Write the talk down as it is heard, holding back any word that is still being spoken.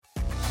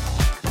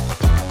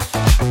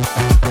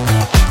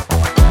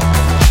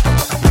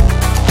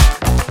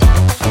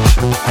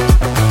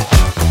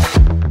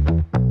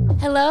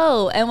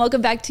Hello, and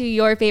welcome back to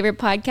your favorite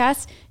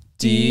podcast,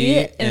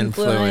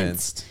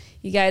 De-Influenced.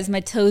 You guys,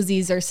 my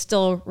toesies are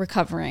still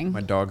recovering.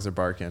 My dogs are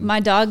barking. My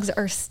dogs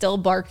are still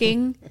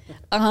barking.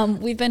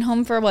 We've been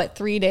home for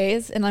 3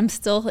 days, and I'm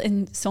still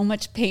in so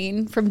much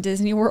pain from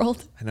Disney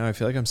World. I know. I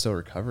feel like I'm still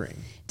recovering.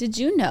 Did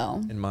you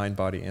know? In mind,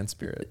 body, and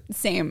spirit.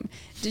 Same.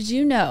 Did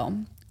you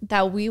know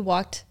that we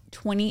walked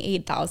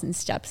 28,000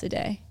 steps a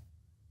day?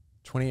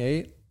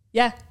 28?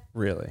 Yeah.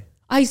 Really?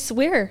 I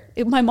swear.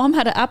 My mom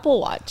had an Apple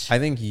Watch. I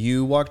think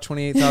you walk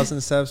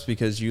 28,000 steps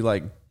because you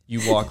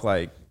walk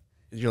like,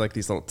 you're like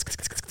these little...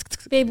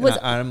 Babe,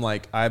 I'm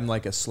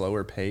like a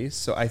slower pace.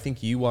 So I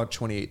think you walk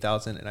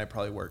 28,000 and I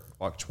probably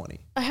walk 20.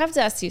 I have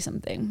to ask you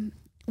something.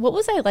 What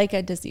was I like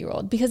at Disney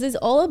World? Because it's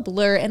all a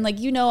blur. And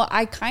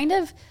I kind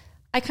of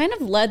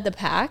led the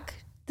pack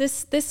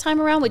this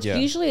time around, which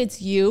usually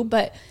it's you.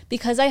 But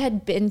because I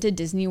had been to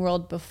Disney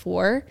World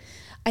before,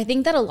 I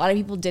think that a lot of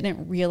people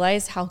didn't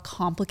realize how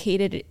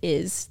complicated it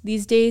is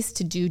these days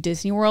to do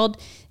Disney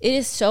World. It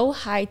is so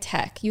high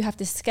tech. You have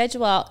to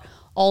schedule out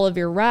all of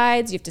your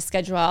rides. You have to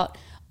schedule out,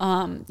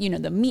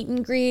 the meet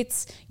and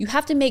greets. You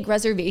have to make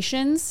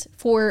reservations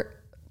for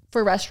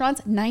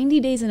restaurants 90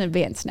 days in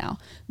advance now.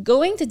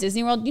 Going to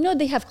Disney World,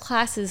 they have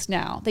classes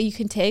now that you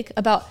can take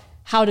about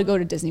how to go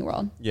to Disney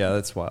World. Yeah,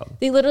 that's wild.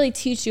 They literally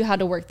teach you how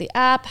to work the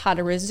app, how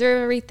to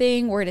reserve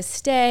everything, where to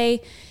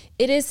stay.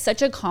 It is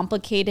such a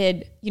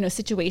complicated,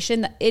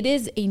 situation that it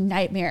is a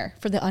nightmare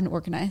for the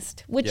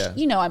unorganized, which,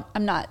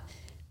 I'm not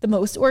the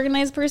most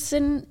organized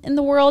person in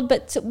the world,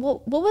 but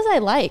what was I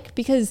like?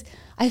 Because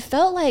I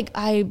felt like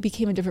I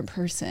became a different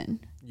person.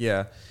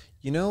 Yeah.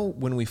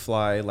 When we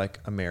fly like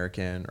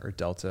American or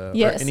Delta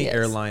or any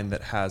airline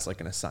that has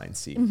like an assigned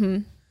seat,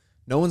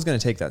 no one's going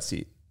to take that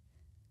seat.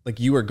 Like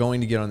you are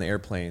going to get on the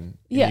airplane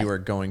and you are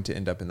going to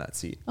end up in that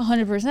seat.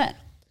 100%.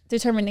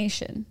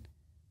 Determination.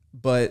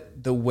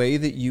 But the way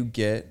that you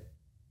get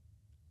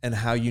and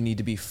how you need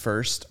to be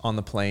first on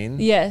the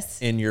plane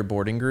in your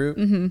boarding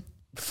group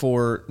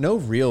for no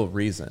real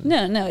reason.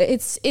 No,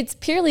 it's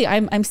purely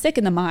I'm sick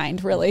in the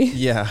mind, really.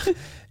 Yeah.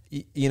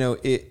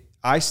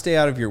 I stay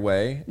out of your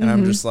way and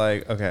I'm just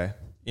like, okay,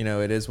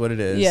 it is what it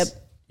is.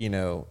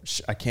 Yep.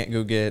 I can't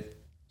go get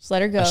just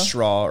let her go. A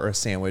straw or a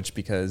sandwich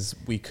because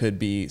we could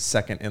be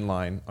second in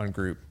line on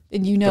group.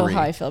 And 3.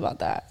 How I feel about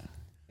that.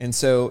 And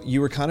so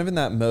you were kind of in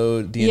that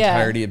mode the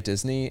entirety of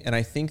Disney. And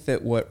I think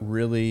that what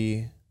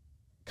really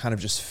kind of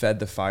just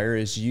fed the fire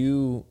is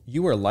you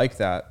were like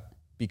that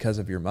because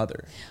of your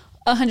mother.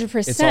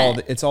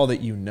 100%. It's all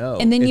that you know.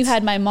 And then you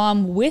had my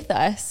mom with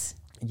us.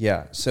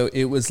 Yeah. So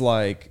it was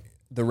like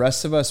the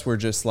rest of us were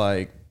just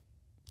like,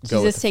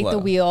 Jesus take the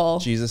wheel.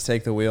 Jesus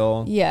take the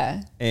wheel.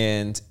 Yeah.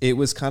 And it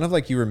was kind of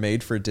like you were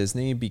made for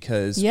Disney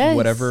because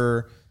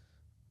whatever,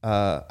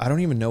 I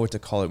don't even know what to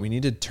call it. We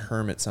need to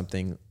term it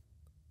something.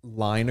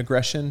 Line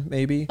aggression,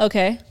 maybe.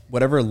 Okay.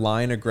 Whatever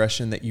line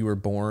aggression that you were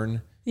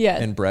born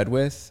and bred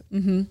with,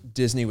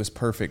 Disney was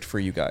perfect for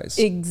you guys.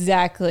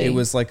 Exactly. It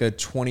was like a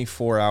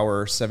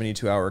 24-hour,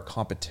 72-hour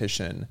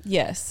competition.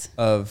 Yes.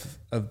 Of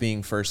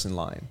being first in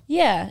line.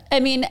 Yeah.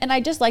 I mean, and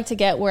I just like to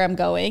get where I'm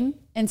going.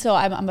 And so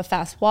I'm a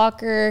fast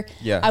walker.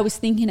 Yeah. I was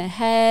thinking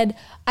ahead.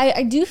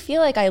 I do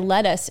feel like I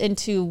led us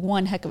into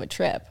one heck of a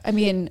trip. I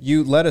mean,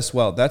 you led us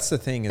well. That's the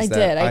thing is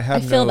I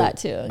feel that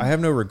too. I have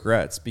no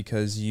regrets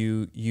because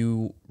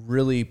you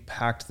really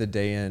packed the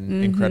day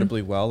in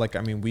incredibly well. Like,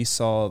 I mean, we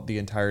saw the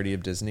entirety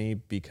of Disney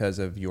because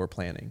of your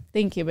planning.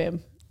 Thank you, babe.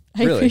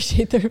 I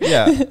appreciate that.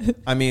 Yeah.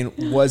 I mean,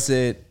 was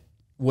it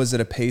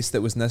a pace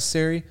that was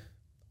necessary?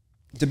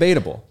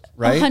 Debatable.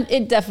 Right?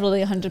 It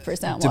definitely 100%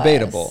 was.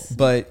 Debatable.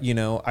 But,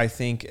 I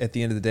think at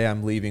the end of the day,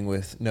 I'm leaving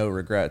with no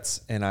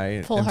regrets. And I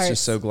am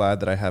just so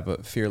glad that I have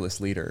a fearless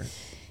leader.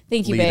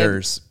 Thank you,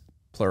 Leaders, babe.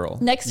 Plural.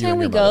 Next time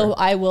we go,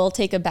 I will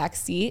take a back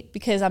seat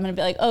because I'm going to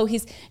be like,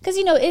 because,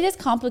 it is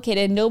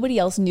complicated. Nobody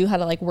else knew how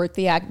to work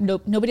the app.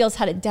 Nobody else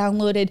had it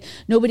downloaded.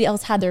 Nobody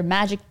else had their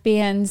magic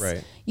bands,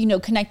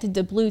 connected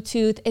to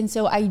Bluetooth. And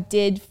so I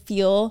did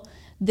feel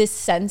this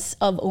sense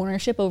of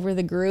ownership over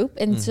the group.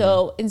 And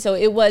so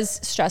it was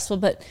stressful,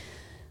 but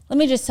let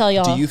me just tell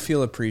y'all. Do you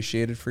feel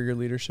appreciated for your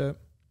leadership?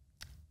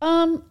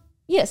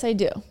 Yes, I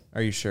do.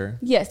 Are you sure?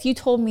 Yes. You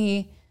told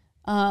me,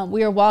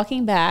 we were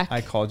walking back.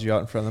 I called you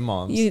out in front of the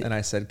moms and I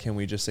said, can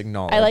we just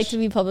acknowledge? I like to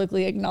be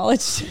publicly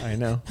acknowledged. I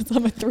know.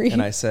 I'm a 3.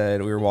 And I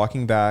said, we were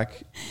walking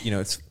back,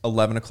 it's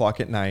 11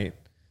 o'clock at night.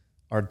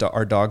 Our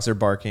dogs are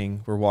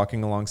barking. We're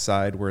walking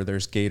alongside where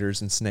there's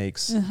gators and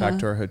snakes back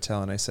to our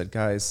hotel. And I said,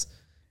 guys,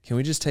 can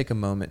we just take a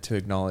moment to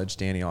acknowledge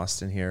Danny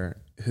Austin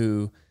here,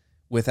 who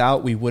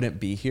without we wouldn't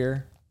be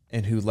here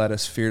and who led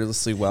us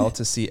fearlessly well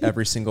to see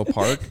every single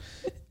park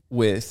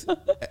with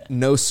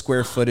no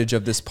square footage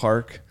of this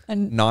park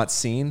not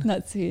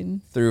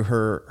seen through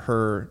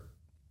her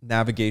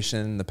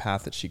navigation, the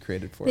path that she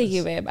created for us. Thank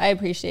you, babe. I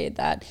appreciate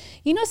that.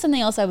 Something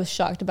else I was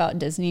shocked about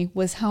Disney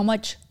was how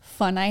much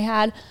fun I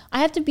had. I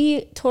have to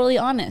be totally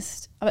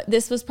honest.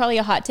 This was probably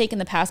a hot take in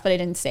the past, but I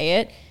didn't say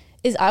it.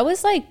 is I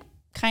was like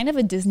kind of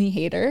a Disney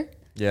hater.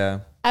 Yeah.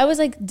 I was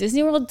like,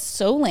 Disney World's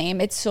so lame.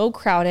 It's so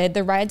crowded.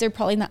 The rides are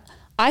probably not.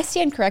 I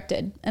stand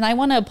corrected, and I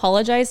want to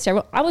apologize to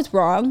everyone. I was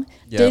wrong.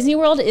 Yep. Disney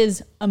World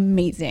is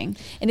amazing.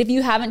 And if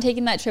you haven't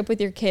taken that trip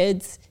with your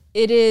kids,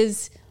 it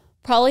is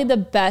probably the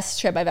best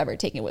trip I've ever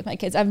taken with my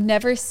kids. I've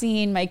never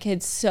seen my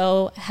kids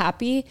so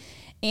happy.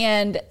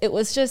 And it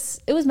was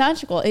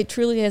magical. It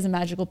truly is a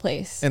magical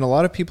place. And a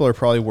lot of people are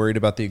probably worried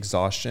about the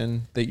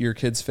exhaustion that your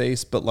kids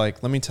face. But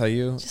like, let me tell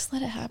you, just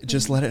let it happen.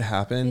 Just let it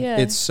happen. Yeah.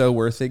 It's so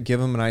worth it. Give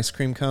them an ice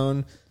cream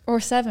cone. Or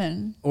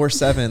 7.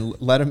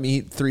 Let them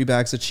eat 3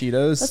 bags of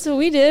Cheetos. That's what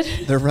we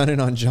did. They're running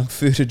on junk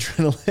food,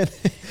 adrenaline,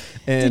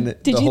 and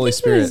the Holy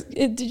Spirit.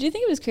 Did you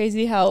think it was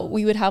crazy how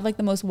we would have like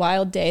the most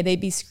wild day?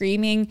 They'd be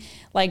screaming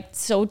like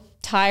so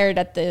tired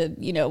at the,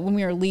 when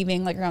we were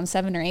leaving like around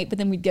 7 or 8, but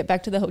then we'd get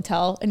back to the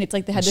hotel and it's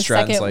like they had the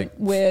second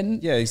win.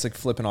 Yeah, he's like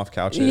flipping off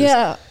couches.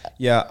 Yeah.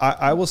 Yeah,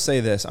 I will say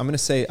this. I'm going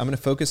to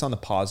focus on the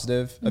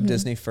positive of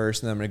Disney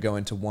first, and then I'm going to go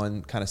into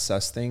one kind of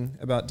sus thing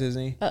about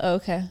Disney.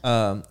 Okay.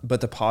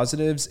 But the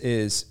positives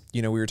is,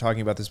 we were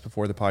talking about this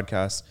before the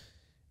podcast,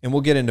 and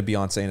we'll get into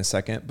Beyonce in a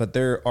second, but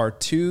there are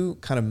 2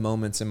 kind of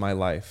moments in my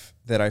life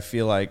that I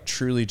feel like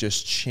truly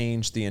just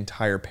changed the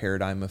entire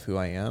paradigm of who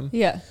I am.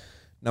 Yeah.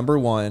 Number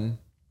 1,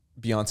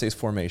 Beyonce's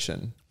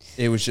Formation.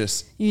 It was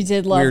just, you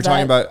did love that. We were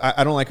talking about,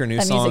 I don't like her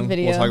new song.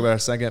 We'll talk about it in a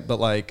second,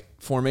 but like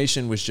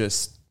Formation was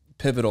just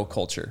pivotal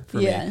culture for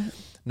me.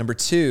 Number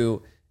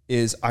 2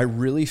 is I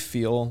really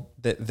feel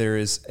that there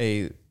is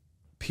a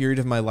period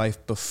of my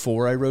life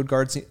before I rode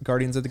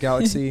Guardians of the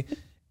Galaxy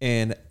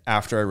and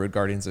after I rode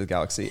Guardians of the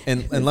Galaxy.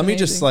 And let me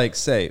just like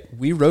say,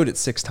 we rode it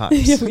 6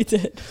 times. Yeah, we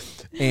did.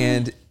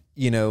 And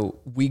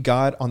we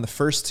got on the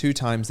first 2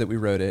 times that we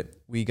rode it,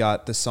 we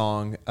got the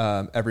song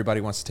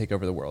Everybody Wants to Take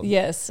Over the World.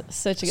 Yes,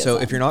 such a good song.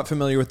 So if you're not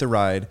familiar with the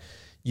ride,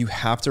 you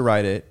have to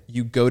ride it.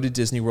 You go to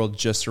Disney World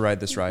just to ride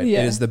this ride.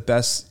 Yeah. It is the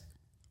best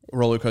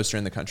roller coaster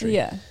in the country.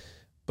 Yeah.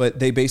 But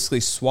they basically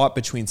swap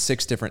between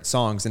 6 different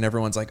songs, and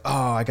everyone's like,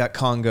 oh, I got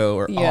Congo,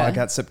 or oh, I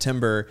got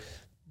September.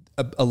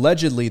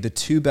 Allegedly, the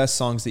 2 best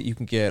songs that you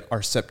can get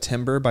are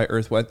September by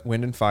Earth,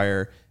 Wind and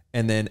Fire,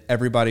 and then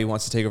Everybody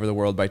Wants to Take Over the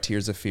World by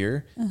Tears of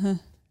Fear. Uh-huh.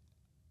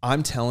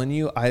 I'm telling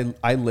you,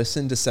 I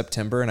listened to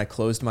September and I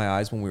closed my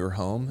eyes when we were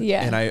home.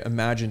 Yeah. And I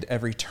imagined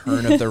every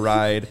turn of the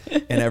ride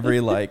and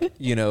every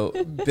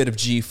bit of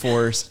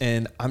G-force.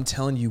 And I'm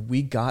telling you,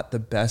 we got the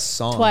best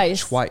song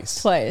twice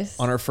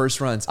on our first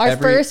runs.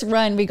 First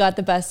run, we got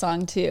the best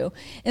song too.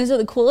 And so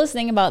the coolest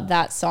thing about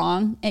that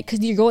song,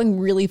 because you're going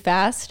really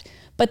fast,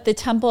 but the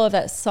tempo of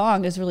that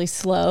song is really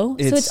slow.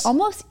 So it's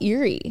almost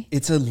eerie.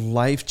 It's a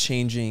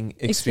life-changing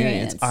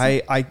experience.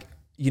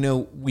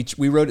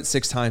 We wrote it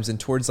 6 times, and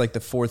towards like the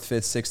 4th,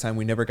 5th, 6th time,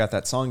 we never got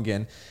that song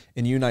again.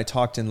 And you and I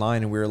talked in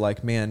line, and we were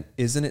like, man,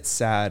 isn't it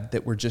sad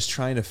that we're just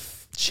trying to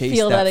chase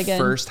that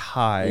first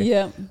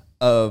high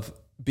of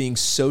being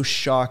so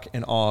shocked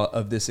and awe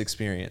of this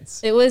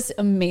experience? It was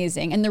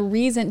amazing.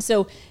 And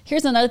so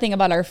here's another thing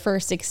about our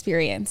first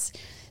experience.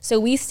 So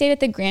we stayed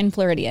at the Grand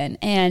Floridian,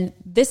 and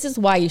this is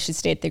why you should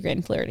stay at the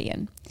Grand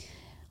Floridian.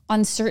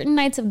 On certain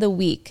nights of the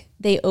week,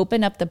 they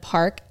open up the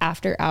park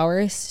after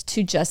hours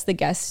to just the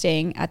guests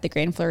staying at the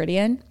Grand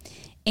Floridian.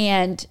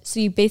 And so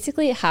you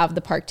basically have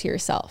the park to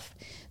yourself.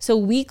 So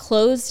we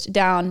closed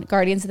down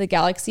Guardians of the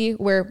Galaxy,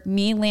 where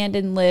me,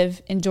 Landon,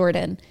 Liv, and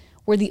Jordan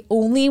were the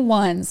only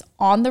ones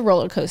on the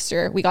roller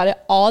coaster. We got it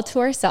all to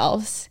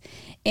ourselves.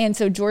 And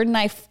so Jordan and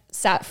I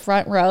sat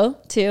front row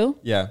too.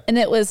 Yeah. And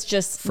it was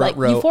just front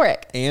row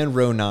euphoric. And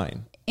row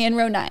 9. And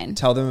row 9.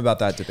 Tell them about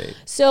that debate.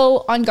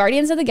 So on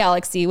Guardians of the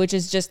Galaxy, which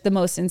is just the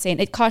most insane,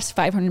 it cost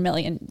 $500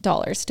 million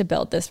to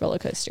build this roller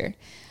coaster.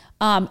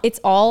 It's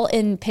all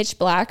in pitch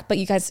black, but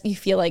you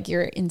feel like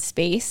you're in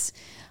space.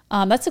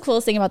 That's the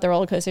coolest thing about the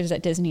roller coasters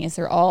at Disney is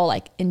they're all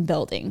like in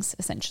buildings,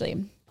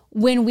 essentially.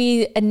 When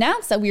we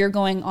announced that we were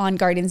going on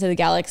Guardians of the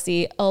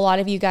Galaxy, a lot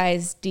of you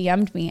guys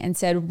DM'd me and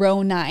said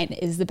row 9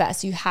 is the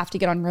best. You have to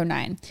get on row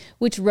 9,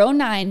 which row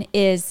 9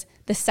 is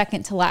the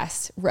second to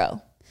last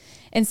row.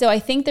 And so I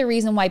think the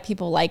reason why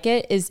people like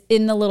it is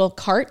in the little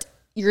cart,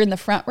 you're in the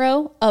front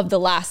row of the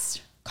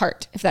last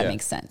cart, if that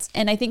makes sense.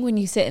 And I think when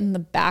you sit in the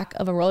back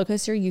of a roller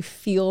coaster, you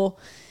feel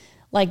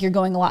like you're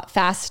going a lot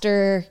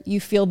faster. You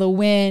feel the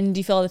wind,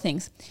 you feel all the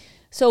things.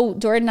 So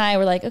Jordan and I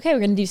were like, okay, we're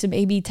going to do some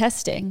A/B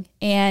testing.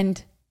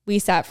 And we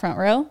sat front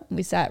row.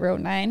 We sat row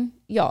 9.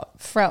 Y'all,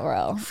 front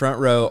row. Front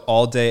row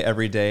all day,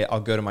 every day. I'll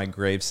go to my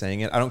grave saying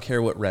it. I don't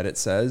care what Reddit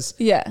says.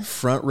 Yeah.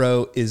 Front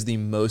row is the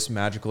most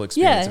magical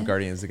experience of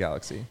Guardians of the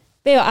Galaxy.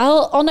 Babe,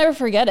 I'll never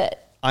forget it.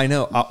 I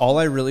know. All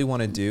I really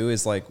want to do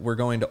is we're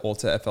going to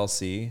Ulta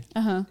FLC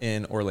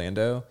in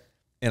Orlando,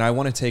 and I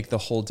want to take the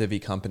whole Divi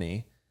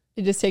company.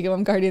 You just take them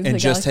on Guardians of the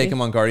Galaxy? And just take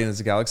them on Guardians of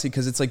the Galaxy,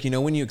 because it's like,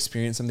 when you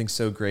experience something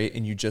so great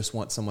and you just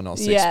want someone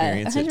else to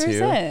experience 100%.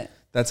 It too.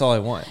 That's all I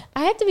want.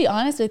 I have to be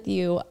honest with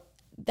you.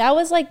 That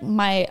was like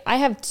I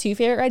have 2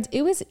 favorite rides.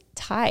 It was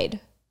tied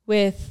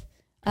with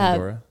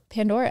Pandora.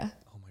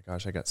 Oh my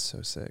gosh, I got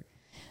so sick.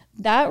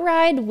 That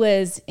ride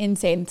was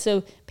insane.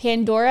 So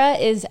Pandora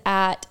is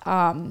at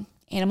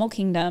Animal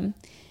Kingdom.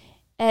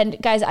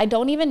 And guys, I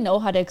don't even know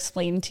how to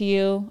explain to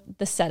you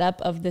the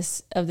setup of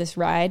this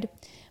ride,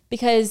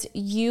 because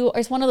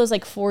it's one of those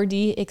like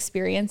 4D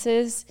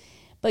experiences,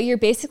 but you're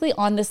basically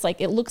on this,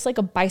 like, it looks like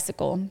a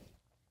bicycle,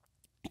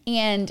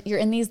 and you're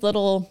in these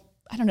little,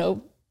 I don't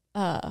know,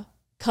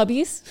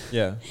 cubbies.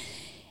 Yeah.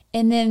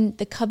 And then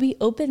the cubby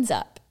opens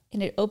up,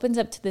 and it opens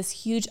up to this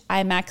huge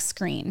IMAX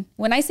screen.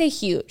 When I say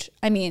huge,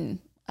 I mean,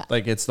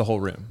 like it's the whole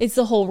room. It's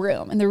the whole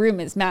room, and the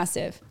room is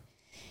massive.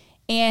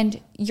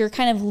 And you're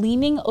kind of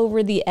leaning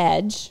over the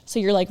edge. So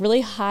you're like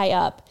really high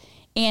up,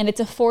 and it's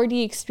a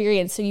 4D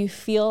experience. So you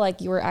feel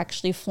like you were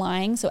actually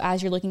flying. So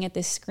as you're looking at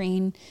this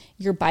screen,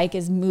 your bike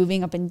is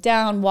moving up and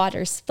down,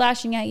 water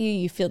splashing at you.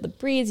 You feel the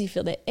breeze, you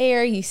feel the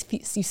air, you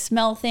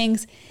smell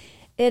things.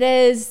 It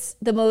is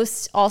the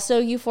most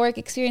also euphoric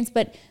experience,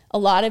 but a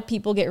lot of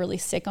people get really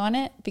sick on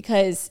it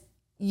because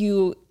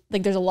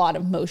there's a lot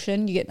of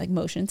motion. You get like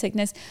motion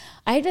sickness.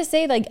 I have to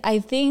say, like, I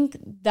think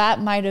that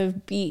might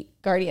have beat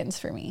Guardians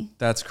for me.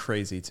 That's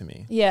crazy to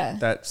me. Yeah.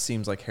 That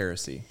seems like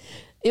heresy.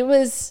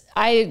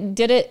 I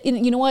did it.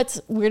 You know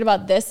what's weird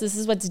about this? This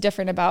is what's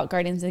different about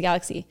Guardians of the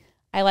Galaxy.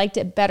 I liked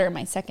it better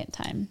my second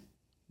time.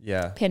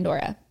 Yeah.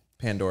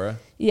 Pandora.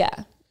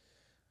 Yeah.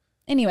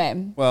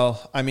 Anyway.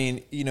 Well, I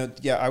mean,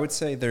 I would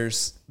say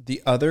there's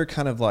the other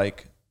kind of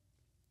like,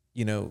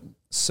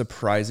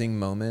 surprising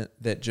moment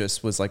that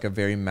just was like a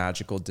very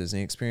magical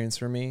Disney experience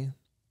for me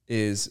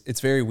is,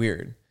 it's very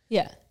weird.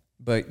 Yeah.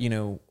 But,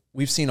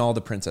 we've seen all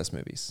the princess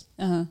movies,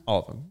 all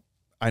of them.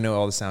 I know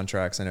all the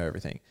soundtracks. I know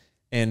everything.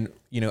 And,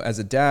 as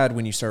a dad,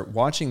 when you start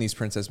watching these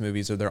princess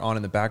movies or they're on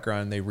in the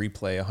background and they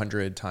replay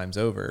 100 times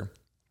over,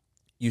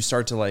 you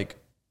start to like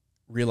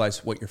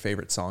realize what your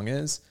favorite song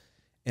is.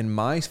 And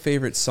my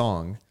favorite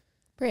song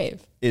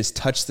Brave is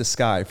Touch the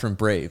Sky from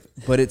Brave,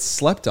 but it's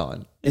slept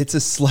on. It's a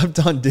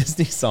slept on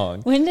Disney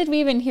song. When did we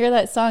even hear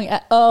that song?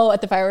 At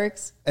the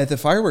fireworks? At the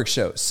fireworks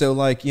show. So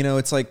like,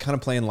 it's like kind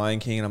of playing Lion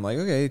King and I'm like,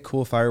 okay,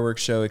 cool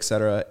fireworks show,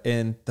 etc.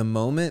 And the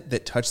moment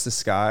that Touch the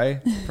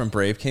Sky from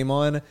Brave came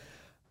on,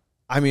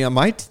 I mean,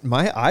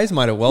 my eyes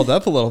might have welled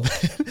up a little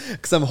bit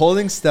because I'm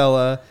holding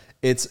Stella.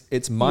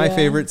 It's my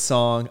favorite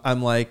song.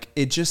 I'm like,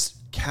 it just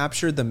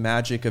captured the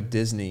magic of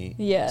Disney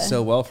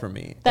so well for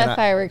me. That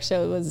fireworks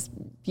show was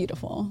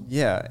beautiful.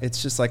 Yeah.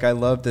 It's just like, I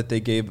love that they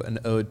gave an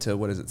ode to,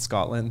 what is it,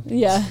 Scotland?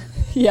 Yeah.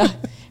 Yeah.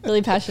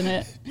 Really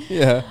passionate.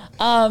 Yeah.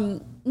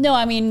 No,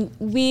 I mean,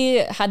 we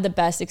had the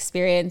best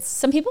experience.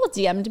 Some people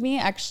DM'd me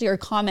actually, or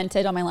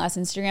commented on my last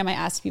Instagram. I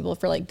asked people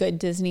for like good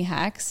Disney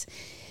hacks,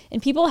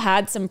 and people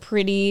had some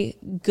pretty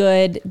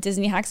good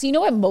Disney hacks. You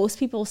know what most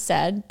people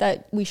said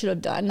that we should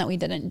have done that we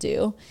didn't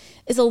do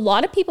is a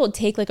lot of people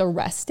take like a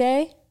rest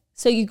day.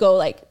 So you go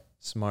like,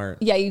 smart.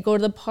 Yeah, you go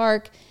to the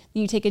park,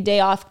 you take a day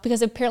off,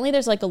 because apparently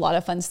there's like a lot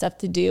of fun stuff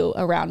to do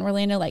around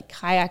Orlando, like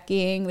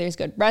kayaking, there's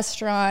good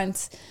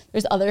restaurants,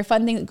 there's other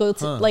fun things, go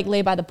to like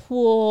lay by the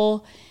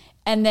pool.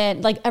 And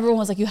then like everyone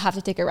was like, you have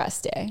to take a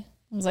rest day.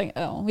 I was like,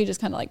 oh, we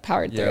just kind of like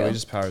powered through. Yeah, we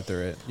just powered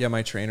through it. Yeah,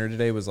 my trainer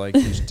today was like,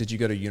 did you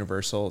go to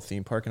Universal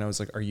theme park? And I was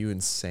like, are you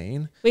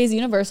insane? Wait, is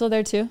Universal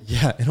there too?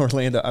 Yeah, in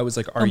Orlando. I was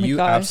like, are you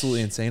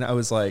absolutely insane? I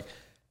was like,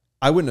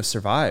 I wouldn't have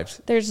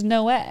survived. There's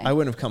no way. I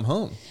wouldn't have come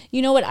home.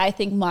 You know what I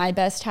think my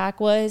best hack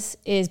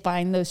is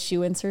buying those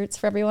shoe inserts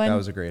for everyone. That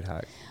was a great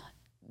hack.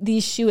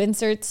 These shoe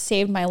inserts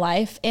saved my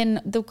life.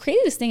 And the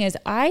craziest thing is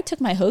I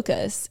took my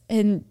Hokas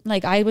and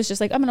like, I was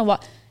just like, I'm going to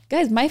walk.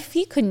 Guys, my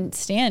feet couldn't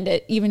stand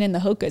it even in the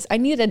Hokas. I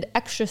needed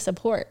extra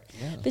support.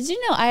 Yeah. But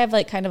I have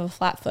like kind of a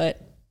flat foot.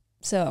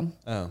 So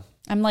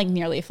I'm like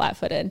nearly flat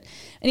footed.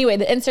 Anyway,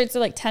 the inserts are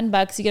like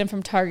 $10. You get them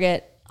from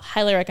Target.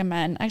 Highly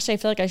recommend. Actually, I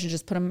feel like I should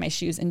just put them in my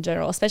shoes in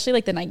general, especially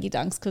like the Nike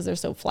Dunks because they're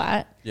so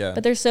flat. Yeah.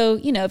 But they're so,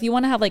 if you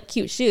want to have like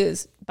cute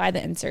shoes, buy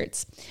the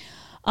inserts.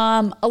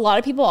 A lot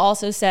of people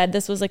also said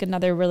this was like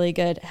another really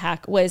good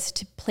hack was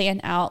to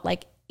plan out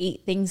like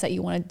 8 things that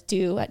you want to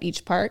do at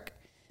each park,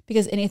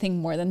 because anything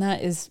more than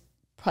that is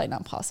probably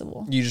not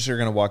possible. You just are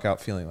going to walk out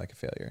feeling like a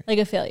failure. Like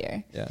a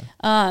failure. Yeah.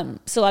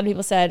 So a lot of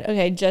people said,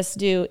 okay, just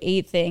do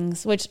 8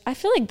 things, which I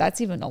feel like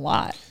that's even a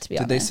lot, to be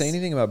honest. Did they say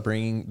anything about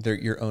bringing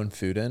your own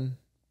food in?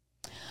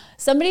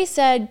 Somebody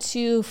said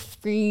to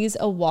freeze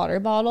a water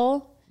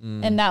bottle,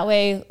 and that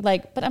way,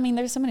 like, but I mean,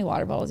 there's so many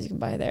water bottles you can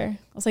buy there.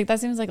 I was like, that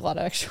seems like a lot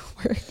of extra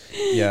work.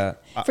 Yeah.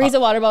 Freeze a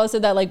water bottle so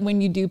that like when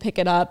you do pick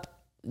it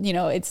up,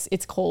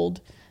 it's cold.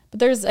 But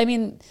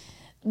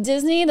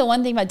Disney, the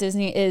one thing about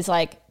Disney is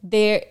like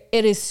it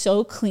is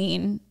so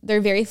clean.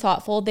 They're very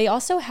thoughtful. They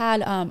also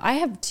had, I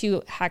have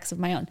 2 hacks of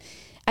my own.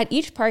 At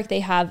each park,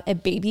 they have a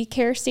baby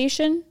care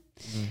station.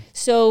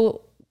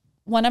 So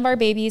one of our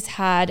babies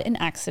had an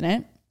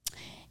accident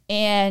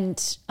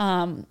and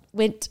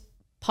went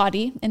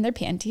potty in their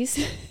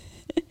panties.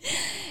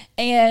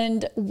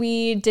 And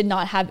we did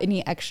not have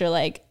any extra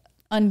like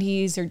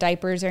undies or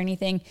diapers or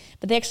anything,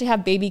 but they actually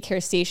have baby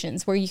care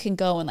stations where you can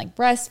go and like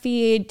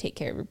breastfeed, take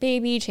care of your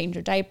baby, change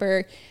your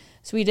diaper.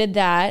 So we did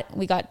that.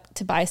 We got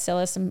to buy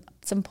Stella some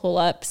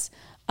pull-ups.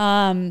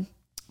 My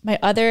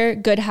other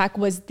good hack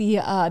was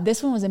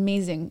this one was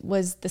amazing,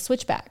 was the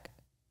switchback.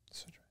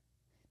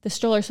 the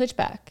stroller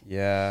switchback.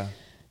 Yeah.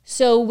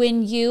 So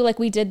when you, like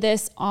we did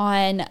this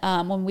on,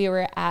 when we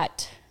were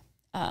at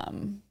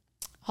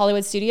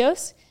Hollywood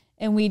Studios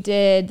and we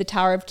did the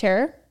Tower of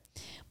Terror,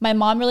 my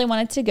mom really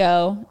wanted to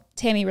go.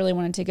 Tammy really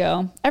wanted to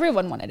go.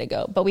 Everyone wanted to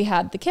go, but we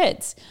had the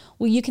kids.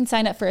 Well, you can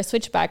sign up for a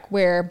switchback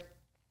where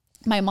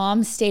my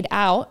mom stayed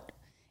out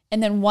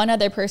and then one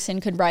other person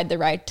could ride the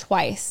ride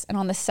twice. And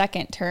on the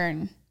second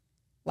turn,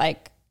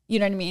 like, you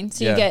know what I mean?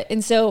 So you get,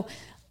 and so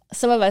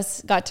some of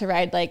us got to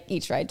ride like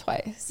each ride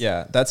twice.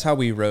 Yeah. That's how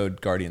we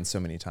rode Guardians so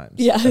many times.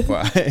 Yeah.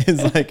 It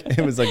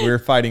was like we were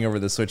fighting over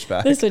the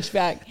switchback. The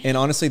switchback. And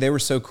honestly, they were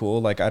so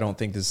cool. Like, I don't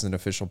think this is an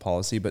official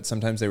policy, but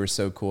sometimes they were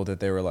so cool that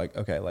they were like,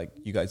 okay, like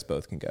you guys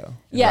both can go.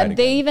 Yeah.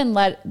 They even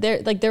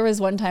there was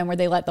one time where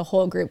they let the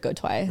whole group go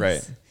twice.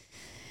 Right.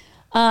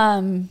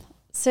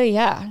 So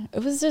yeah,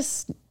 it was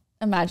just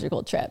a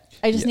magical trip.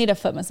 I just need a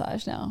foot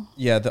massage now.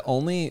 Yeah. The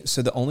only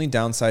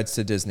downsides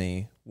to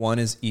Disney, one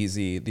is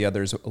easy. The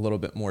other is a little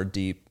bit more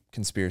deep,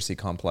 conspiracy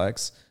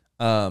complex.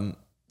 The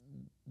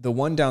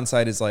one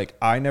downside is like,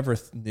 I never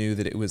knew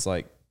that it was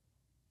like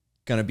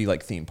going to be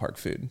like theme park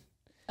food.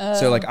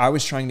 So like I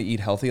was trying to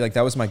eat healthy. Like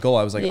that was my goal.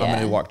 I was like, I'm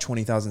going to walk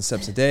 20,000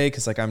 steps a day.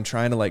 Cause like I'm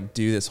trying to like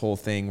do this whole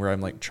thing where I'm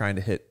like trying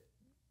to hit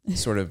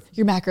sort of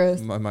your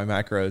macros, my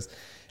macros.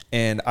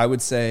 And I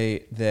would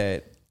say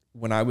that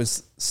when I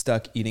was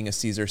stuck eating a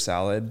Caesar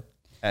salad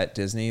at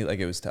Disney, like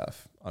it was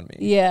tough on me.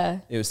 Yeah.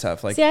 It was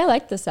tough. Like, see, I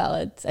like the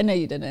salads. I know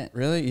you didn't.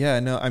 Really? Yeah,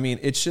 no, I mean,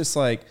 it's just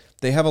like,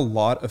 they have a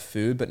lot of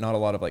food, but not a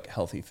lot of like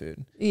healthy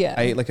food. Yeah.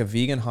 I ate like a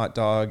vegan hot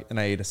dog and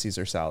I ate a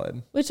Caesar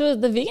salad. Which was,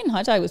 the vegan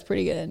hot dog was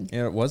pretty good.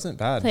 Yeah, it wasn't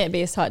bad.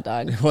 Plant-based hot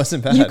dog. It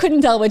wasn't bad. You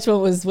couldn't tell which one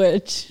was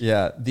which.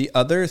 Yeah. The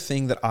other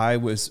thing that I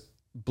was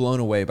blown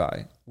away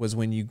by was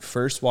when you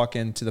first walk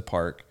into the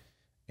park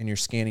and you're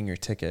scanning your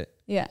ticket.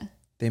 Yeah.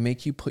 They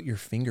make you put your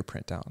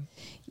fingerprint down.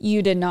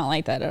 You did not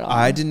like that at all.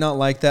 I did not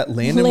like that.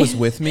 Landon was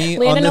with me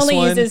Landon on this only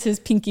one. uses his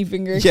pinky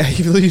finger. Yeah,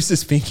 he used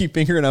his pinky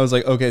finger. And I was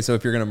like, okay, so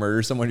if you're going to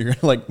murder someone, you're going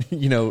to like,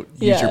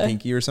 use your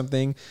pinky or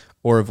something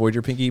or avoid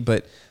your pinky.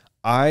 But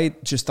I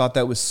just thought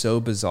that was so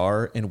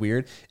bizarre and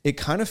weird. It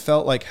kind of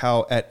felt like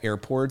how at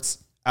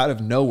airports, out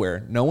of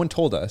nowhere, no one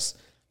told us,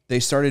 they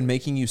started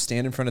making you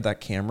stand in front of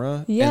that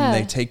camera and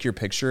they take your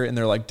picture and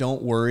they're like,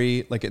 don't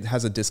worry. Like it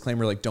has a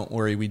disclaimer, like, don't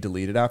worry, we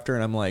deleted after.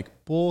 And I'm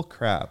like, bull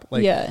crap.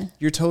 Like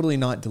you're totally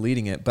not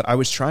deleting it. But I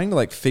was trying to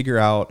like figure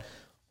out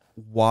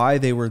why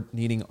they were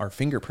needing our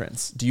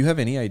fingerprints. Do you have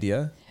any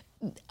idea?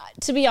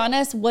 To be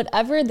honest,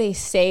 whatever they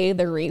say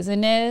the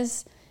reason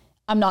is,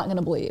 I'm not going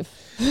to believe.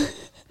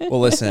 Well,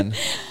 listen,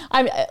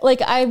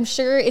 I'm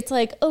sure it's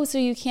like, oh, so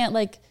you can't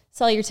like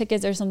sell your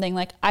tickets or something.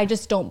 Like, I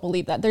just don't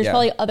believe that. There's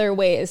probably other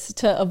ways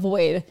to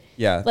avoid.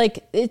 Yeah.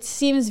 Like, it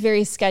seems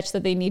very sketch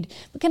that they need.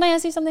 But can I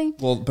ask you something?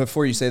 Well,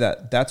 before you say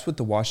that, that's what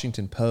the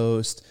Washington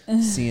Post,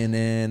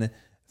 CNN,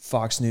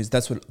 Fox News,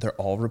 that's what they're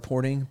all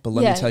reporting. But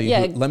let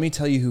me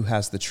tell you who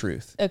has the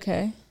truth.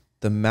 Okay.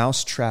 The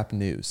Mousetrap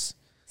News.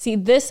 See,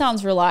 this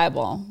sounds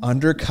reliable.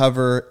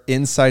 Undercover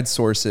inside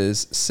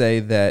sources say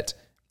that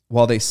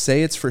while they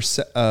say it's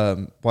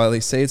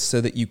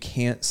so that you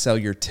can't sell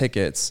your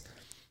tickets,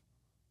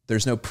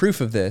 there's no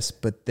proof of this,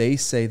 but they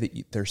say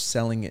that they're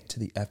selling it to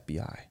the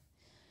FBI.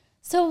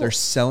 So they're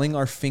selling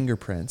our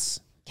fingerprints.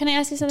 Can I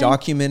ask you something?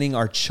 Documenting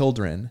our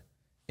children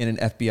in an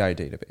FBI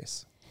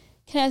database.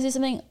 Can I ask you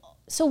something?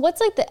 So what's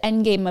like the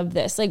end game of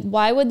this? Like,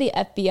 why would the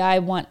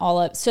FBI want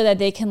all of, so that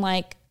they can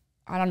like,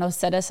 I don't know,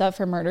 set us up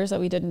for murders that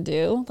we didn't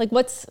do? Like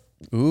what's...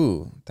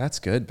 Ooh, that's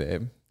good,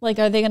 babe. Like,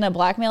 are they going to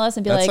blackmail us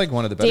and be that's like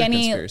one of the better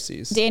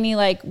conspiracies. Danny,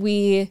 like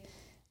we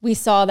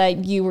saw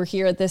that you were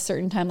here at this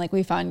certain time. Like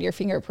we found your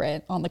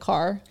fingerprint on the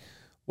car.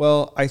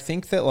 Well, I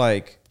think that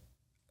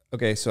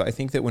I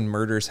think that when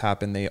murders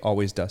happen, they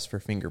always dust for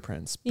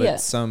fingerprints,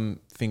 but some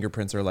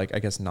fingerprints are like, I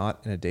guess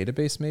not in a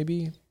database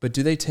maybe, but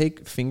do they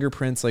take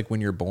fingerprints like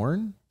when you're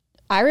born?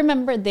 I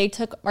remember they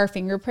took our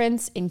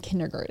fingerprints in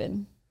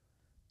kindergarten.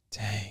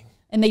 Dang.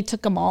 And they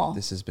took them all.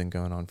 This has been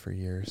going on for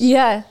years.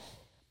 Yeah.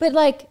 But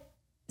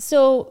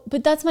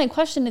but that's my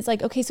question. It's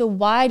like, okay, so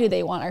why do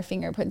they want our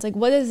fingerprints? Like,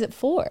 what is it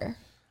for?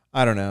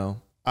 I don't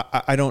know.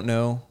 I don't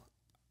know.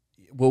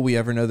 Will we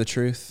ever know the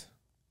truth?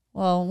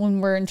 Well,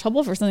 when we're in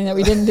trouble for something that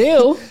we didn't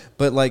do.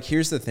 But like,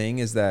 here's the thing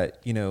is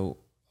that,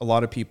 a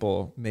lot of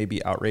people may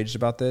be outraged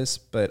about this,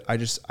 but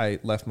I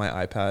left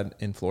my iPad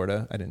in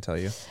Florida. I didn't tell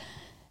you.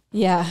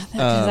 Yeah,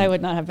 because I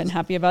would not have been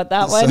happy about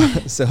that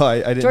one. So I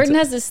didn't. Jordan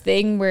has this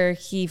thing where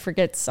he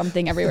forgets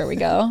something everywhere we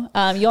go.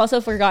 You also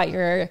forgot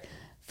your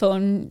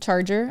phone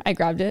charger. I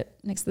grabbed it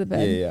next to the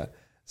bed. Yeah.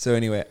 So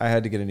anyway, I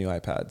had to get a new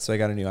iPad. So I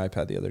got a new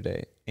iPad the other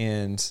day.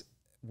 And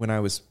when I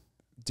was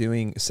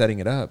setting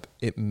it up,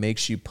 it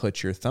makes you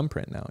put your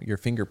thumbprint now, your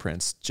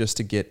fingerprints, just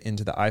to get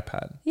into the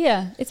iPad.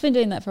 Yeah, it's been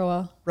doing that for a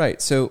while.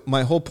 Right. So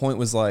my whole point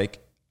was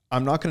like,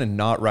 I'm not going to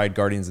not ride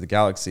Guardians of the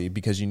Galaxy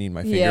because you need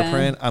my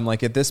fingerprint. I'm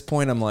like, at this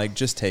point, I'm like,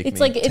 just take me.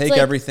 Take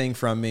everything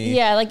from me.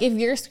 Yeah, like if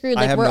you're screwed,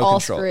 like we're all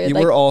screwed.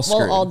 Like, we're all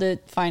screwed. We'll all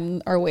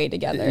find our way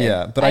together.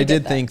 Yeah, but I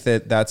did think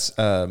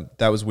that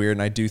was weird.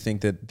 And I do think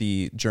that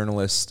the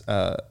journalists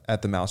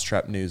at the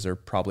Mousetrap News are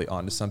probably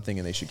onto something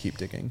and they should keep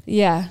digging.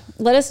 Yeah.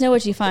 Let us know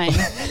what you find.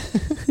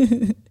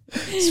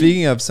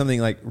 Speaking of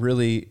something like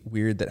really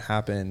weird that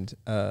happened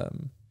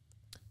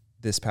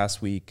this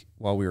past week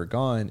while we were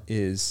gone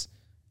is...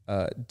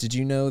 did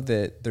you know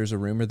that there's a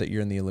rumor that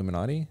you're in the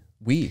Illuminati?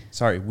 We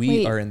are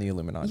in the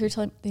Illuminati. You're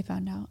telling they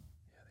found out.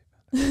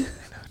 Yeah,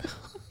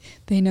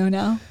 they know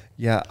now.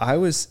 Yeah,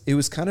 it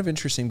was kind of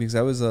interesting because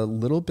I was a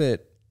little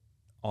bit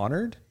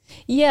honored.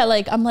 Yeah,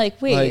 like I'm like,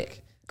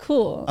 wait,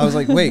 cool. I was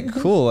like, wait,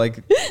 cool.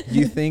 Like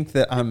you think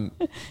that I'm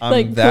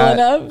like that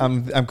cool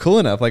enough? I'm cool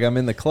enough, like I'm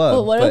in the club.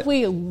 Well, what if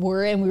we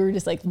were and we were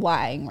just like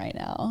lying right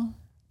now?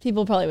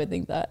 People probably would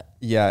think that.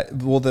 Yeah.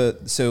 Well,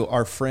 so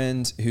our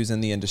friend who's in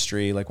the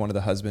industry, like one of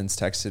the husbands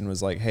texted and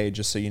was like, hey,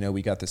 just so you know,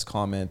 we got this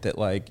comment that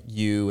like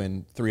you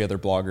and 3 other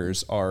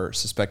bloggers are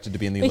suspected to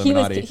be in the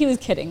Illuminati. He was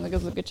kidding. Like it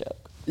was a good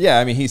joke. Yeah.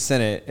 I mean, he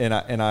sent it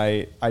and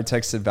I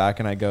texted back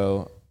and I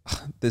go,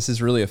 this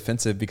is really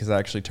offensive because I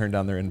actually turned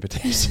down their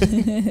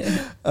invitation.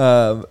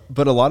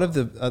 But a lot of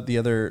the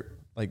other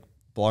like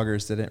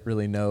bloggers didn't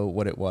really know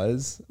what it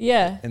was.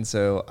 Yeah. And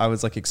so I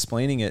was like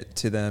explaining it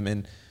to them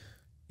and,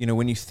 you know,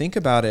 when you think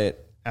about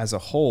it as a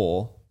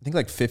whole, I think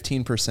like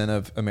 15%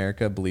 of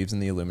America believes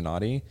in the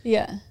Illuminati.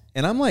 Yeah.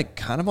 And I'm like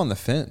kind of on the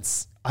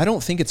fence. I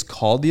don't think it's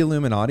called the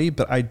Illuminati,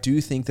 but I do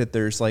think that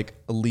there's like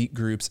elite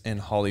groups in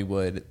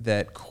Hollywood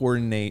that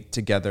coordinate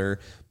together.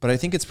 But I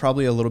think it's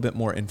probably a little bit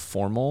more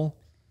informal.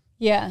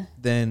 Yeah.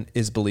 Than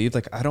is believed.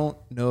 Like, I don't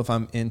know if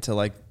I'm into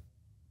like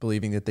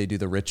believing that they do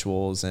the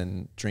rituals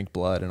and drink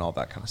blood and all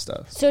that kind of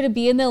stuff. So to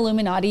be in the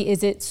Illuminati,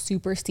 is it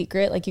super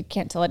secret? Like you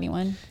can't tell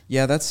anyone?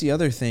 Yeah, that's the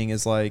other thing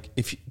is like,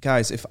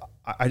 if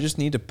I just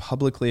need to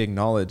publicly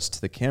acknowledge to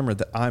the camera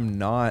that I'm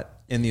not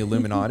in the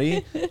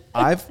Illuminati.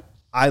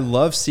 I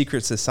love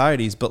secret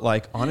societies, but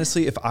like,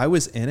 honestly, if I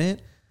was in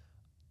it,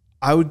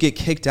 I would get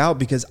kicked out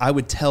because I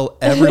would tell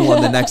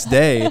everyone the next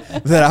day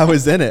that I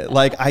was in it.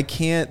 Like I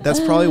can't,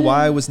 that's probably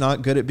why I was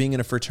not good at being in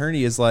a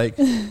fraternity is like,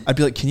 I'd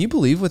be like, can you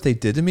believe what they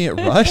did to me at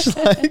Rush?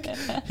 Like,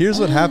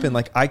 here's what happened.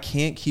 Like I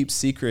can't keep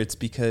secrets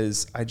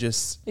because I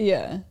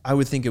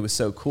would think it was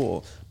so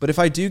cool. But if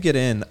I do get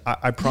in,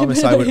 I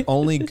promise I would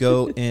only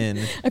go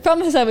in. I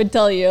promise I would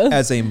tell you.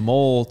 As a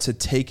mole to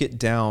take it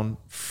down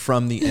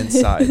from the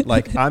inside.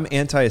 Like I'm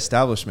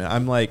anti-establishment.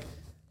 I'm like,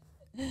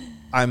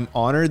 I'm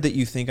honored that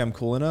you think I'm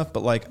cool enough,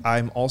 but like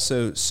I'm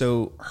also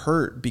so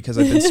hurt because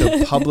I've been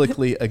so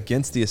publicly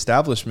against the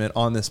establishment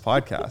on this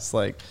podcast.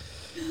 Like,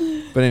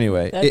 but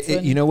anyway,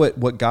 you know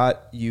what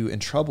got you in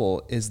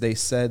trouble is they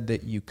said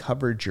that you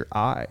covered your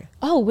eye.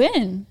 Oh,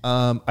 when?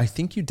 I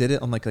think you did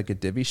it on like a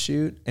Divi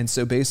shoot. And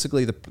so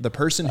basically the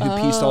person who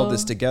pieced all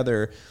this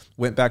together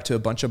went back to a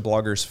bunch of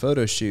bloggers'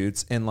 photo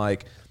shoots and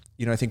like,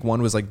 you know, I think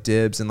one was like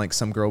Dibs and like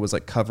some girl was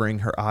like covering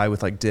her eye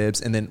with like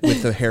Dibs. And then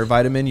with the hair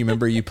vitamin, you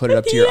remember you put it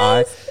up to your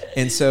eye.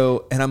 And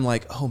I'm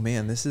like, oh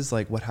man, this is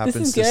like what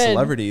happens to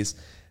celebrities.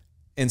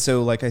 And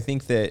so like, I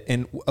think that,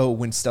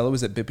 when Stella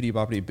was at Bippity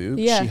Boppity Boop,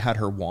 she had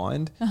her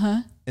wand.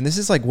 And this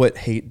is like what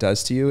hate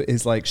does to you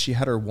is like, she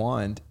had her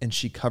wand and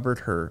she covered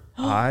her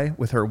eye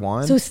with her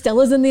wand. So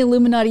Stella's in the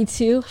Illuminati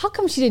too? How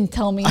come she didn't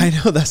tell me? I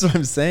know, that's what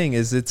I'm saying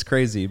is it's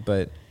crazy,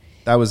 but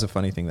that was a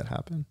funny thing that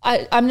happened.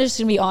 I'm just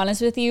going to be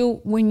honest with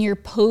you. When you're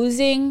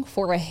posing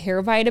for a hair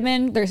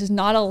vitamin, there's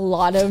not a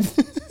lot of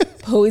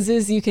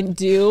poses you can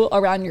do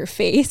around your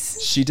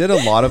face. She did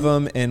a lot of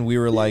them, and we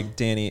were like,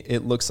 Danny,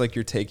 it looks like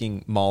you're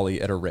taking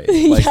Molly at a rave.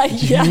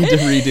 Like, you need to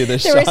redo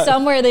this shot. There was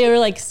some where they were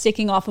like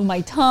sticking off of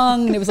my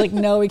tongue, and it was like,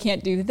 no, we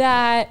can't do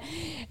that.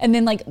 And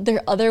then like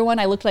the other one,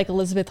 I looked like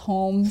Elizabeth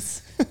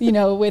Holmes, you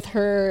know, with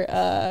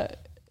her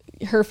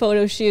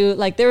photo shoot.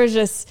 Like there was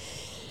just...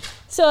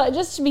 So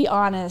just to be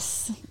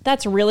honest,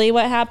 that's really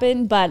what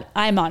happened, but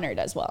I'm honored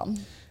as well.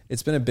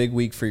 It's been a big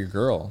week for your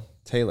girl,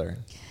 Taylor.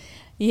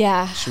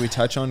 Yeah. Should we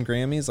touch on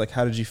Grammys? Like,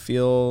 how did you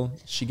feel?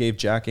 She gave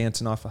Jack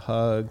Antonoff a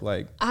hug.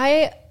 Like,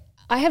 I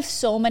have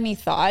so many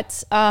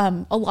thoughts.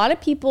 A lot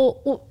of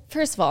people, well,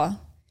 first of all,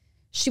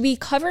 should we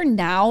cover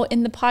now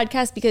in the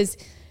podcast? Because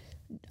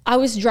I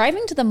was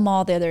driving to the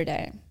mall the other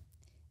day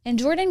and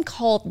Jordan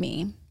called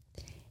me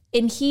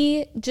and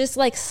he just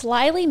like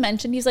slyly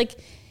mentioned, he's like,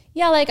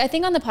 yeah, like I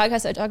think on the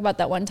podcast I talk about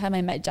that one time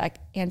I met Jack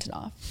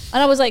Antonoff.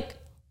 And I was like,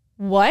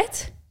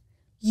 what?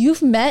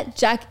 You've met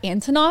Jack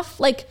Antonoff?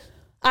 Like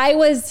I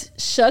was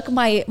shook,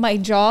 my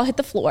jaw hit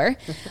the floor.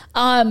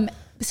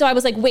 So I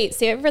was like, wait,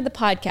 save it for the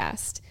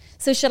podcast.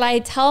 So should I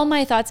tell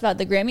my thoughts about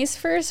the Grammys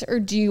first, or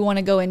do you want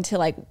to go into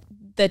like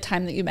the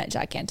time that you met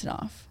Jack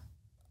Antonoff?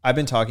 I've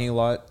been talking a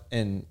lot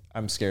and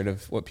I'm scared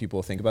of what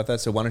people think about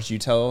that. So why don't you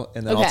tell,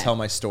 and then I'll tell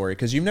my story.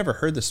 Because you've never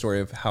heard the story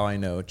of how I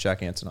know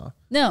Jack Antonoff.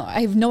 No,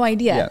 I have no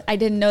idea. Yeah. I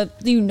didn't know.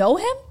 Do you know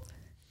him?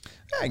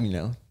 You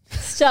know.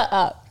 Shut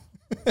up.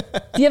 Do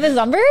you have his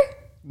number?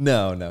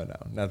 No,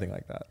 nothing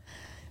like that.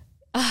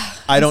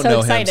 I don't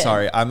know him.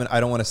 Sorry. I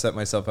don't want to set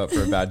myself up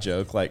for a bad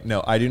joke. Like,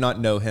 no, I do not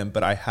know him,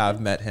 but I have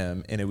met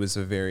him, and it was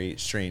a very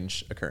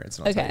strange occurrence.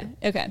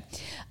 Okay.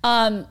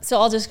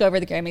 So I'll just go over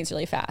the Grammys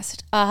really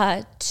fast.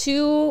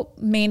 2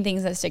 main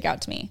things that stick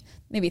out to me,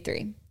 maybe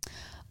 3.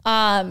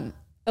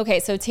 Okay.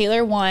 So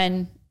Taylor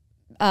won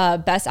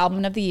Best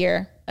Album of the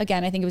Year.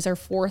 Again, I think it was her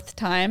 4th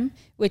time,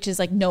 which is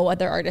like no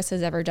other artist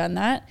has ever done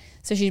that.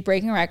 So she's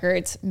breaking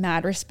records,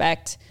 mad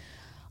respect.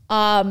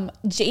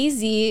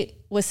 Jay-Z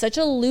was such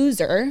a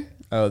loser.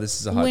 Oh,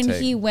 this is a hot take.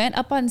 When he went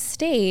up on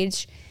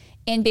stage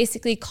and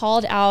basically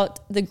called out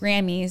the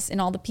Grammys and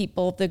all the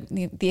people,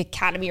 the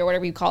Academy or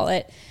whatever you call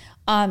it,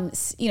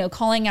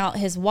 calling out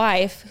his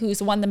wife,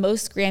 who's won the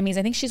most Grammys.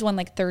 I think she's won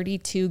like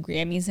 32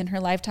 Grammys in her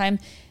lifetime.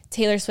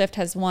 Taylor Swift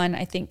has won,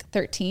 I think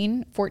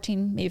 13,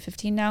 14, maybe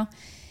 15 now.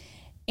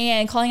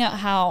 And calling out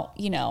how,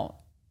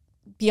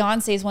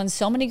 Beyonce's won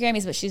so many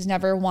Grammys, but she's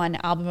never won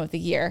Album of the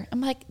Year. I'm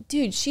like,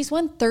 dude, she's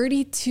won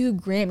 32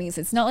 Grammys.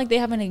 It's not like they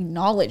haven't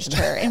acknowledged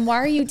her. And why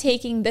are you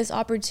taking this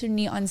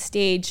opportunity on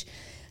stage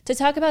to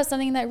talk about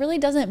something that really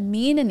doesn't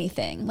mean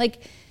anything?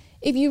 Like,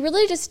 if you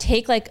really just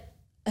take like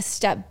a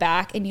step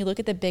back and you look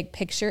at the big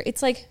picture,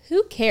 it's like,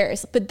 who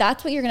cares? But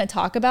that's what you're going to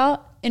talk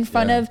about in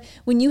front of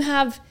when you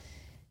have,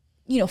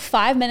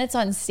 5 minutes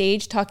on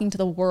stage talking to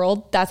the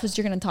world. That's what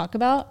you're going to talk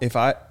about.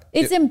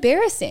 It's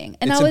embarrassing.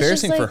 And it's I was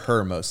embarrassing just for like,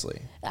 her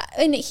mostly.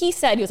 And he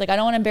was like, I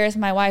don't want to embarrass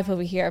my wife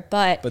over here,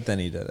 but then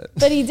he did it.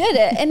 But he did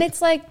it. And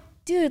it's like,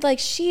 dude, like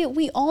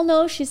we all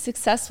know she's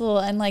successful,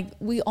 and like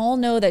we all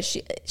know that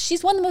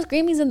she's won the most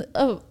Grammys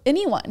of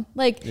anyone.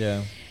 Like,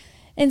 yeah.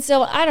 And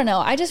so I don't know.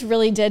 I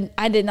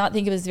did not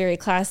think it was very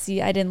classy.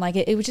 I didn't like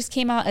it. It just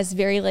came out as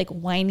very like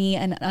whiny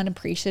and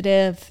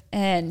unappreciative.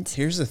 And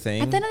here's the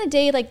thing. At the end of the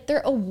day, like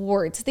they're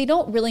awards. They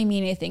don't really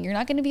mean anything. You're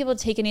not going to be able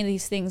to take any of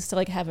these things to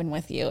like heaven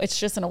with you. It's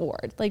just an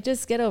award. Like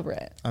just get over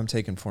it. I'm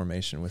taking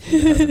Formation with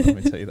you to heaven. Let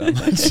me tell you that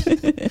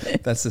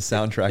much. That's the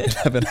soundtrack in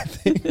heaven, I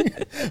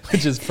think,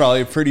 which is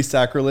probably pretty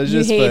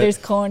sacrilegious. You haters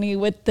corny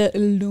with the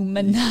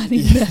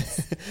Illuminati.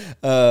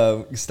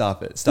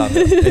 Stop it.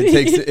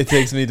 It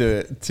takes me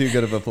to too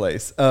good of a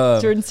place.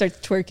 Jordan starts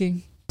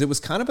twerking. It was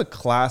kind of a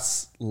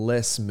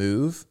classless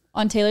move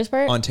on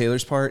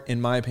Taylor's part,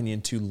 in my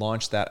opinion, to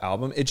launch that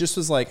album. It just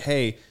was like,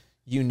 hey,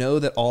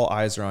 that all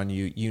eyes are on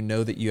you. You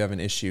know that you have an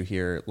issue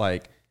here.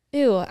 Like,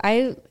 ew,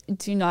 I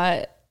do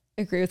not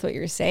agree with what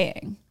you're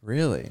saying.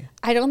 Really?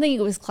 I don't think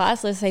it was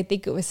classless. I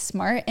think it was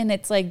smart. And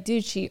it's like,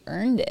 dude, she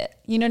earned it.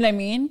 You know what I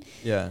mean?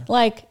 Yeah.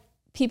 Like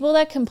people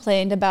that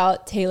complained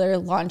about Taylor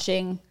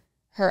launching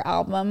her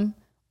album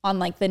on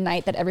like the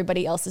night that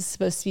everybody else is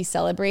supposed to be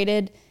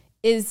celebrated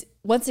is,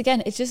 once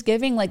again, it's just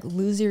giving like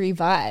losery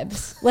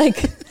vibes.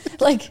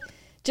 like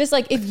just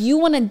like, if you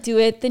want to do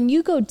it, then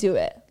you go do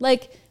it.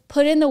 Like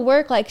put in the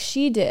work like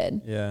she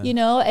did,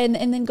 and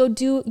then go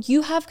do,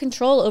 you have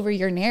control over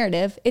your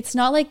narrative. It's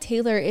not like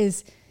Taylor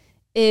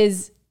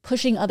is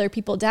pushing other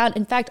people down.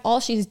 In fact, all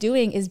she's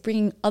doing is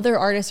bringing other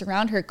artists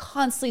around her,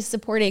 constantly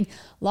supporting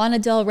Lana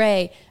Del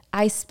Rey,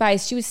 Ice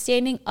Spice. She was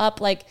standing up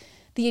like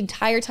the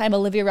entire time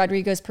Olivia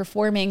Rodrigo is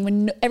performing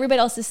when everybody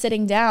else is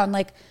sitting down.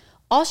 Like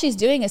all she's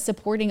doing is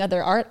supporting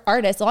other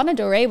artists. Lana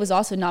Del Rey was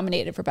also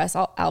nominated for Best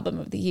Album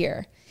of the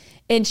Year.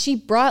 And she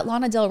brought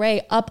Lana Del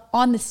Rey up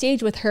on the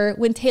stage with her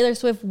when Taylor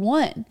Swift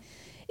won.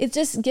 It's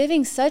just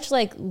giving such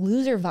like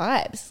loser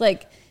vibes.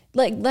 Like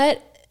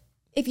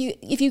if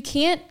you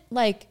can't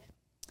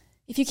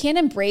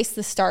embrace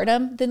the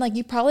stardom, then like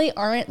you probably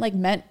aren't like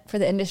meant for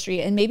the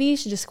industry, and maybe you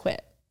should just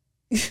quit.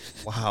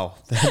 Wow,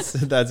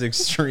 that's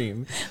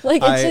extreme.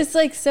 Like it's just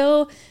like,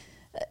 so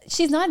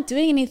she's not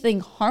doing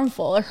anything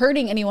harmful or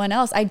hurting anyone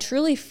else. I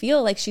truly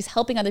feel like she's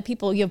helping other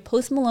people. You have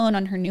Post Malone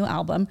on her new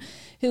album,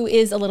 who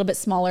is a little bit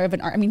smaller of an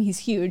art. I mean, he's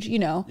huge,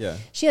 Yeah.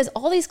 She has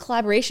all these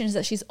collaborations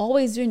that she's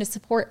always doing to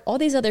support all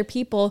these other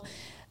people.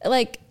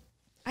 Like,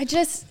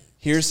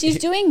 she's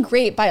doing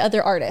great by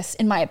other artists,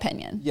 in my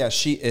opinion. Yeah,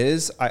 she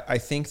is. I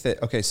think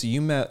that, okay, so you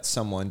met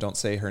someone, don't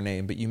say her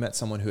name, but you met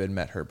someone who had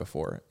met her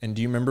before. And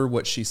do you remember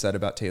what she said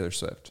about Taylor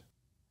Swift?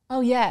 Oh,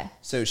 yeah.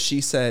 So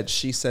she said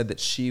that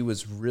she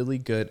was really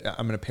good.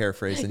 I'm going to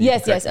paraphrase. And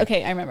yes.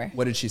 Okay, I remember.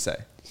 What did she say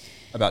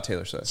about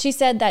Taylor Swift? She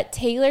said that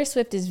Taylor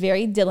Swift is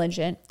very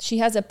diligent. She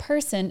has a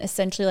person,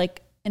 essentially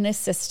like an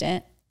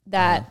assistant,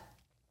 that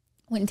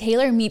when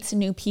Taylor meets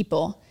new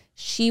people,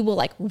 she will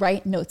like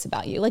write notes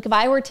about you. Like if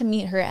I were to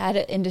meet her at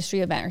an industry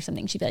event or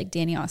something, she'd be like,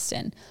 Danny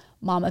Austin,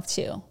 mom of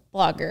 2,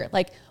 blogger.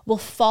 Like we'll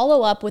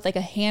follow up with like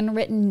a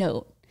handwritten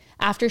note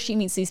after she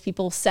meets these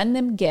people, send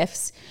them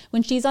gifts.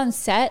 When she's on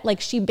set,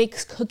 like she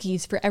bakes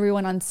cookies for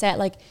everyone on set.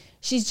 Like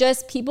she's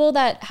just, people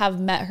that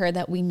have met her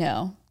that we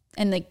know,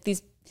 and like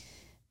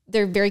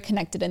they're very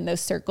connected in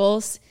those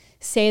circles,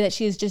 say that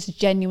she is just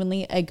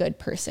genuinely a good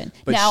person.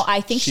 But now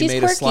I think she's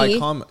quirky.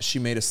 She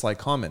made a sly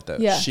comment though.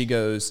 Yeah. She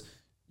goes,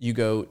 you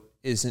go,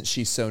 isn't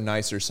she so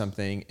nice or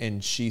something?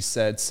 And she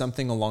said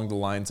something along the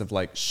lines of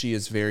like, she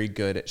is very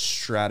good at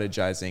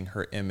strategizing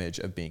her image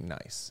of being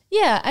nice.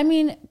 Yeah. I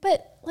mean,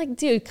 but like,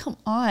 dude, come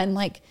on.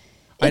 Like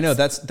I know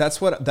that's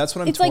what I'm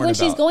torn about. It's like when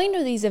she's going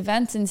to these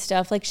events and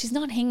stuff, like she's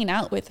not hanging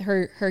out with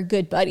her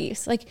good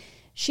buddies. Like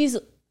she's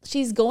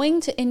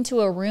going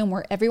into a room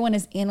where everyone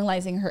is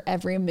analyzing her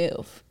every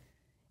move.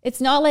 It's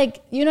not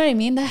like, you know what I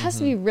mean? That has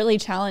to be really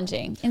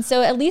challenging. And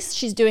so at least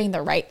she's doing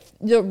the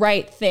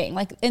right thing,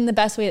 like in the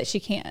best way that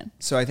she can.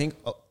 So I think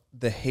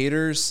the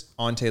haters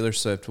on Taylor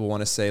Swift will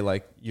want to say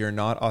like, you're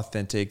not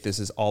authentic. This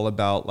is all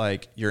about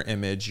like your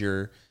image,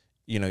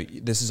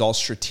 this is all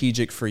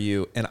strategic for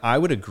you. And I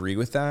would agree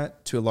with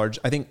that to a large,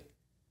 I think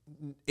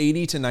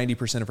 80 to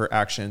 90% of her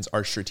actions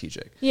are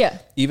strategic. Yeah.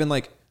 Even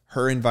like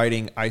her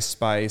inviting Ice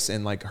Spice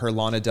and like her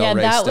Lana Del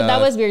Rey stuff.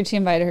 That was weird. She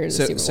invited her to the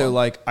Super Bowl. So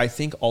like, I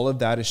think all of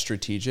that is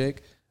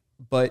strategic,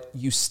 but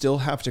you still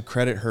have to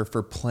credit her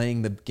for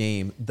playing the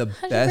game the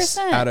 100%. Best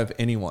out of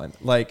anyone.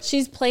 Like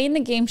she's playing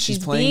the game.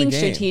 She's being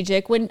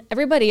strategic when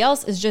everybody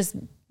else is just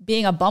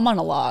being a bum on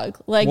a log.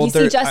 Like you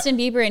see Justin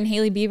Bieber and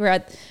Hailey Bieber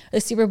at the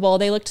Super Bowl.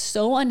 They looked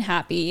so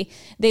unhappy.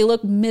 They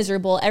look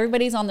miserable.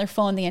 Everybody's on their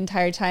phone the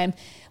entire time.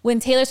 When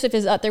Taylor Swift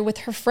is out there with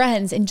her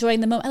friends, enjoying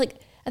the moment, like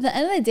at the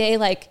end of the day,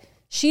 like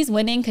she's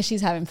winning because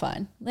she's having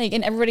fun. Like,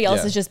 and everybody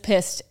else is just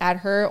pissed at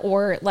her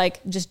or like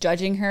just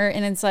judging her.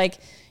 And it's like,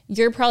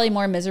 you're probably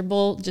more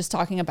miserable just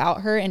talking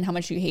about her and how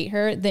much you hate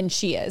her than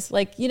she is.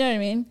 Like, you know what I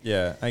mean?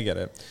 Yeah, I get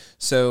it.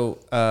 So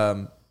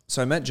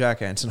I met Jack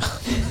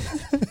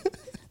Antonoff.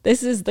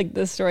 This is like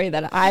the story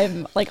that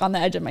I'm like on the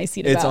edge of my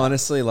seat about. It's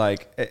honestly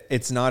like,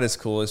 it's not as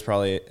cool as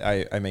probably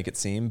I make it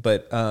seem,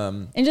 but.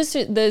 And just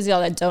to those of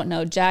y'all that don't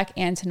know, Jack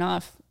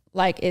Antonoff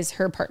like is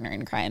her partner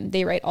in crime.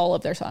 They write all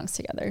of their songs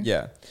together.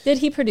 Yeah. Did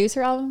he produce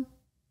her album?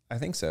 I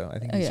think so. I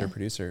think he's her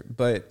producer.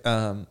 But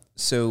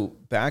so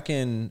back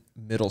in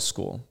middle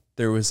school,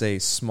 there was a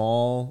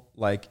small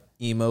like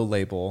emo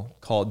label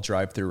called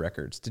Drive Thru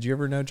Records. Did you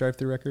ever know Drive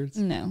Thru Records?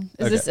 No.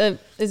 Is it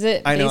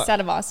based out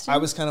of Austin? I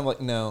was kind of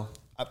like, no.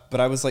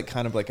 But I was like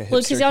kind of like a hipster.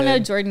 Well, because y'all know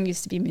Jordan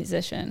used to be a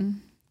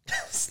musician.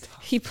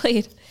 He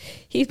played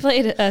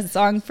a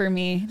song for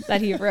me that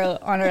he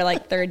wrote on our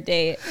like third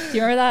date. Do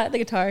you remember that? The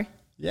guitar?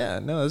 Yeah,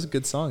 no, it was a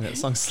good song. That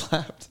song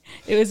slapped.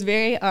 It was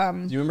very Do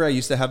you remember I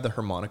used to have the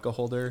harmonica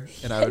holder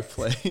and I would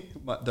play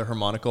the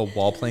harmonica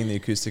while playing the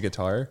acoustic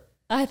guitar?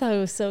 I thought it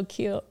was so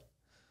cute.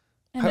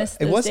 I miss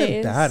those it wasn't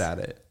days. bad at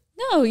it.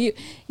 No, you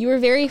were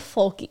very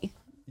folky.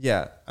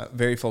 Yeah,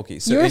 very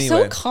folky. So you were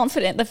so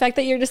confident. The fact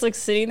that you're just like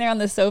sitting there on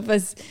the sofa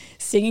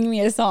singing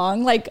me a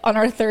song like on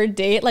our third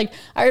date. Like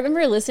I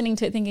remember listening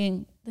to it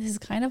thinking, this is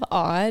kind of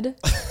odd,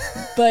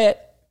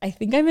 but I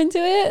think I'm into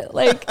it.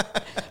 Like,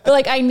 but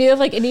like I knew if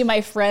like any of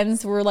my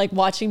friends were like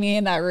watching me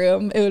in that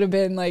room, it would have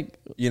been like.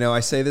 I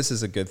say this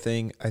is a good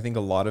thing. I think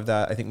a lot of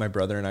that, I think my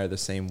brother and I are the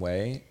same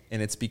way.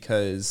 And it's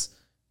because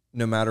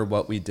no matter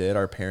what we did,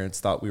 our parents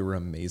thought we were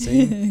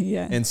amazing.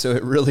 Yeah. And so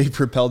it really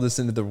propelled us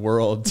into the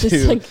world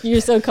just like you're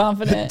so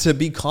confident. To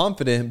be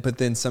confident, but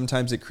then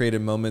sometimes it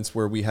created moments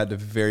where we had to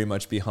very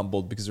much be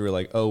humbled because we were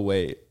like, oh,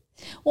 wait.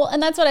 Well,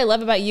 and that's what I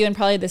love about you and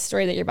probably the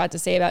story that you're about to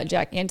say about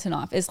Jack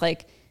Antonoff is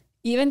like,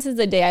 even since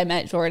the day I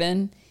met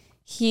Jordan,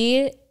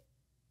 he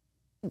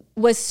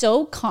was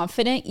so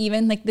confident,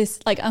 even like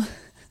this, like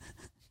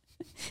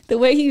the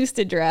way he used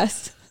to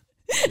dress.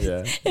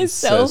 Yeah, it's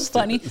so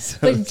funny.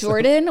 But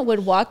Jordan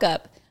would walk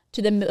up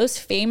to the most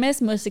famous,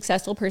 most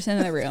successful person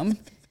in the room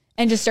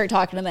and just start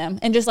talking to them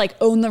and just like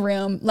own the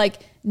room. Like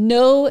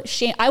no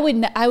shame. I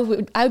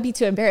would be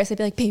too embarrassed. I'd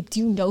be like, babe, do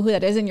you know who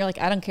that is? And you're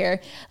like, I don't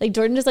care. Like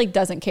Jordan just like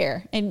doesn't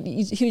care. And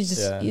he was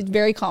just he's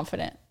very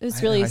confident. It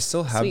was really, I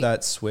still have sweet.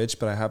 That switch,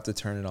 but I have to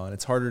turn it on.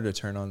 It's harder to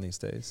turn on these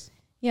days.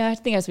 Yeah. I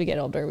think as we get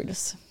older, we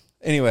just.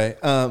 Anyway,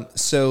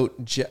 so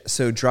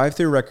Drive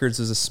Thru Records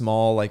is a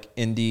small like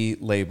indie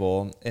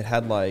label. It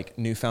had like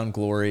Newfound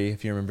Glory,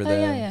 if you remember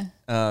them.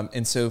 Yeah.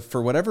 And so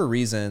for whatever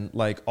reason,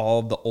 like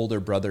all the older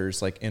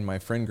brothers like in my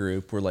friend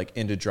group were like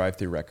into Drive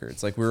Thru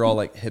Records. Like we were all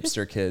like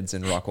hipster kids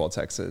in Rockwall,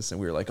 Texas, and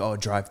we were like, oh,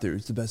 Drive Thru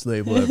is the best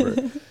label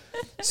ever.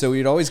 So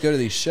we'd always go to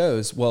these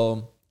shows.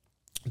 Well,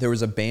 there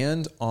was a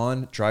band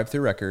on Drive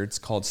Thru Records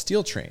called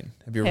Steel Train.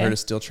 Have you ever heard of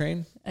Steel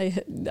Train? I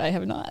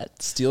have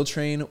not. Steel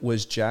Train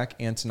was Jack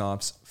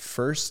Antonoff's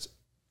first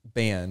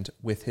band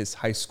with his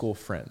high school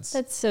friends.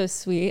 That's so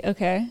sweet.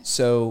 Okay.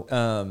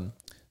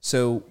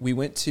 So we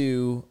went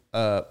to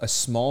a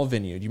small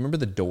venue. Do you remember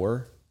the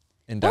Door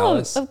in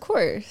Dallas? Oh, of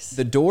course.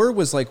 The Door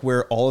was like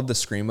where all of the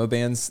screamo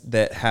bands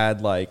that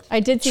had like I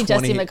did see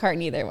Jesse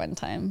McCartney there one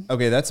time.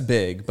 Okay, that's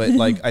big, but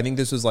like I think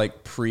this was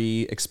like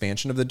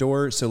pre-expansion of the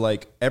Door. So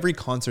like every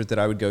concert that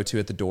I would go to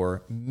at the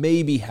Door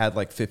maybe had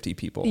like 50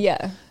 people.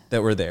 Yeah.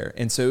 That were there.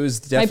 And so it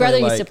was definitely my brother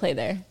like, used to play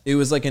there. It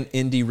was like an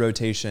indie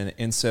rotation.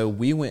 And so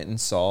we went and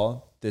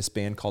saw this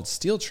band called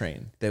Steel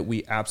Train that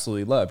we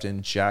absolutely loved.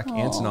 And Jack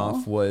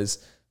Antonoff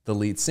was the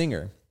lead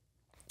singer.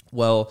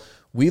 Well,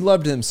 we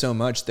loved him so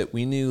much that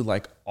we knew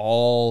like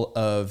all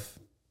of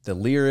the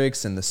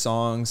lyrics and the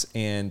songs.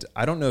 And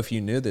I don't know if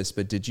you knew this,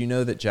 but did you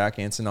know that Jack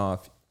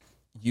Antonoff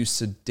used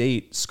to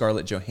date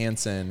Scarlett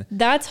Johansson?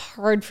 That's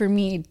hard for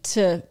me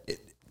to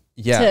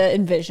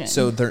envision.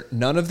 So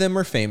none of them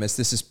are famous.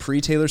 This is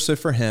pre-Taylor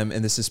Swift for him,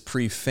 and this is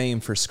pre-fame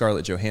for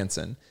Scarlett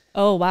Johansson.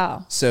 Oh,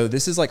 wow. So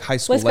this is like high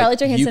school. Was Scarlett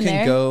Johansson you can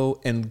there?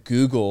 go and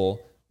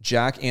Google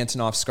Jack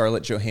Antonoff,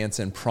 Scarlett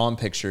Johansson prom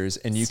pictures,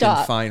 and you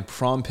can find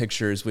prom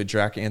pictures with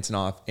Jack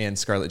Antonoff and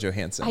Scarlett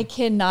Johansson. I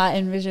cannot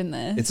envision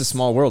this. It's a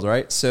small world,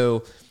 right?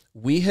 So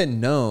we had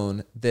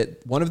known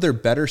that one of their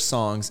better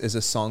songs is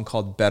a song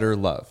called Better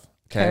Love.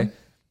 Okay.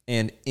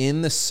 And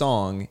in the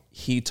song,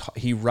 he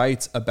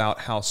writes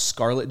about how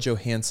Scarlett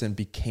Johansson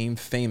became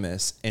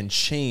famous and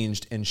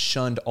changed and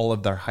shunned all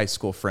of their high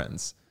school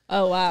friends.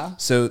 Oh, wow.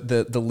 So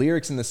the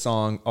lyrics in the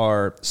song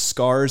are,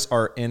 scars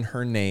are in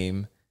her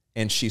name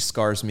and she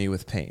scars me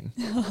with pain.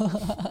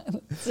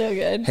 So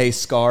good. Hey,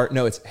 Scar.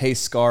 No, it's, hey,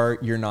 Scar,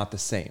 you're not the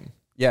same.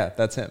 Yeah,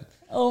 that's him.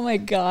 Oh, my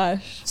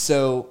gosh.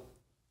 So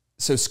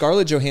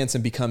Scarlett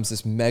Johansson becomes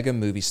this mega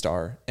movie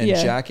star, and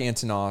Jack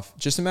Antonoff,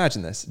 just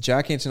imagine this.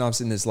 Jack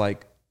Antonoff's in this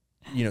like,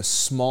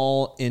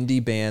 small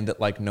indie band that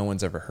like no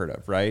one's ever heard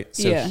of, right?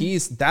 So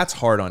that's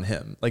hard on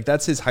him. Like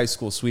that's his high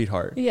school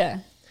sweetheart. Yeah.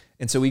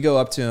 And so we go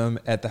up to him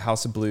at the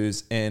House of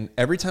Blues, and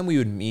every time we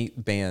would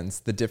meet bands,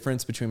 the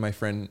difference between my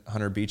friend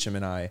Hunter Beecham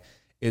and I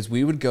is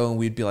we would go and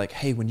we'd be like,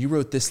 hey, when you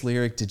wrote this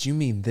lyric, did you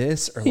mean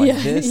this or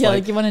like this? Yeah,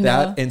 like you want to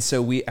know. And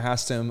so we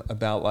asked him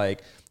about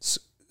like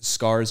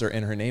scars are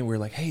in her name. We were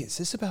like, hey, is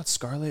this about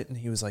Scarlett? And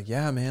he was like,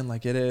 yeah, man,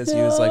 like it is. He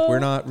was like,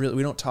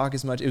 we don't talk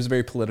as much. It was a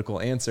very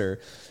political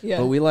answer. Yeah.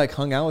 But we like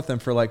hung out with him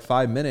for like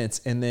 5 minutes,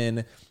 and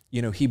then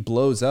he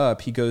blows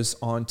up. He goes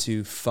on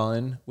to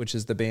Fun, which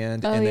is the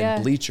band, and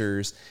then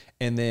Bleachers.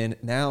 And then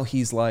now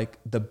he's like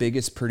the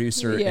biggest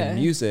producer in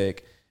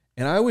music.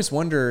 And I always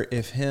wonder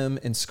if him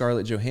and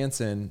Scarlett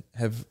Johansson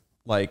have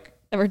like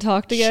ever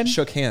talked again,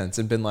 shook hands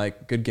and been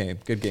like, good game.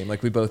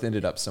 Like we both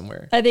ended up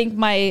somewhere. I think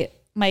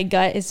my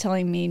gut is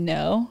telling me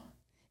no.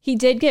 He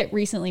did get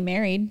recently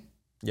married.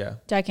 Yeah.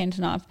 Jack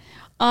Antonoff.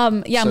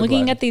 I'm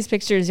looking at these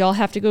pictures. Y'all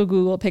have to go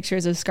Google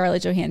pictures of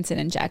Scarlett Johansson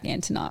and Jack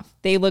Antonoff.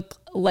 They look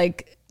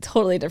like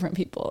totally different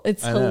people.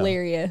 It's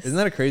hilarious. Isn't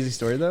that a crazy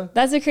story though?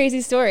 That's a crazy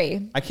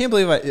story. I can't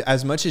believe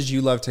as much as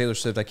you love Taylor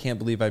Swift, I can't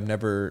believe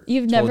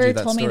You've never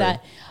told me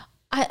that.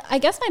 I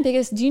guess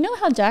do you know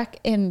how Jack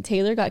and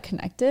Taylor got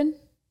connected?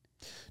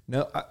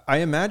 No,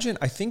 I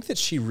think that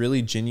she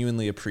really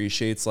genuinely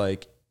appreciates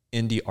like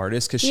indie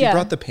artists, because she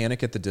brought the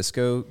Panic at the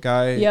Disco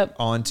guy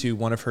onto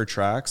one of her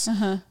tracks.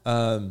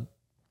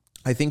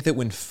 I think that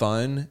when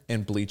Fun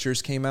and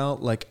Bleachers came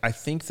out, like I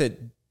think that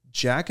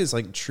Jack is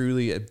like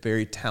truly a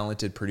very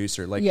talented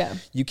producer. Like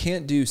you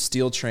can't do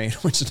Steel Train,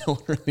 which no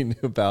one really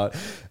knew about,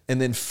 and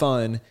then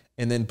Fun,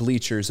 and then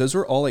Bleachers. Those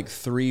were all like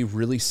three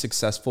really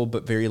successful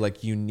but very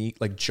like unique,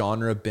 like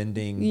genre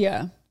bending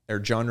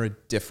or genre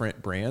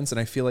different brands.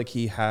 And I feel like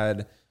he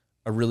had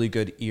a really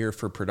good ear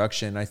for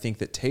production. I think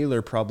that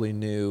Taylor probably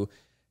knew,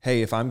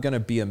 hey, if I'm going to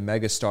be a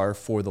megastar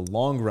for the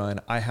long run,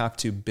 I have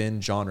to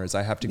bend genres.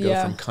 I have to go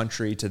from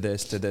country to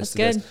this, to this, to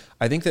this.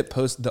 I think that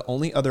the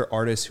only other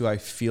artist who I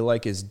feel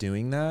like is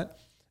doing that,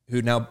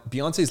 who now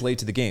Beyonce's late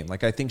to the game.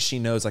 Like I think she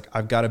knows like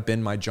I've got to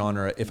bend my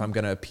genre if I'm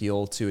going to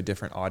appeal to a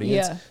different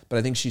audience, but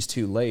I think she's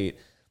too late.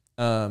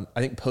 I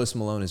think Post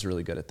Malone is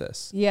really good at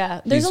this. Yeah.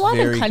 There's a lot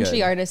of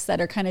country artists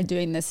that are kind of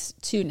doing this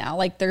too now.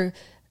 Like they're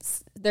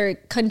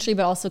country,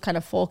 but also kind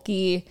of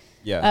folky.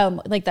 Yeah.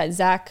 Like that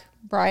Zach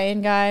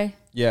Bryan guy.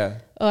 Yeah.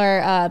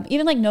 Or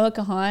even like Noah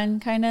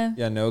Kahan kind of.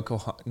 Yeah, Noah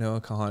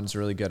Kahan's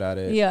really good at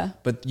it. Yeah.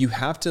 But you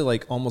have to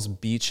like almost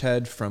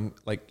beachhead from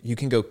like, you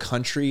can go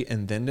country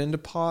and then into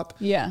pop.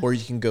 Yeah. Or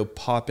you can go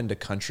pop into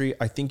country.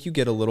 I think you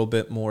get a little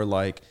bit more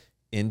like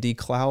indie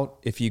clout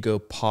if you go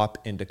pop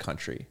into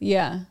country.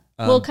 Yeah.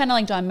 Well, kind of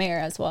like John Mayer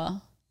as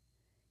well.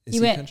 He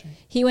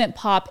went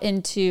pop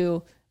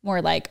into more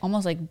like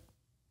almost like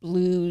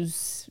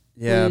blues.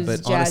 Yeah, blues, but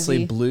jazzy.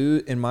 Honestly,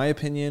 blue, in my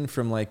opinion,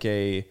 from like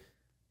a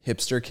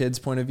hipster kid's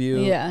point of view,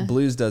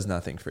 blues does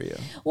nothing for you.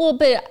 Well,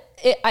 but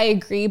I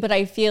agree, but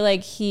I feel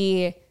like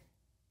he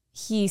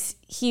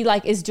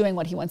like is doing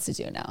what he wants to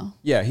do now.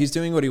 Yeah, he's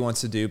doing what he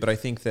wants to do, but I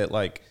think that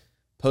like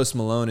Post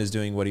Malone is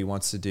doing what he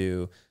wants to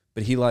do,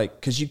 but he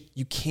like, because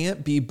you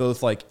can't be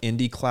both like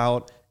indie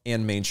clout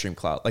and mainstream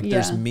clout. Like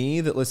there's me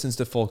that listens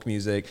to folk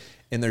music,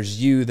 and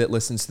there's you that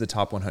listens to the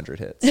top 100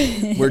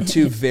 hits. We're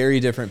two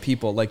very different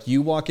people. Like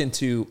you walk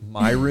into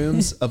my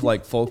rooms of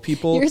like folk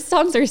people. Your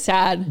songs are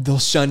sad. They'll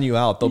shun you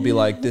out. They'll be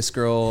like, this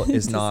girl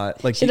is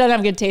not like. She doesn't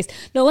have good taste.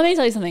 No, let me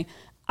tell you something.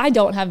 I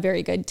don't have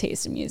very good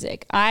taste in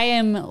music. I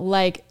am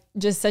like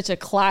just such a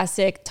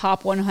classic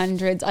top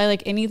 100s. I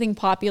like anything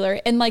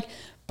popular and like,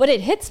 but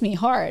it hits me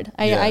hard.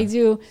 I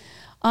do.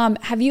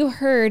 Have you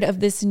heard of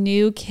this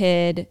new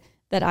kid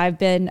that I've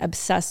been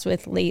obsessed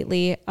with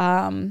lately?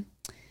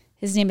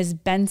 His name is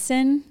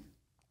Benson.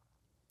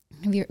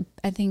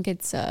 I think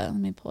it's, let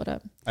me pull it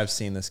up. I've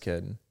seen this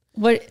kid.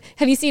 What,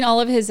 have you seen all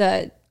of his,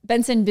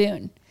 Benson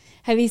Boone?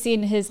 Have you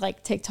seen his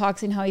like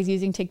TikToks and how he's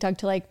using TikTok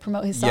to like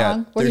promote his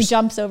song where he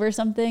jumps over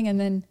something and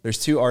then. There's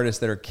two artists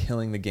that are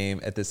killing the game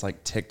at this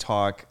like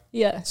TikTok,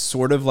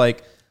 sort of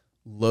like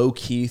low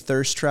key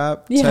thirst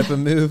trap type of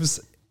moves.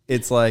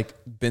 it's like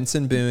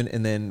Benson Boone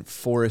and then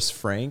Forrest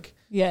Frank.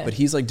 Yeah. But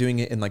he's like doing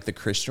it in like the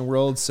Christian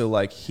world. So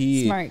like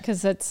smart,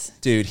 because that's...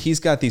 Dude, he's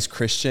got these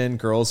Christian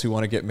girls who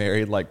want to get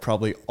married like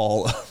probably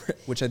all over,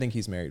 which I think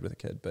he's married with a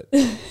kid, but...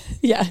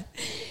 Yeah.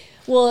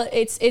 Well,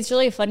 it's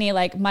really funny.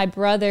 Like my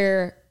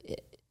brother,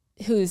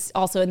 who's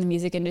also in the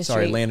music industry...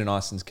 Sorry, Landon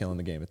Austin's killing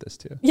the game at this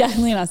too. Yeah,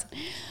 Landon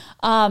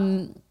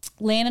Austin.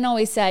 Landon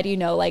always said, you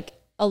know, like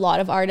a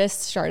lot of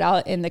artists start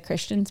out in the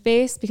Christian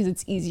space because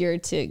it's easier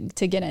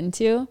to get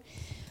into.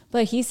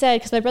 But he said,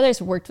 because my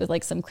brother's worked with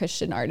like some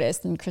Christian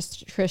artists and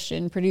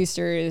Christian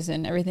producers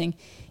and everything.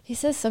 He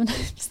says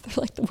sometimes they're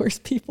like the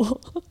worst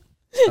people.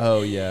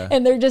 Oh yeah.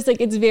 And they're just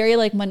like, it's very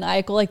like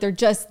maniacal. Like they're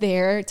just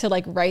there to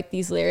like write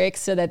these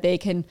lyrics so that they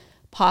can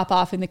pop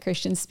off in the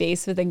Christian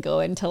space, but then go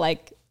into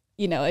like,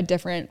 you know, a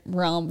different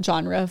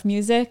genre of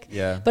music.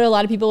 Yeah. But a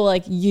lot of people will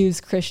like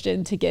use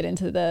Christian to get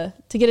into the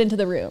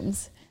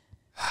rooms.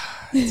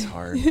 It's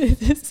hard.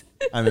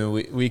 I mean,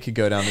 we could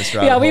go down this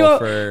route. Yeah, we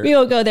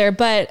won't go there.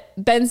 But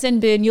Benson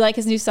Boone, you like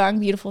his new song,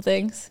 Beautiful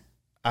Things?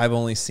 I've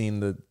only seen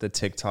the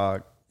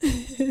TikTok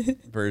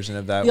version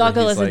of that. Y'all where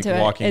go he's listen like to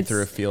it. walking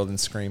through a field and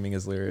screaming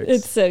his lyrics.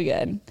 It's so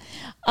good.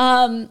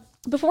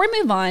 Before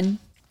we move on,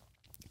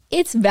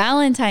 it's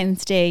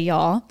Valentine's Day,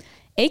 y'all,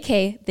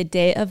 aka the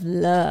day of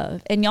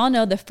love. And y'all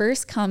know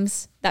first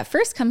comes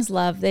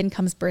love, then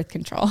comes birth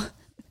control.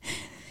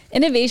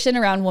 Innovation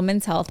around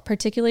women's health,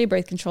 particularly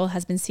birth control,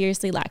 has been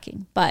seriously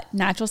lacking, but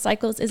Natural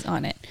Cycles is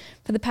on it.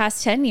 For the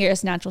past 10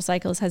 years, Natural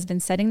Cycles has been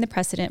setting the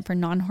precedent for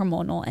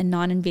non-hormonal and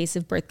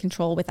non-invasive birth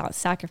control without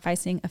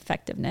sacrificing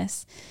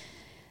effectiveness.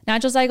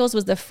 Natural Cycles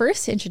was the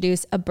first to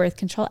introduce a birth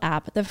control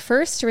app, the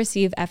first to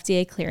receive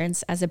FDA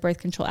clearance as a birth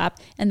control app,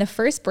 and the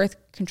first birth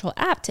control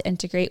app to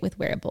integrate with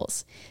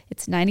wearables.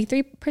 It's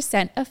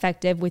 93%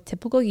 effective with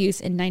typical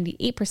use and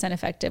 98%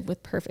 effective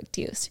with perfect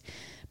use.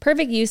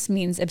 Perfect use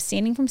means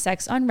abstaining from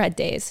sex on red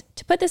days.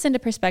 To put this into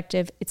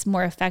perspective, it's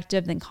more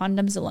effective than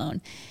condoms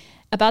alone,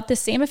 about the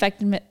same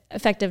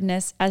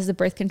effectiveness as the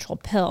birth control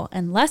pill,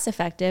 and less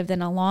effective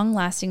than a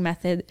long-lasting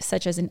method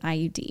such as an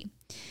IUD.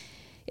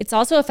 It's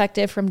also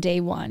effective from day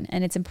one,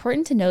 and it's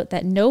important to note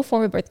that no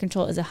form of birth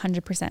control is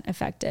 100%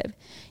 effective.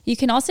 You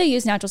can also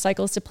use Natural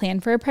Cycles to plan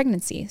for a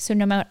pregnancy, so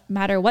no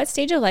matter what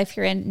stage of life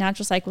you're in,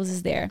 Natural Cycles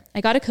is there.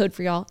 I got a code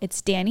for y'all. It's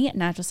Danny at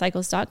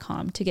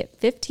naturalcycles.com to get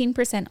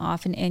 15%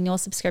 off an annual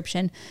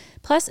subscription,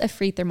 plus a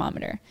free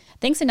thermometer.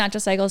 Thanks to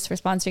Natural Cycles for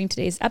sponsoring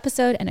today's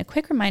episode, and a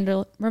quick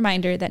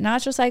reminder that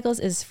Natural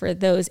Cycles is for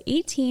those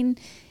 18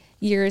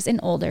 years and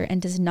older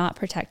and does not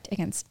protect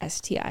against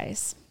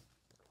STIs.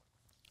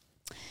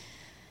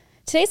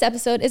 Today's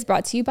episode is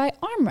brought to you by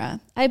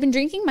Armra. I've been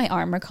drinking my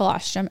Armra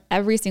colostrum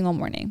every single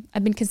morning.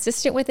 I've been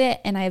consistent with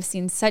it, and I have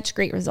seen such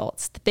great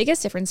results. The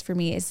biggest difference for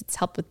me is it's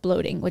helped with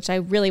bloating, which I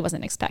really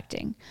wasn't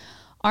expecting.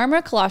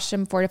 Armra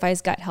colostrum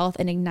fortifies gut health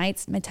and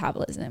ignites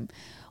metabolism.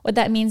 What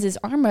that means is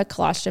Armra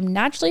colostrum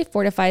naturally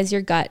fortifies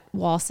your gut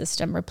wall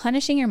system,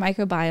 replenishing your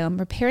microbiome,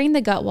 repairing the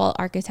gut wall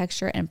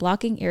architecture, and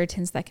blocking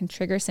irritants that can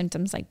trigger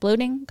symptoms like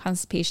bloating,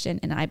 constipation,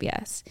 and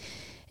IBS.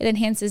 It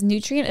enhances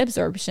nutrient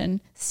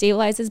absorption,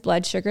 stabilizes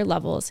blood sugar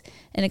levels,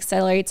 and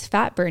accelerates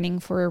fat burning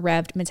for a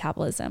revved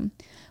metabolism.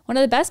 One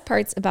of the best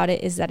parts about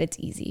it is that it's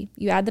easy.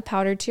 You add the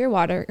powder to your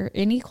water or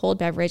any cold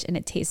beverage, and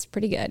it tastes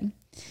pretty good.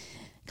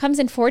 It comes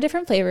in 4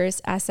 different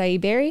flavors: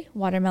 acai berry,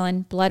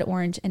 watermelon, blood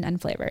orange, and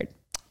unflavored.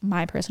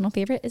 My personal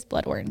favorite is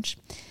blood orange.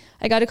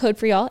 I got a code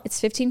for y'all.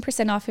 It's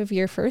 15% off of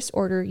your first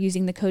order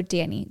using the code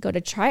Danny. Go to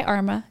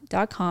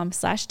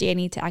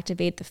tryarma.com/Danny to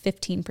activate the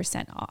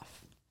 15% off.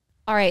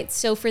 All right,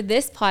 so for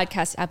this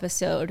podcast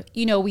episode,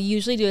 you know, we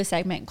usually do a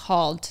segment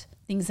called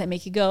Things That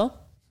Make You Go.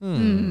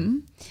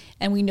 And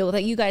we know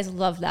that you guys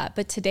love that.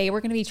 But today we're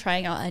going to be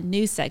trying out a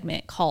new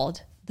segment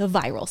called The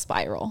Viral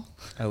Spiral.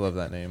 I love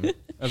that name.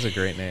 That's a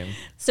great name.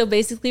 So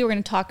basically, we're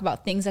going to talk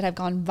about things that have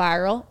gone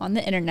viral on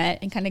the internet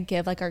and kind of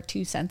give like our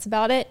 2 cents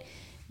about it,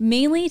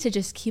 mainly to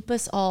just keep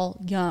us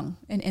all young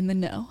and in the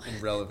know.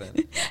 And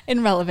relevant.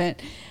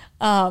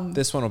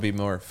 This one will be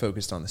more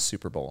focused on the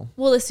Super Bowl.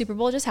 Well, the Super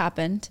Bowl just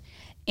happened,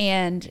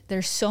 and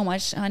there's so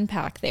much to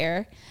unpack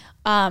there.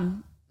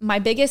 My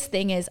biggest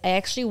thing is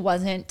I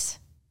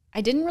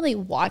didn't really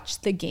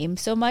watch the game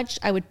so much.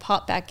 I would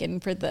pop back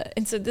in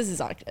and so this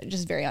is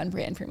just very on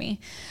brand for me.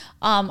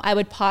 I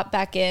would pop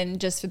back in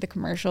just for the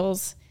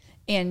commercials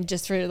and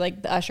just for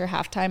like the Usher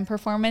halftime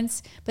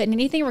performance. But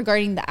anything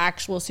regarding the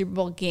actual Super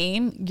Bowl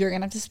game, you're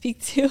going to have to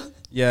speak to.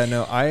 Yeah,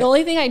 no, the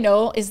only thing I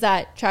know is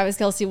that Travis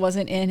Kelce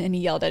wasn't in and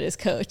he yelled at his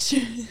coach.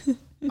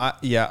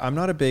 I'm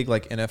not a big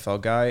like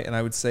NFL guy, and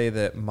I would say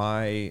that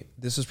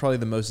this was probably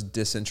the most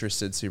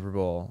disinterested Super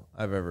Bowl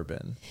I've ever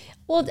been.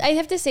 Well, I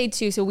have to say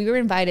too, so we were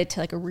invited to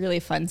like a really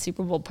fun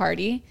Super Bowl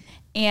party,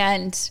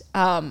 and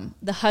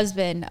the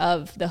husband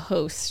of the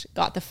host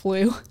got the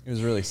flu. It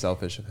was really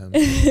selfish of him.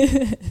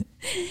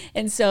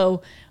 And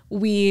so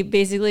we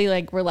basically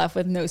like were left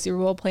with no Super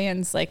Bowl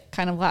plans, like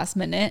kind of last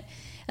minute.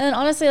 And then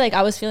honestly, like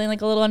I was feeling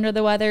like a little under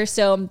the weather,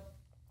 so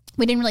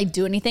we didn't really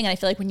do anything. And I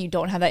feel like when you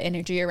don't have that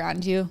energy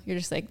around you, you're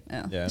just like,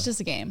 oh, yeah, it's just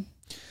a game.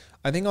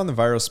 I think on the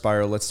viral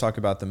spiral, let's talk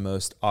about the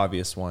most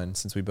obvious one,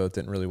 since we both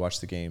didn't really watch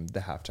the game, the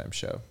halftime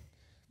show.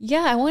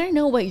 Yeah, I want to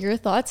know what your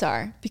thoughts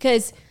are,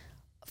 because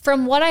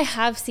from what I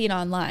have seen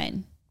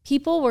online,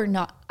 people were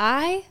not.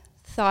 I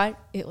thought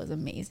it was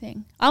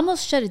amazing. I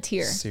almost shed a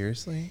tear.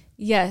 Seriously?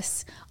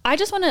 Yes. I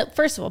just want to,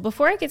 first of all,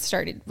 before I get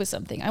started with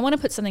something, I want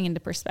to put something into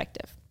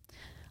perspective.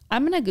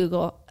 I'm going to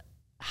Google,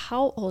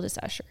 how old is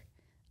Usher?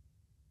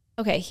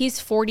 Okay, he's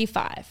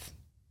 45.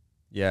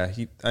 Yeah,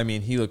 he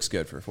looks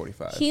good for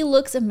 45. He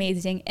looks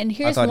amazing. And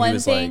here's one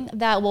thing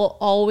that will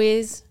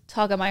always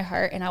tug at my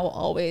heart, and I will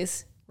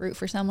always root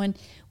for someone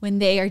when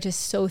they are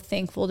just so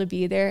thankful to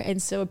be there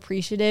and so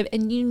appreciative.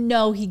 And you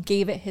know, he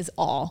gave it his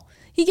all.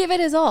 He gave it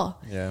his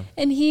all. Yeah.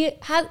 And he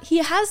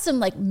has some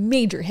like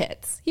major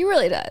hits. He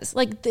really does.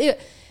 Like the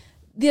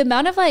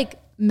amount of like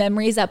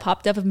memories that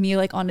popped up of me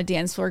like on a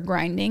dance floor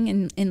grinding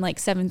in like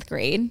 7th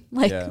grade,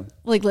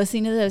 like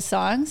listening to those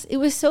songs. It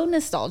was so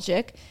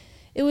nostalgic.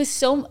 It was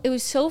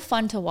so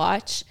fun to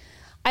watch.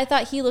 I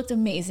thought he looked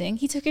amazing.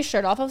 He took his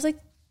shirt off. I was like,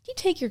 you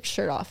take your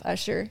shirt off,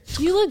 Usher.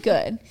 You look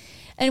good.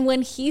 And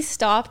when he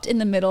stopped in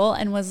the middle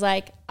and was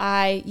like,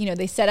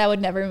 they said I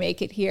would never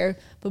make it here,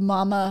 but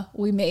mama,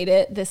 we made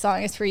it. This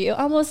song is for you.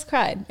 I almost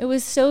cried. It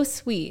was so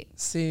sweet.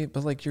 See,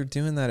 but like you're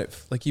doing that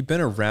like you've been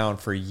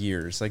around for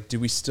years. Like,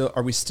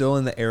 are we still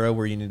in the era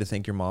where you need to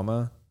thank your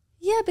mama?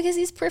 Yeah, because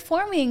he's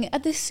performing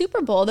at the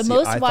Super Bowl, the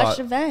most watched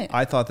event.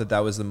 I thought that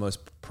was the most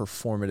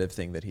performative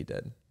thing that he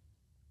did.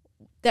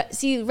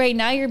 Right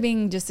now you're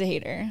being just a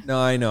hater. No,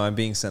 I know. I'm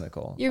being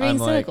cynical. You're being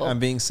cynical. I'm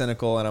being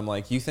cynical, and I'm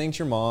like, you thanked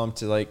your mom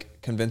to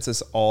like convince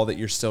us all that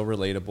you're still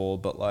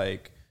relatable, but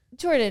like,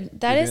 Jordan,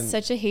 that is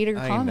such a hater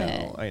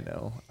comment. I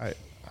know.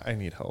 I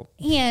need help.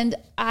 And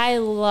I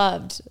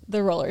loved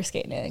the roller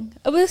skating.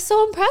 It was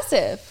so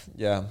impressive.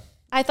 Yeah.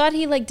 I thought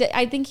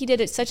I think he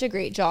did such a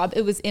great job.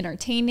 It was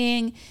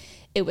entertaining.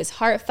 It was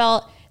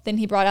heartfelt. Then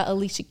he brought out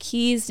Alicia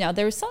Keys. Now,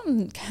 there was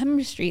some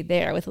chemistry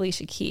there with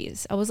Alicia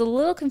Keys. I was a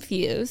little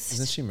confused.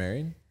 Isn't she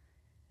married?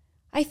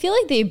 I feel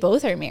like they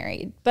both are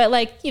married. But,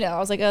 like, I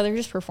was like, oh, they're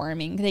just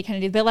performing. They kind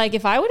of do. But, like,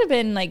 if I would have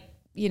been, like,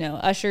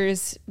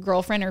 Usher's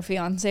girlfriend or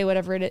fiance,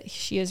 whatever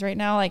she is right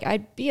now, like,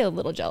 I'd be a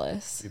little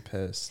jealous. Be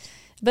pissed.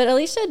 But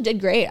Alicia did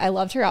great. I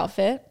loved her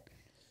outfit.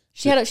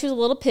 She was a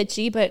little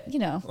pitchy, but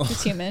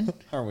she's human.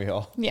 Aren't we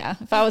all? Yeah.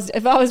 If I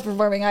was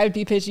performing, I would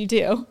be pitchy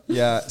too.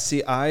 Yeah.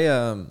 See,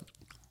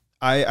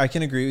 I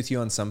can agree with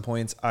you on some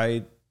points.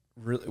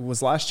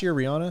 Was last year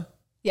Rihanna?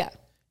 Yeah.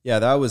 Yeah,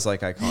 that was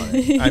like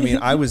iconic. I mean,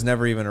 I was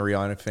never even a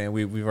Rihanna fan.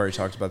 We've already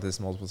talked about this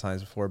multiple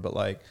times before, but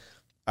like,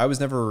 I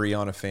was never a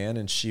Rihanna fan,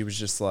 and she was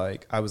just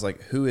like, I was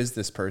like, who is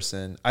this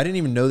person? I didn't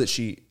even know that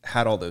she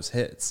had all those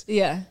hits.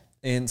 Yeah.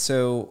 And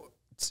so,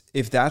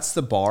 if that's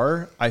the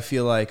bar, I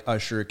feel like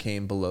Usher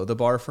came below the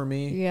bar for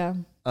me. Yeah.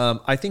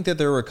 I think that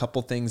there were a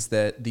couple things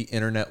that the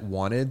internet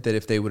wanted that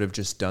if they would have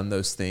just done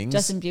those things.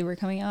 Justin Bieber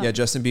coming out. Yeah,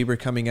 Justin Bieber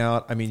coming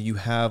out. I mean, you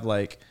have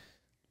like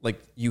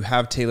you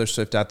have Taylor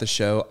Swift at the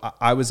show.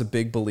 I was a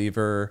big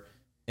believer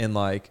in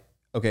like,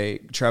 okay,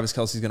 Travis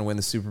Kelce's going to win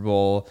the Super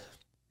Bowl.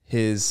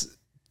 His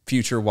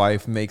future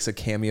wife makes a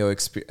cameo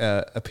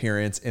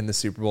appearance in the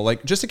Super Bowl,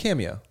 like just a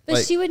cameo. But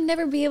like, she would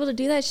never be able to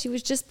do that. She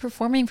was just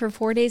performing for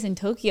 4 days in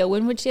Tokyo.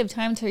 When would she have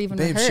time to even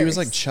rehearse? She was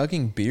like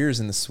chugging beers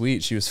in the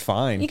suite. She was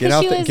fine. Get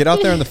out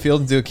there in the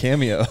field and do a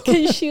cameo.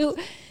 Because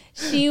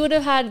she would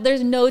have had.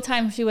 There's no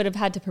time she would have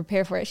had to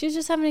prepare for it. She was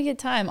just having a good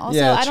time. Also,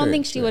 yeah, I don't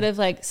think she would have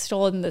like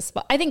stolen the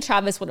spot. I think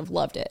Travis would have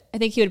loved it. I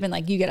think he would have been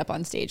like, "You get up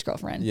on stage,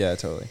 girlfriend." Yeah,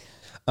 totally.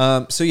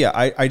 So yeah,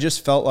 I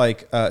just felt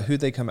like who'd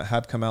they come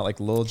out like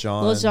Lil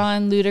Jon,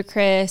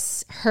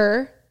 Ludacris,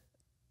 her.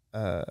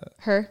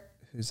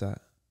 Who's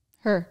that?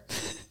 Her.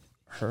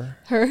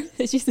 Her.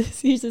 She's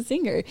a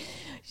singer.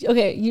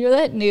 Okay, you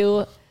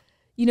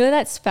know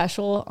that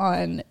special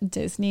on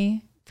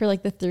Disney for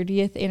like the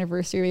 30th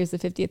anniversary. It was the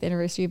 50th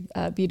anniversary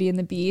of Beauty and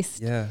the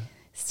Beast. Yeah.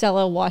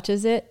 Stella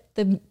watches it.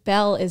 The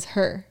bell is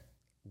her.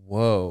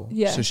 Whoa.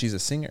 Yeah. So she's a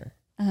singer.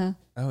 Uh-huh.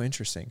 Oh,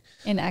 interesting.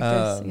 An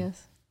actress,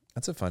 yes.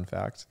 That's a fun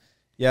fact.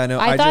 Yeah, no,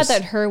 I thought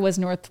that her was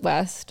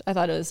Northwest. I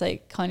thought it was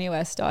like Kanye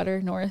West's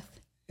daughter, North.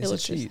 Isn't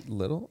she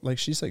little? Like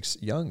she's like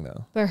young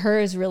though. But her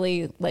is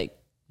really like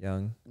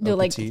young. No,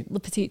 like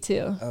petite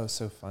too. Oh,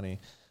 so funny.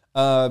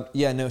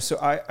 Yeah, no. So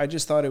I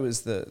just thought it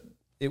was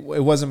it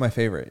wasn't my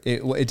favorite.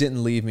 It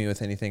didn't leave me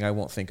with anything. I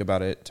won't think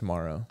about it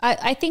tomorrow.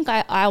 I think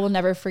I will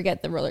never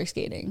forget the roller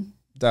skating.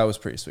 That was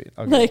pretty sweet.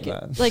 I'll give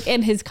that. Like,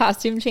 and his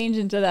costume change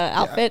into the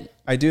outfit. Yeah,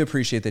 I do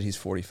appreciate that he's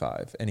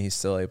 45 and he's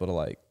still able to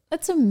like.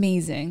 That's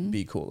amazing.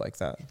 Be cool like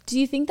that. Do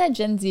you think that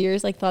Gen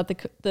Zers like thought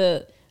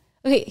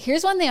okay,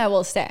 here's one thing I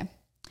will say.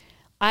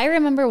 I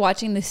remember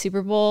watching the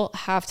Super Bowl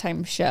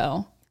halftime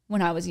show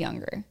when I was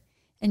younger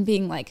and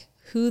being like,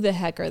 who the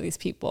heck are these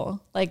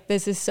people? Like,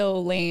 this is so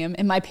lame.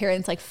 And my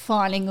parents like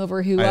fawning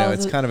over who else. I know,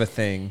 it's kind of a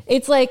thing.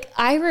 It's like,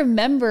 I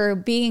remember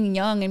being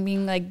young and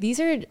being like,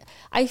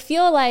 I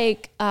feel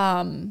like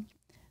the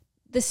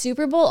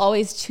Super Bowl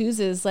always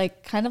chooses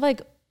like kind of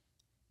like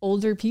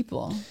older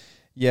people.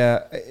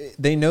 Yeah,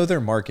 they know their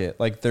market.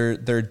 Like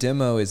their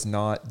demo is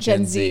not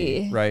Gen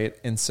Z, right?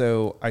 And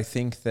so I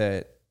think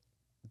that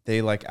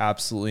they like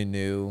absolutely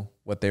knew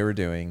what they were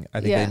doing.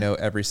 I think they know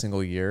every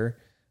single year.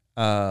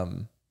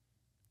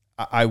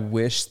 I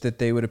wish that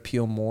they would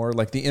appeal more.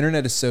 Like the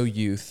internet is so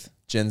youth,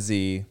 Gen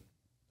Z,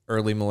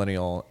 early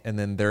millennial, and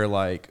then they're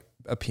like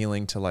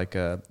appealing to like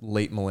a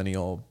late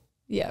millennial,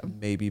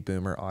 maybe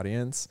boomer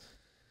audience.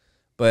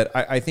 But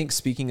I think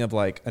speaking of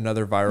like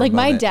another viral like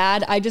moment, my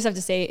dad, I just have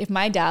to say, if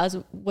my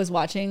dad was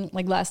watching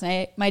like last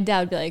night, my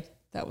dad would be like,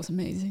 that was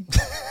amazing.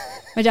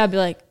 My dad would be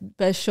like,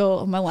 best show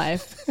of my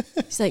life.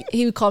 He's like,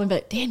 he would call me and be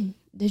like, Dan,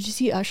 did you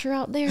see Usher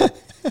out there?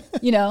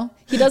 You know,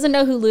 he doesn't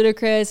know who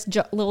Ludacris,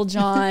 Lil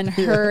Jon,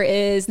 Her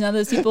is, none of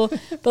those people.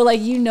 But like,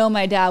 you know,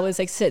 my dad was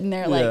like sitting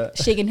there, like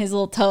shaking his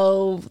little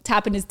toe,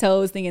 tapping his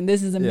toes, thinking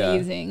this is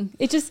amazing.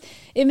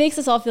 It makes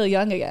us all feel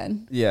young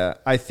again. Yeah.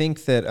 I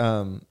think that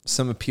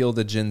some appeal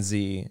to Gen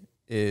Z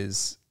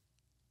is,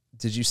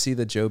 did you see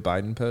the Joe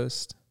Biden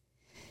post?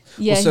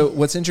 Yeah. Well, so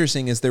what's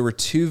interesting is there were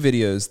two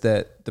videos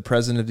that the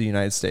president of the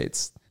United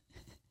States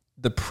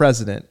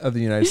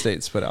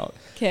put out.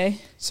 Okay.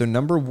 So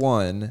number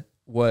one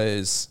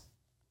was,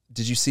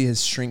 did you see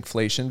his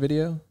shrinkflation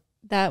video?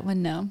 That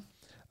one, no.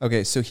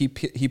 Okay. So he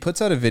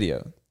puts out a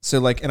video. So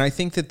like, and I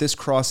think that this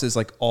crosses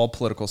like all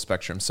political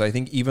spectrums. So I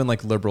think even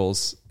like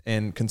liberals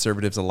and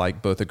conservatives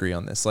alike both agree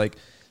on this. Like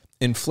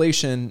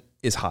inflation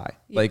is high.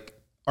 Like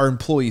our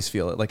employees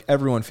feel it. Like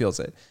everyone feels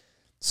it.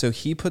 So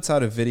he puts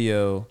out a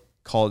video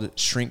called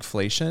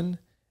Shrinkflation.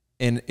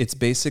 And it's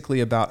basically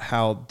about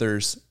how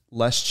there's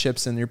less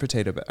chips in your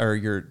or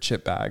your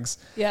chip bags.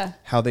 Yeah.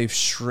 How they've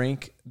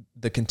shrink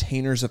the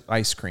containers of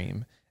ice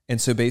cream. And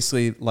so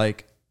basically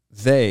like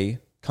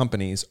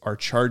companies are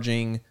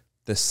charging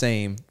the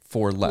same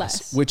for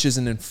less, which is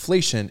an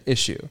inflation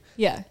issue.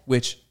 Yeah.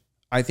 Which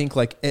I think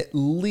like at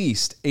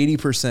least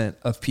 80%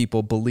 of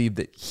people believe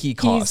that he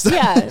caused.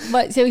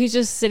 But so he's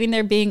just sitting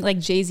there being like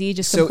Jay-Z,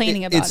 just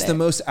complaining about it. It's the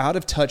most out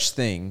of touch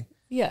thing.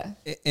 Yeah.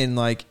 And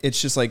like, it's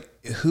just like,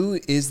 who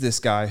is this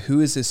guy? Who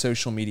is his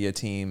social media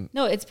team?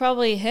 No, it's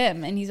probably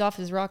him and he's off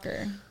his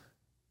rocker.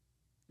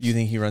 You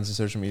think he runs a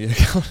social media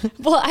account?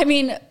 Well, I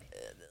mean,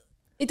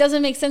 it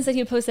doesn't make sense that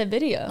he would post that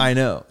video. I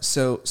know.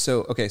 So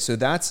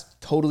that's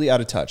totally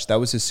out of touch. That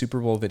was his Super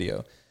Bowl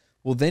video.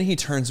 Well, then he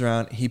turns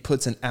around, he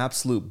puts an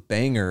absolute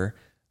banger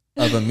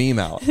of a meme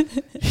out.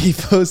 He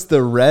posts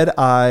the red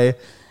eye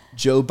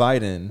Joe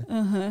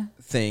Biden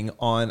thing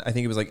on, I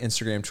think it was like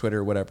Instagram,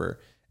 Twitter, whatever.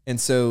 And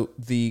so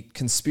the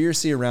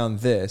conspiracy around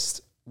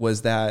this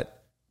was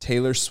that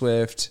Taylor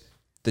Swift,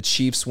 the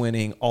Chiefs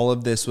winning, all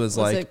of this was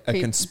like a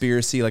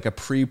conspiracy, like a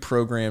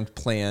pre-programmed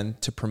plan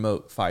to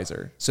promote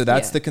Pfizer. So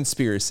that's the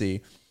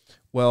conspiracy.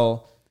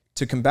 Well,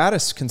 to combat a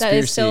conspiracy, that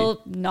is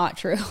still not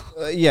true.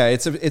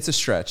 It's a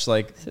stretch.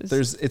 Like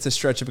it's a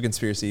stretch of a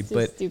conspiracy,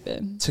 but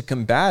stupid. To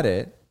combat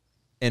it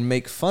and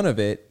make fun of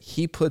it,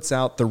 he puts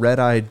out the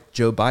red-eyed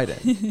Joe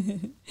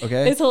Biden.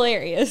 Okay, it's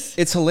hilarious.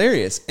 It's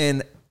hilarious,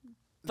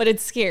 but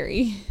it's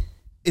scary.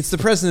 It's the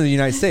president of the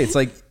United States.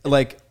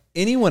 Like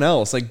anyone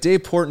else, like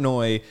Dave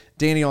Portnoy,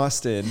 Danny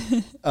Austin,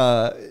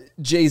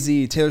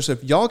 Jay-Z, Taylor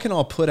Swift, y'all can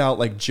all put out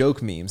like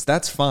joke memes.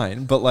 That's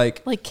fine. But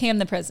like Cam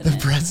the president.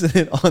 The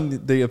president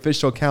on the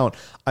official account,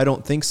 I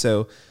don't think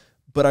so.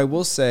 But I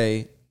will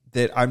say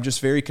that I'm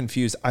just very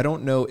confused. I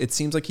don't know. It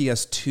seems like he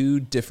has two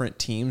different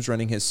teams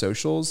running his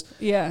socials.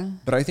 Yeah.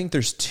 But I think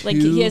there's two. Like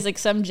he has like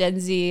some Gen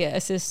Z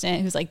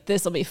assistant who's like,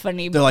 this will be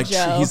funny. They're like,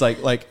 Joe. He's like,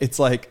 it's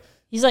like.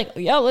 He's like,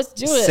 yo, let's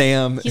do it.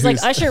 Sam. He's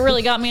like, Usher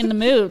really got me in the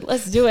mood.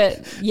 Let's do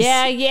it.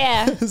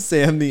 Yeah.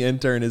 Sam, the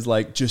intern, is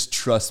like, just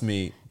trust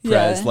me,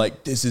 Prez.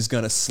 Like, this is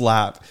going to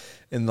slap.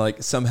 And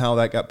like, somehow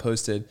that got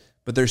posted.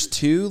 But there's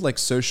two like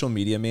social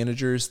media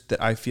managers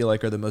that I feel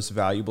like are the most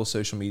valuable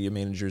social media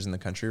managers in the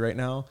country right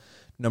now.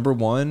 Number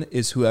one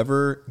is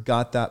whoever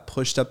got that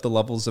pushed up the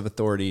levels of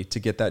authority to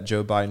get that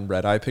Joe Biden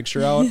red eye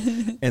picture out.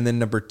 And then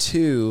number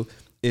two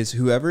is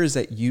whoever is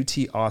at UT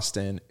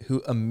Austin,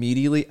 who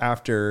immediately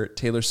after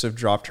Taylor Swift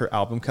dropped her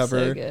album cover,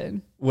 so good.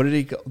 What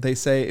did they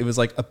say? It was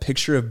like a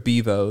picture of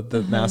Bevo,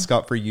 the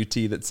mascot for UT,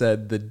 that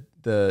said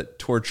the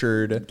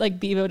tortured,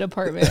 like Bevo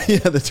department.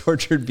 The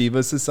tortured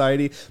Bevo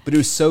Society. But it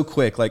was so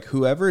quick. Like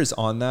whoever is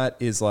on that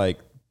is like,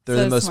 they're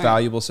so the most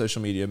valuable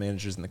social media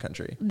managers in the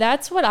country.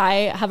 That's what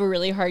I have a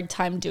really hard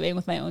time doing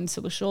with my own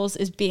socials,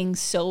 is being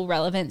so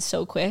relevant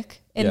so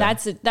quick. And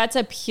that's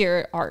a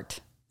pure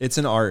art. It's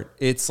an art.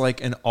 It's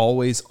like an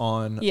always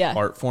on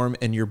art form,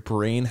 and your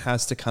brain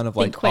has to kind of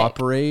like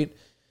operate.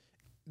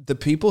 The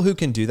people who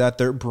can do that,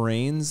 their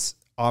brains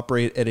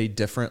operate at a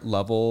different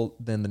level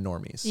than the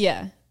normies.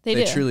 Yeah,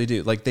 they truly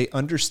do. Like they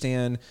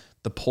understand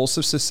the pulse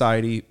of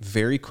society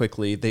very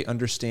quickly. They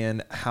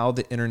understand how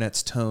the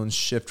internet's tones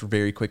shift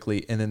very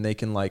quickly, and then they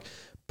can like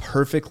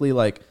perfectly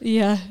like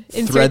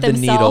thread the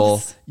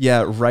needle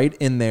right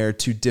in there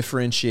to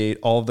differentiate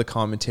all of the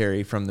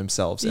commentary from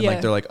themselves. And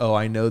like they're like, oh,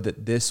 I know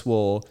that this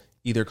will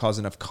either cause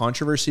enough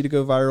controversy to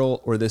go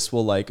viral, or this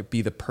will like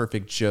be the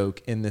perfect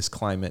joke in this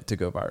climate to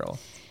go viral.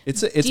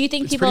 Do you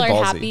think people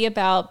are happy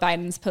about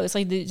Biden's post?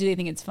 Like, do they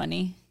think it's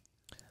funny?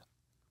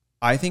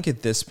 I think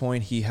at this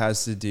point he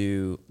has to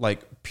do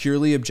like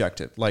purely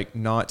objective, like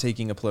not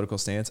taking a political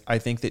stance. I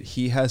think that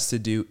he has to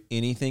do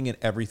anything and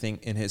everything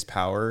in his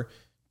power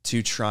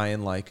to try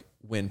and like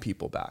win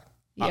people back.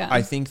 Yeah.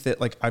 I think that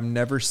like I've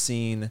never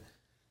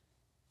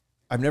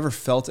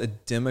felt a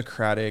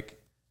Democratic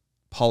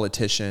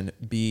politician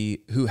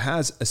who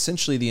has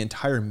essentially the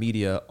entire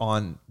media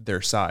on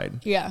their side.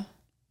 Yeah.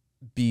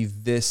 Be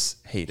this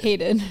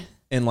hated.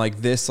 And like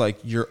this, like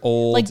you're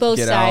old, like both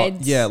get sides.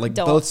 Out. Yeah, like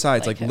both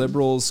sides, like him.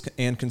 liberals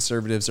and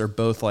conservatives are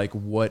both like,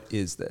 what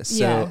is this?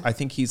 Yeah. So I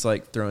think he's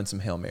like throwing some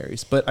Hail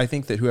Marys, but I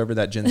think that whoever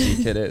that Gen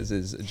Z kid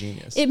is a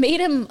genius. It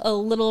made him a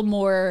little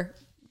more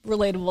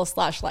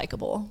relatable /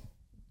 likable.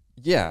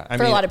 Yeah.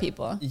 For a lot of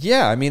people.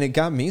 Yeah. I mean, it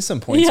got me some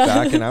points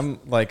back, and I'm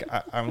like,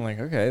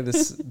 okay,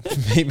 this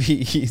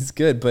maybe he's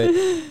good, but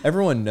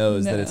everyone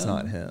knows that it's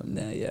not him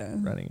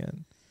running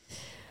in.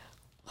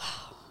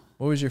 Wow.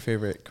 What was your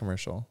favorite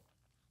commercial?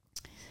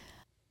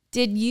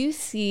 Did you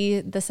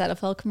see the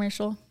Cetaphil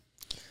commercial?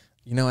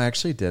 I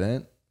actually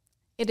didn't.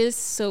 It is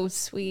so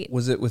sweet.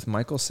 Was it with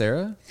Michael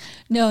Cera?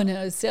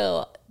 No.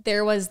 So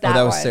there was that one.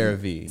 That was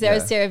CeraVe. That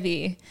was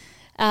CeraVe.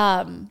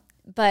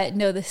 But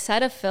no, the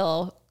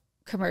Cetaphil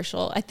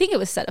commercial, I think it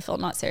was Cetaphil,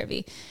 not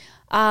CeraVe,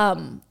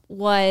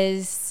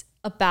 was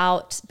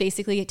about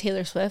basically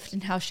Taylor Swift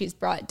and how she's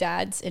brought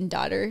dads and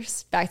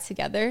daughters back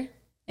together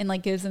and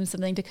like gives them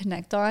something to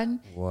connect on.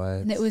 What?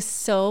 And it was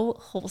so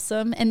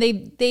wholesome. And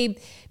they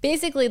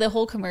basically, the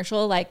whole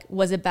commercial like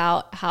was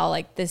about how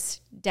like this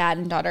dad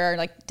and daughter are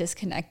like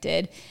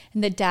disconnected,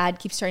 and the dad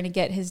keeps trying to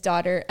get his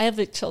daughter. I have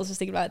like chills just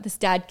thinking about it. This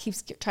dad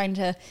keeps trying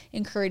to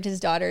encourage his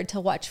daughter to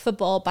watch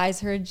football, buys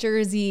her a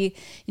jersey,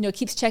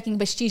 keeps checking,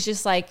 but she's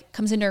just like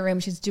comes into her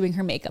room. She's doing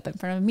her makeup in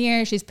front of a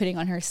mirror. She's putting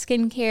on her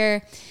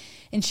skincare,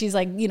 and she's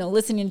like,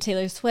 listening to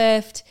Taylor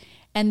Swift.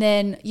 And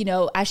then,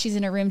 as she's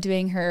in her room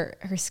doing her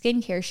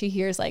skincare, she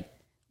hears like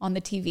on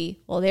the TV,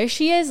 well, there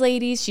she is,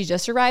 ladies. She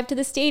just arrived to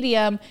the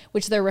stadium,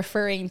 which they're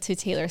referring to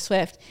Taylor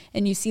Swift.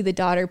 And you see the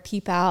daughter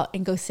peep out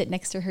and go sit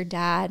next to her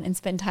dad and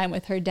spend time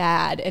with her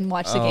dad and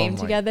watch the game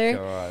together.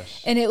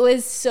 Gosh. And it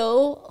was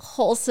so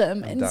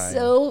wholesome and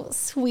so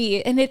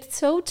sweet. And it's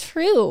so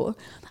true.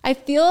 I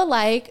feel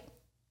like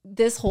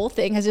this whole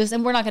thing has just,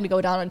 and we're not going to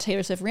go down on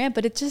Taylor Swift rant,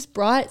 but it just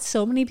brought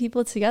so many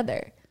people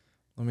together.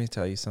 Let me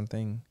tell you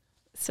something.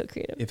 So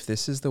creative. If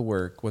this is the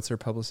work, what's her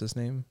publicist's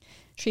name?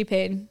 Tree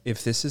Payne.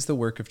 If this is the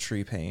work of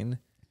Tree Payne,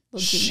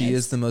 she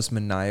is the most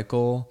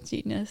maniacal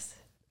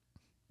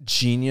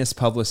genius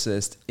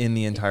publicist in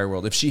the entire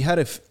world. If she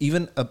had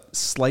even a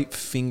slight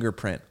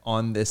fingerprint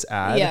on this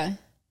ad,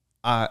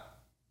 I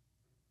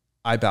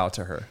bow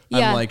to her.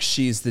 Yeah. I'm like,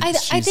 she's I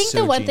think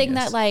so the one thing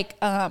that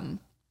like,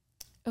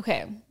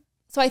 okay.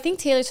 So I think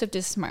Taylor Swift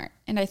is smart,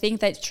 and I think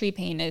that Tree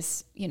Payne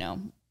is,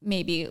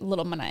 maybe a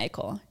little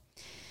maniacal.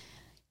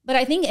 But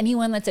I think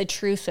anyone that's a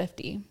true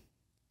Swiftie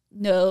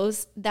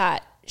knows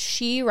that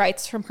she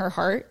writes from her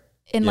heart.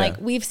 And like,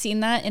 we've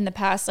seen that in the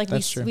past. Like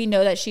we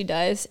know that she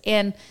does.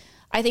 And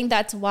I think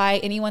that's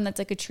why anyone that's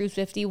like a true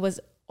Swiftie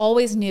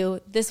always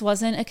knew this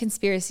wasn't a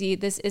conspiracy.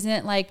 This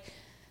isn't like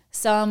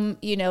some,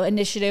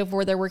 initiative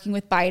where they're working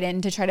with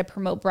Biden to try to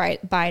promote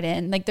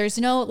Biden. Like there's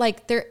no,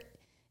 like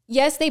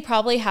yes, they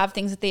probably have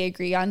things that they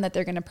agree on that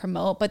they're going to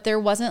promote, but there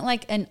wasn't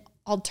like an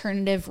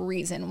alternative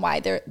reason why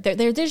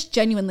they're just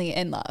genuinely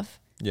in love.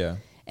 Yeah.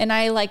 And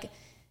I like,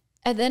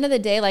 at the end of the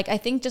day, like, I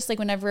think just like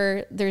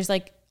whenever there's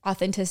like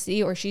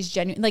authenticity or she's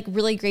genuine, like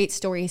really great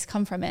stories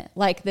come from it.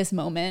 Like this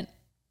moment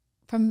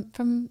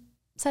from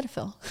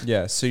Cetaphil.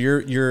 Yeah. So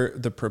you're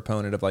the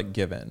proponent of like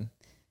give in.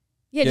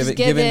 Yeah.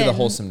 Give in to the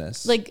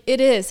wholesomeness. Like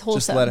it is wholesome.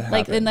 Just let it happen.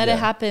 Like, and let it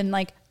happen.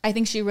 Like, I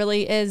think she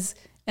really is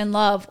in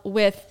love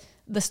with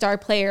the star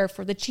player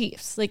for the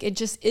Chiefs. Like it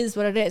just is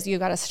what it is. You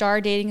got a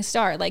star dating a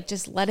star. Like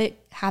just let it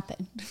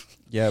happen.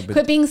 Yeah. But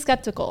quit being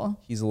skeptical.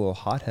 He's a little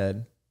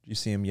hothead. You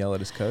see him yell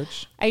at his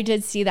coach? I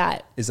did see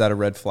that. Is that a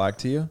red flag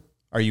to you?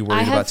 Are you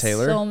worried about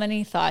Taylor? I have so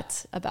many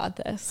thoughts about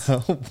this.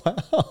 Oh,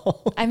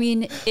 wow. I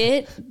mean,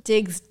 it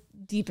digs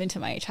deep into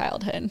my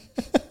childhood.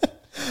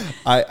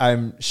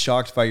 I'm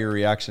shocked by your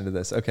reaction to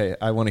this. Okay,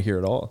 I want to hear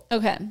it all.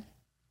 Okay.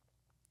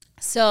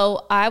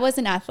 So I was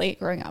an athlete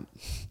growing up.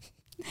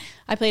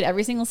 I played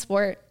every single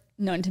sport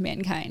known to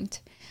mankind.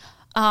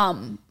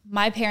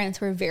 My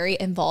parents were very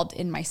involved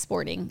in my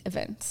sporting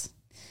events.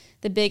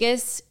 The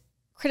biggest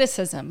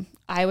criticism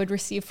I would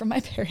receive from my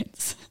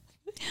parents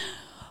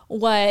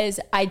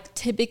was I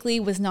typically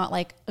was not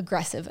like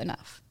aggressive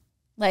enough.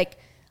 Like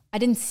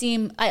I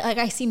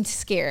seemed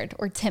scared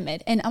or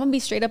timid. And I'm gonna be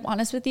straight up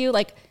honest with you.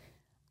 Like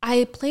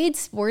I played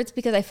sports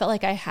because I felt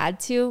like I had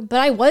to, but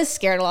I was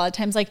scared a lot of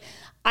times. Like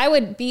I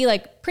would be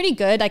like pretty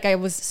good. Like I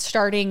was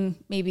starting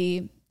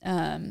maybe,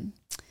 I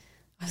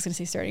was gonna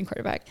say starting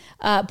quarterback,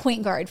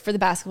 point guard for the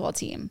basketball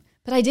team,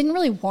 but I didn't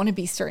really want to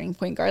be starting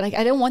point guard. Like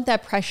I didn't want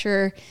that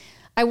pressure.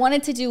 I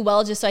wanted to do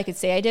well just so I could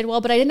say I did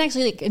well, but I didn't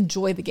actually like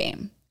enjoy the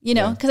game. you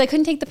know, because I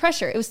couldn't take the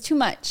pressure. It was too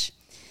much.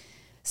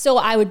 So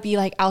I would be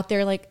like out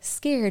there like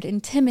scared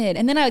and timid.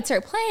 And then I would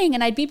start playing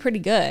and I'd be pretty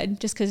good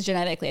just because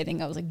genetically I think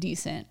I was like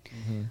decent.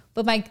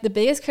 But the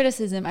biggest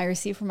criticism I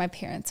received from my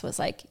parents was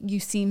like,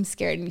 you seem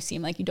scared and you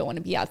seem like you don't want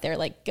to be out there,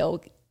 like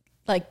go,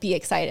 like be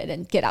excited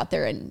and get out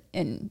there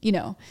and you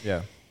know.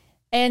 Yeah.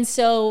 And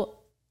so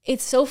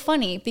it's so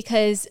funny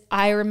because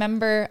I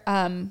remember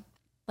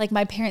like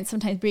my parents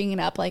sometimes bringing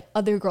up like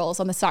other girls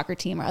on the soccer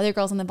team or other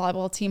girls on the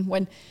volleyball team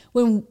when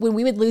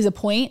we would lose a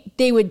point,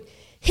 they would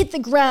hit the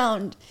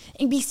ground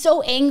and be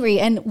so angry,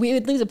 and we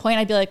would lose a point.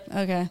 I'd be like,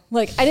 okay,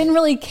 like I didn't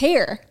really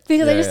care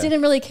because I just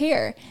didn't really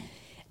care.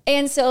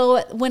 And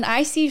so when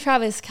I see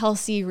Travis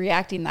Kelce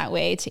reacting that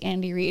way to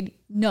Andy Reid,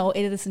 no,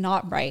 it is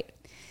not right.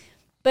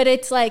 But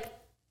it's like,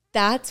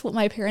 that's what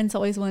my parents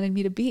always wanted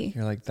me to be.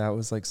 You're like, that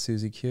was like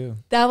Susie Q.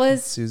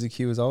 Susie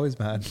Q was always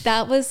mad.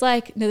 That was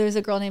like, no, there's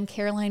a girl named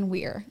Caroline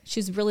Weir.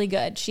 She's really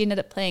good. She ended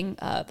up playing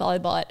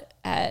volleyball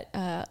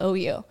at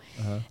OU.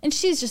 And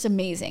she's just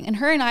amazing. And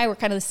her and I were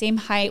kind of the same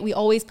height. We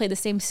always played the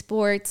same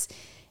sports.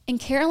 And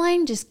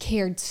Caroline just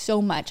cared so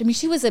much. I mean,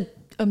 she was an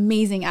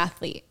amazing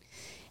athlete.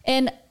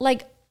 And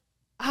like,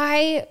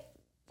 I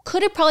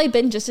could have probably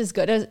been just as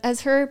good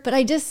as her, but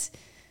I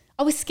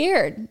was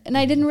scared and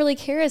I didn't really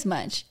care as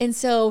much. And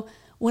so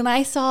when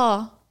I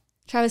saw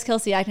Travis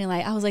Kelce acting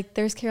like, I was like,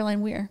 there's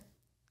Caroline Weir.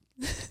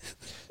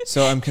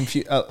 So I'm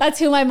confused. That's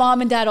who my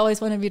mom and dad always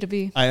wanted me to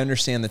be. I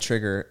understand the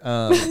trigger.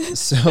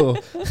 So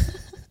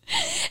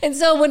and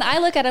so when I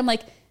look at him,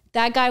 like,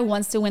 that guy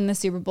wants to win the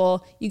Super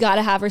Bowl. You got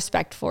to have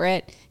respect for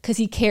it because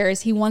he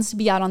cares. He wants to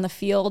be out on the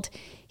field.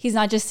 He's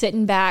not just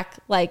sitting back,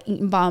 like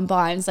eating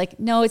bonbons. Like,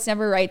 no, it's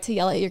never right to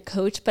yell at your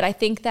coach. But I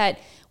think that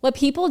what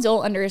people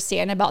don't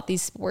understand about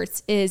these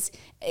sports is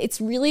it's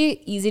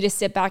really easy to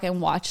sit back and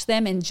watch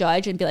them and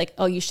judge and be like,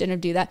 oh, you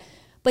shouldn't do that.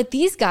 But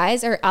these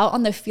guys are out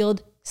on the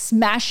field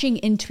smashing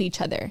into each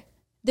other.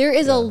 There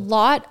is a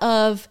lot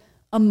of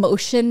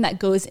emotion that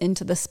goes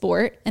into the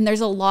sport. And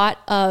there's a lot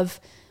of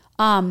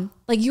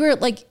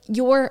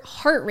your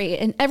heart rate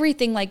and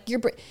everything, like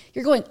you're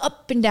going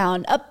up and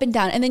down.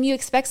 And then you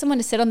expect someone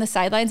to sit on the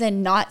sidelines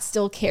and not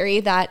still carry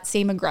that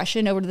same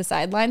aggression over to the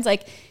sidelines.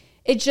 Like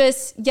it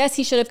just, yes,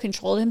 he should have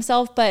controlled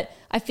himself, but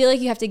I feel like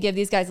you have to give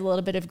these guys a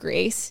little bit of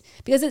grace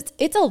because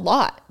it's a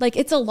lot. Like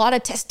it's a lot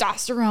of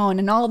testosterone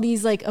and all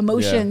these like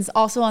emotions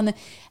also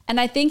and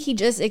I think he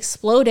just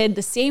exploded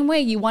the same way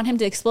you want him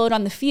to explode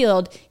on the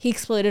field. He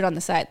exploded on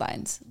the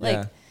sidelines.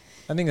 Like,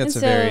 I think that's a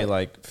very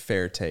like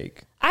fair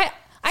take.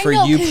 I For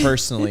know. you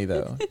personally,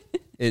 though,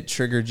 it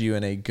triggered you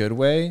in a good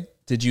way.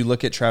 Did you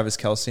look at Travis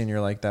Kelce and you're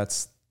like,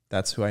 that's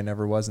who I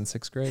never was in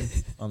 6th grade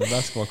on the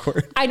basketball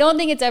court? I don't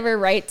think it's ever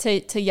right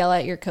to yell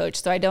at your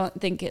coach. So I don't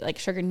think it like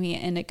triggered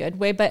me in a good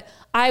way. But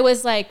I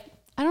was like,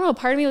 I don't know.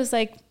 Part of me was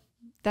like,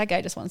 that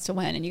guy just wants to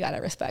win and you got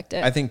to respect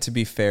it. I think to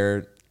be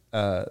fair,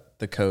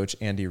 the coach,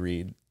 Andy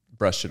Reid,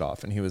 brushed it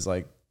off and he was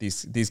like,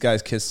 these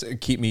guys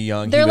keep me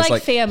young. They're he was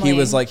like family.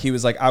 He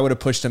was like, I would have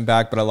pushed him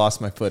back, but I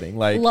lost my footing.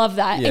 Like, love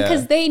that. Yeah.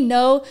 Because they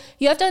know,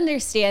 you have to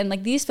understand,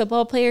 like these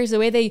football players, the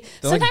way they're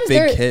sometimes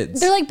like big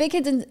kids. They're like big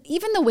kids. And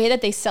even the way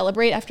that they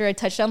celebrate after a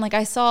touchdown, like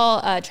I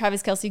saw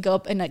Travis Kelce go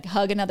up and like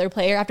hug another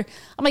player after.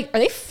 I'm like, are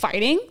they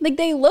fighting? Like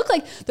they look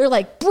like they're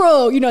like,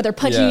 bro, you know, they're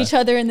punching each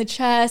other in the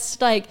chest.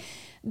 Like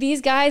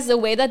these guys, the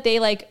way that they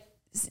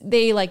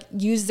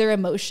use their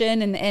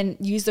emotion and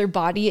use their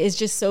body is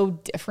just so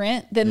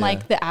different than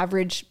like the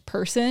average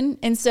person.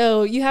 And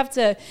so you have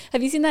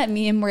you seen that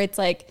meme where it's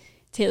like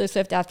Taylor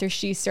Swift after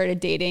she started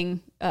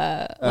dating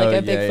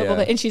a big football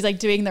player and she's like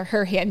doing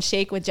her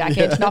handshake with Jack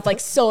Antonoff like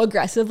so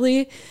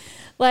aggressively.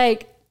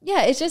 Like,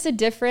 yeah, it's just a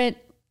different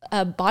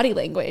body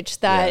language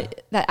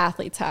that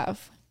athletes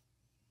have.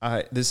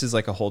 This is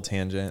like a whole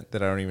tangent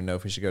that I don't even know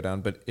if we should go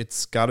down, but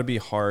it's got to be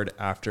hard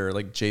after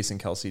like Jason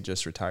Kelce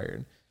just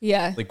retired.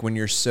 Yeah. Like when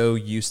you're so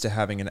used to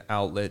having an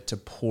outlet to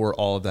pour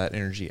all of that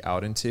energy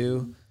out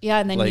into. Yeah.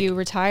 And then you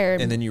retire.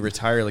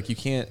 Like you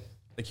can't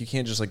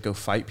just like go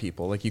fight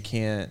people. Like you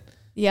can't.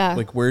 Yeah.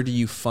 Like where do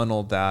you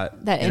funnel that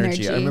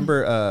energy? I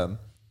remember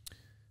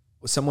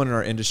someone in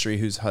our industry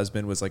whose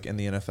husband was like in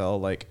the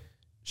NFL, like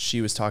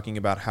she was talking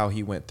about how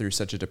he went through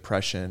such a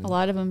depression. A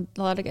lot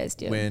of guys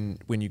do.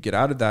 When you get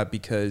out of that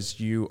because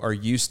you are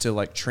used to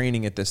like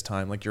training at this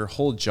time, like your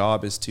whole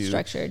job is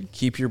to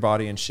keep your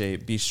body in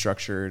shape, be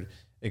structured,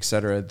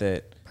 etc.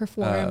 That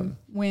perform,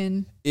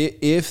 win.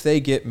 If they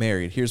get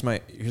married, here's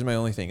my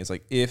only thing is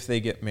like if they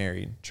get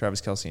married,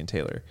 Travis Kelce and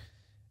Taylor.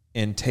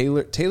 And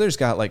Taylor's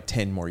got like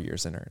 10 more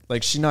years in her.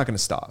 Like she's not going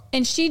to stop.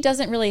 And she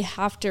doesn't really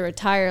have to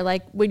retire.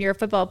 Like when you're a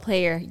football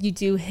player, you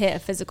do hit a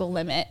physical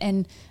limit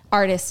and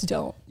artists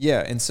don't. Yeah.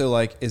 And so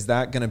like, is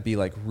that going to be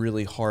like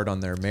really hard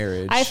on their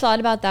marriage? I thought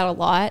about that a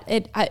lot.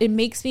 It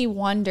makes me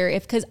wonder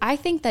because I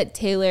think that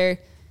Taylor,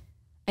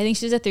 I think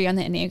she's a 3 on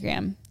the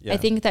Enneagram. Yeah. I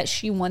think that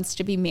she wants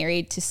to be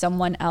married to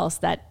someone else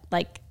that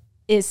like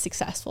is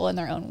successful in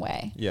their own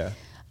way. Yeah.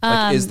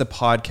 Like, is the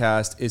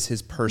podcast, is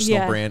his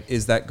personal brand,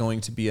 is that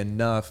going to be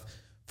enough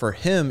for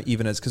him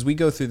even because we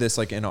go through this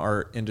like in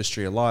our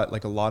industry a lot,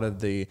 like a lot of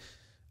the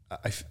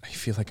I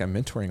feel like I'm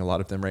mentoring a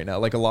lot of them right now.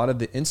 Like a lot of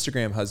the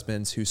Instagram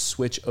husbands who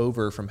switch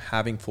over from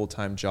having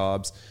full-time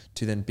jobs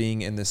to then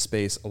being in this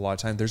space, a lot of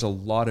time, there's a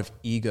lot of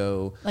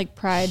ego, like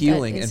pride,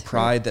 healing and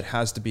pride that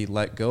has to be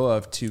let go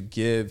of to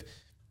give,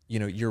 you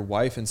know, your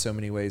wife in so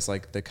many ways,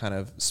 like the kind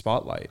of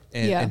spotlight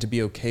and to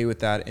be okay with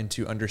that and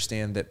to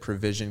understand that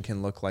provision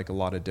can look like a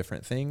lot of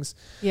different things.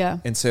 Yeah.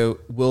 And so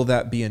will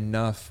that be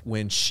enough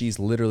when she's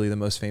literally the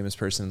most famous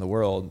person in the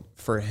world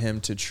for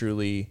him to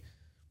truly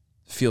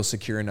feel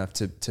secure enough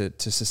to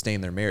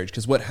sustain their marriage?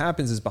 Because what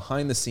happens is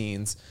behind the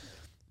scenes,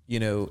 you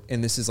know,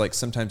 and this is like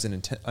sometimes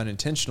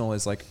unintentional,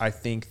 is like, I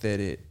think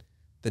that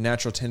the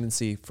natural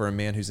tendency for a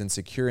man who's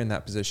insecure in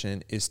that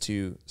position is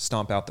to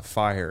stomp out the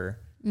fire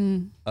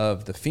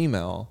of the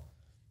female,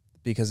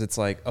 because it's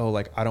like, oh,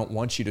 like, I don't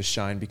want you to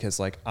shine because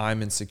like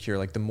I'm insecure.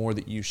 Like the more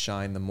that you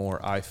shine, the more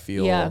I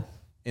feel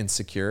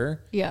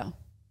insecure. Yeah.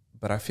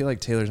 But I feel like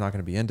Taylor's not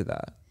going to be into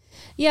that.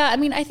 Yeah. I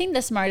mean, I think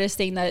the smartest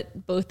thing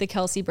that both the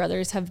Kelsey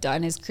brothers have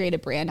done is create a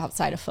brand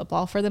outside of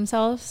football for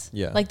themselves.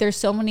 Yeah. Like there's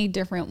so many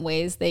different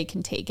ways they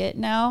can take it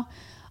now.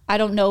 I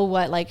don't know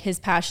what like his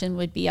passion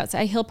would be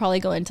outside. He'll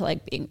probably go into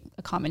like being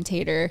a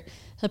commentator.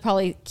 He'll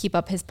probably keep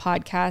up his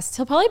podcast.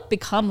 He'll probably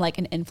become like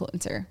an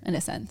influencer in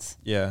a sense.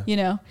 Yeah. You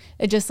know,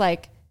 it's just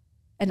like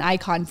an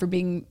icon for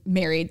being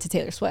married to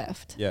Taylor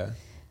Swift. Yeah.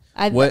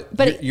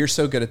 But you're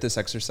so good at this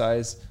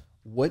exercise.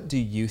 What do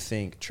you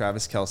think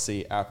Travis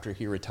Kelce, after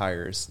he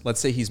retires,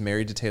 let's say he's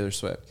married to Taylor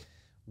Swift,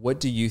 what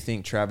do you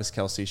think Travis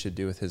Kelce should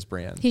do with his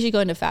brand? He should go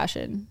into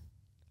fashion.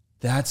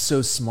 That's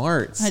so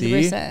smart.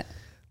 100%. See?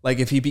 Like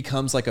if he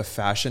becomes like a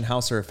fashion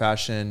house or a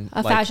fashion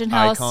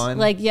house, icon.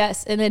 like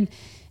yes. And then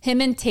him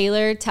and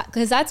Taylor,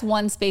 because that's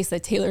one space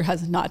that Taylor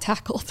has not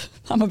tackled.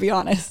 I'm gonna be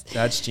honest.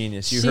 That's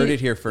genius. You heard it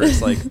here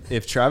first. Like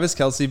if Travis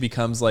Kelce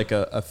becomes like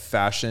a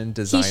fashion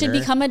designer, he should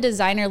become a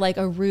designer like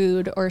a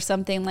Rude or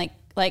something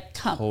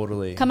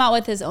come out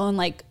with his own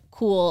like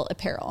cool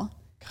apparel.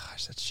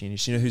 Gosh, that's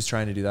genius. You know who's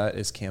trying to do that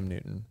is Cam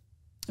Newton.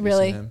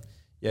 Really?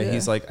 Yeah,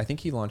 he's like, I think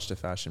he launched a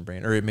fashion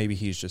brand, or maybe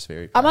he's just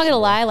very. I'm not gonna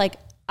lie, like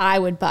I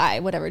would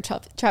buy whatever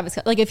Travis,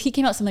 like if he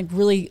came out with some like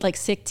really like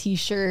sick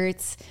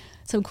t-shirts,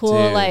 some cool,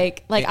 dude,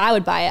 like I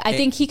would buy it. I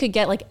think he could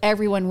get like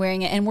everyone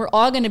wearing it, and we're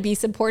all going to be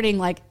supporting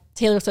like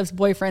Taylor Swift's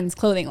boyfriend's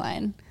clothing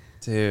line.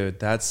 Dude,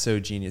 that's so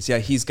genius. Yeah,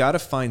 he's got to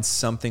find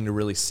something to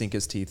really sink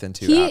his teeth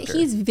into.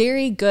 He's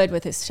very good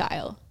with his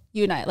style.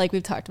 You and I, like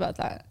we've talked about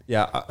that.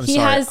 Yeah, I'm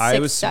sorry. I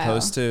was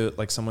supposed to,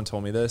 like someone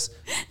told me this.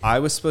 I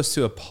was supposed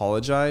to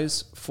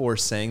apologize for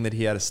saying that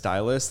he had a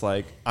stylist.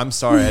 Like, I'm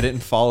sorry, I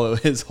didn't follow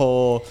his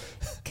whole.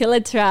 Kill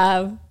it,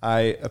 Trav.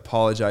 I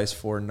apologize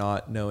for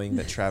not knowing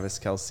that Travis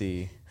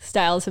Kelce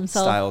styles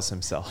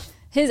himself.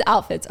 His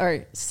outfits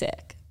are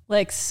sick,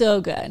 like so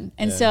good.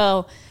 And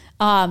so,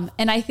 and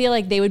I feel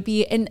like they would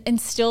be,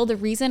 and still the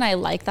reason I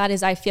like that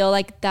is I feel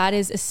like that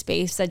is a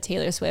space that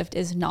Taylor Swift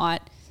is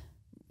not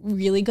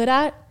really good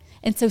at.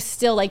 And so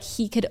still like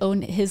he could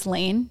own his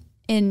lane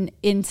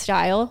in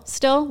style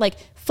still, like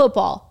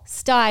football,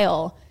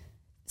 style,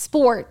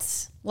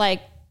 sports,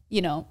 like,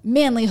 you know,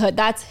 manlyhood,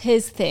 that's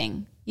his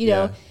thing. You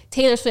know,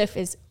 Taylor Swift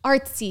is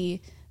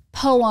artsy,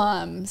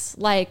 poems,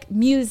 like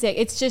music.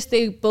 It's just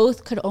they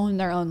both could own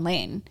their own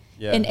lane.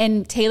 Yeah.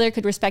 And Taylor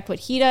could respect what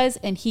he does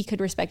and he could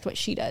respect what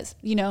she does,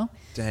 you know?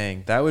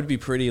 Dang, that would be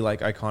pretty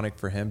like iconic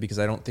for him, because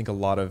I don't think a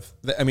lot of,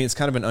 I mean, it's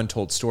kind of an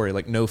untold story.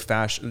 Like no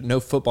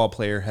football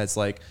player has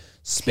like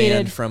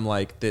spanned from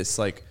like this,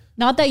 like.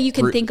 Not that you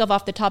can think of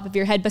off the top of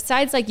your head,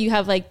 besides like you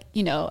have like,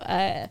 you know,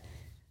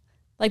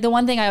 like the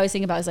one thing I always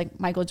think about is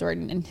like Michael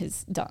Jordan and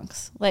his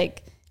dunks.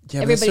 Like,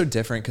 yeah, but that's so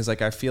different because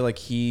like I feel like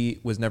he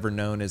was never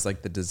known as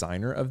like the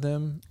designer of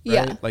them. Right?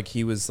 Yeah, like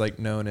he was like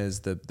known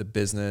as the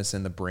business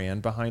and the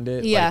brand behind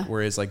it. Yeah, like,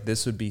 whereas like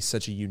this would be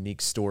such a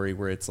unique story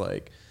where it's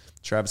like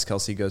Travis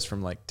Kelce goes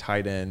from like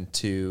tight end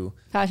to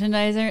fashion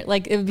designer.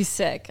 Like it would be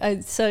sick.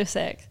 It's so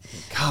sick.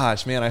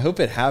 Gosh, man, I hope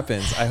it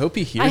happens. I hope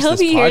he hears. I hope this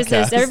he hears podcast.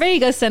 this. Everybody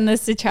go send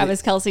this to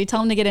Travis Kelce.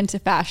 Tell him to get into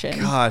fashion.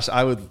 Gosh,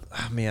 I would.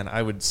 Oh, man,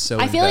 I would so.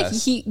 I feel like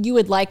you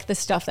would like the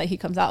stuff that he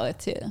comes out with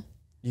too.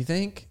 You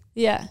think?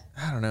 Yeah.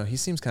 I don't know. He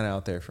seems kind of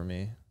out there for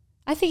me.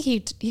 I think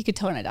he could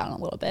tone it down a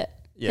little bit.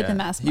 Yeah, hit the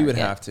mass market. He would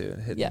have to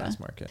hit the mass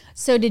market.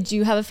 So did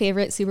you have a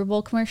favorite Super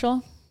Bowl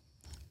commercial?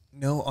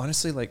 No,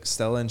 honestly, like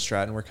Stella and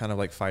Stratton were kind of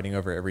like fighting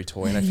over every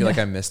toy, and I feel like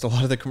I missed a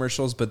lot of the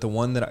commercials, but the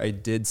one that I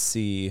did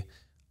see,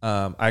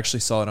 I actually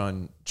saw it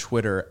on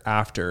Twitter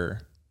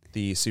after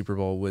the Super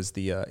Bowl, was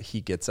the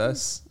He Gets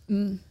Us.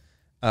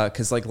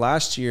 Because like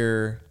last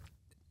year,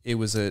 there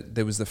was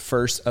the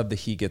first of the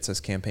He Gets Us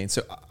campaign.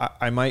 So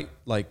I might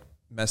like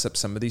mess up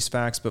some of these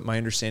facts, but my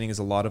understanding is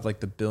a lot of like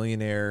the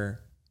billionaire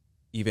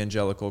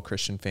evangelical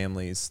Christian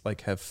families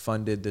like have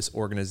funded this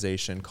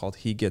organization called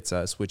He Gets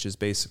Us, which is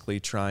basically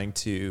trying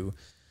to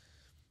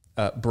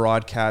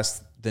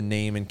broadcast the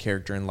name and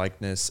character and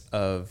likeness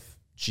of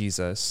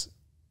Jesus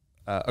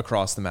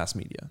across the mass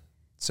media.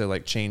 So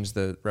like change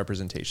the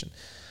representation.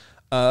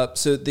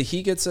 So the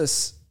He Gets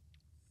Us,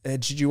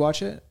 did you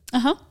watch it?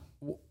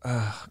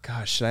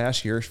 Gosh, should I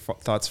ask your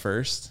thoughts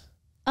first?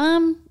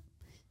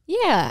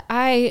 Yeah,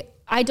 I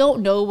I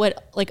don't know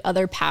what like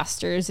other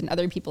pastors and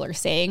other people are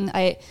saying.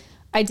 I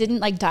didn't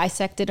like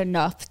dissect it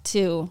enough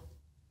to.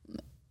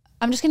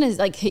 I'm just gonna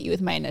like hit you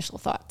with my initial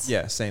thoughts.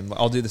 Yeah, same.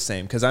 I'll do the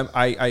same because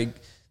I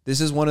this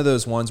is one of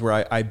those ones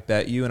where I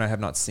bet you, and I have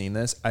not seen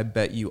this. I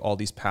bet you all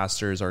these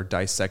pastors are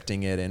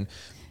dissecting it and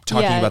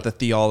talking about the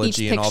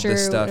theology and all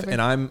this stuff.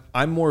 And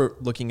I'm more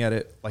looking at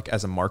it like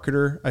as a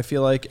marketer, I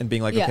feel like, and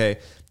being like, okay,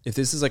 if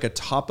this is like a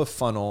top of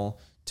funnel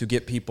to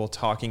get people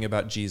talking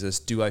about Jesus,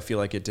 do I feel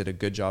like it did a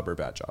good job or a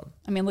bad job?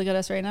 I mean, look at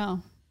us right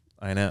now.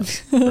 I know,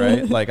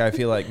 right? Like I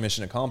feel like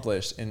mission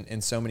accomplished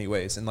in so many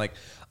ways. And like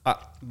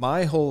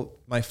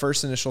my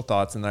first initial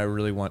thoughts, and I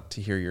really want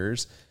to hear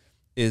yours,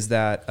 is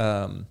that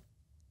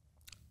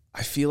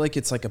I feel like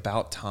it's like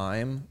about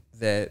time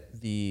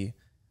that the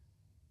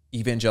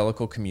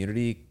evangelical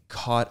community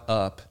caught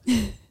up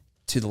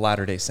to the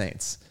Latter-day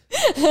Saints.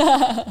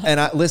 And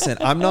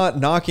I'm not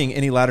knocking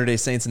any Latter-day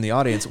Saints in the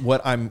audience.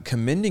 What I'm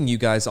commending you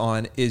guys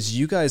on is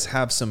you guys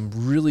have some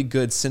really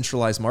good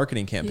centralized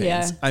marketing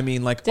campaigns. Yeah. I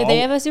mean, like, did they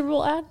have a Super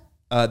Bowl ad?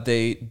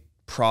 They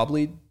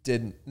probably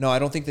didn't. No, I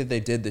don't think that they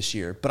did this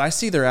year, but I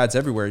see their ads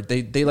everywhere.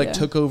 They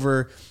took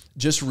over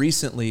just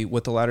recently.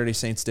 What the Latter-day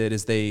Saints did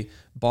is they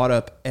bought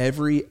up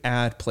every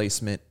ad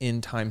placement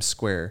in Times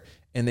Square,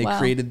 and they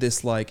created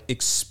this like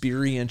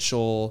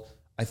experiential,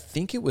 I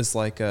think it was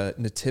like a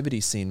nativity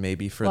scene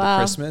maybe for the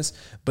Christmas,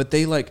 but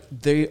they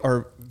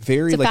are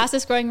very, it's the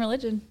fastest growing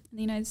religion in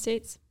the United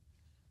States.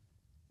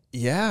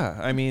 Yeah.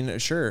 I mean,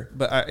 sure.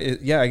 But I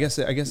guess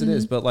it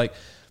is. But like,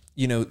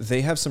 you know,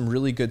 they have some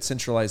really good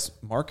centralized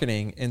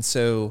marketing. And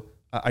so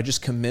I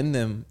just commend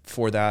them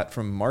for that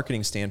from a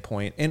marketing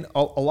standpoint. And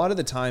a lot of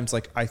the times,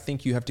 like, I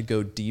think you have to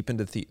go deep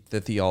into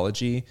the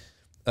theology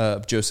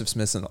of Joseph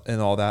Smith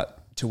and all that,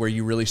 to where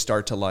you really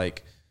start to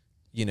like,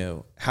 you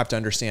know, have to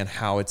understand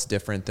how it's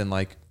different than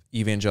like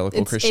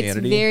evangelical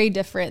Christianity. It's very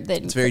different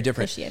than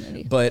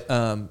Christianity. But,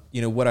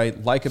 you know, what I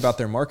like about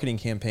their marketing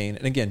campaign,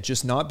 and again,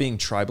 just not being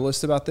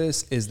tribalist about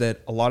this, is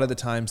that a lot of the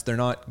times they're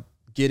not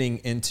getting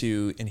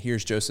into, and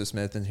here's Joseph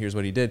Smith and here's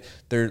what he did.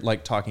 They're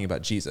like talking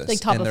about Jesus. Like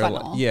top of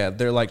funnel.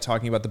 They're like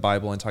talking about the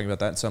Bible and talking about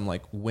that. And so I'm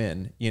like,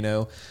 when, you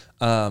know?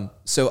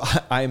 So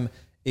I'm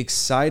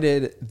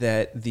excited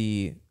that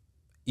the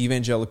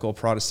evangelical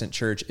Protestant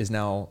church is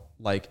now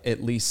like,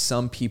 at least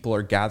some people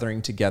are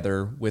gathering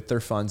together with their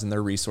funds and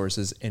their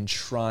resources and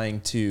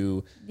trying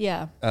to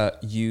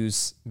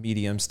use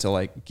mediums to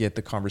like get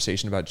the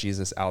conversation about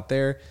Jesus out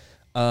there.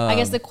 I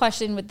guess the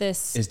question with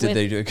this is, did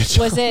they do a good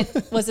job?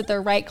 Was it the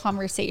right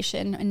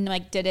conversation, and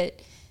like did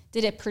it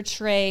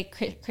portray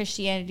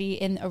Christianity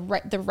in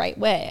the right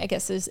way? I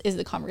guess is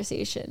the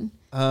conversation.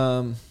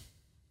 Yeah,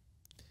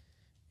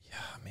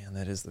 man,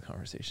 that is the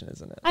conversation,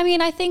 isn't it? I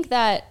mean, I think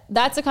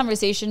that's a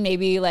conversation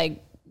maybe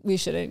like we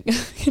shouldn't.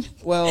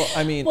 Well,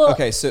 I mean,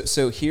 okay,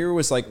 so here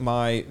was like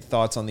my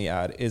thoughts on the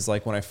ad is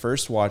like, when I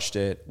first watched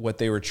it, what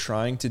they were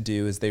trying to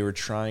do is they were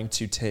trying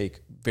to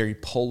take very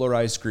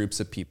polarized groups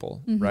of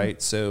people,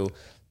 right? So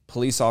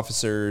police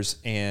officers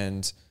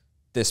and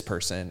this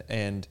person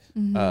and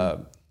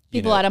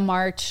people at a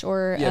march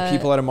or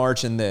people at a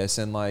march and this,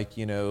 and like,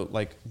 you know,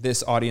 like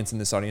this audience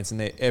and this audience,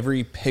 and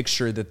every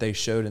picture that they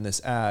showed in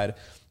this ad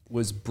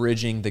was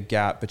bridging the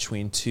gap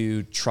between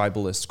two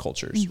tribalist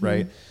cultures,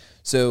 right?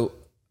 So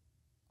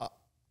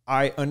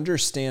I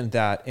understand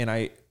that,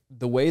 and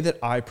the way that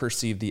I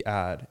perceive the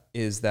ad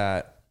is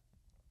that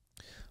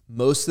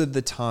most of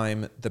the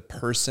time, the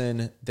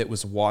person that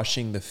was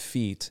washing the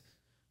feet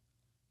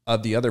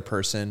of the other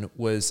person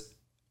was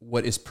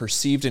what is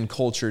perceived in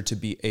culture to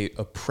be a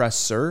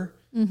oppressor,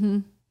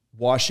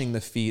 washing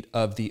the feet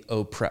of the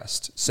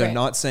oppressed. So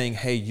not saying,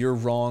 hey, you're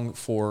wrong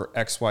for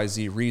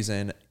XYZ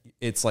reason.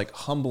 It's like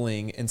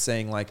humbling and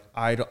saying like,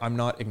 I'm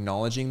not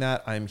acknowledging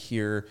that. I'm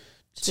here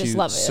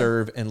to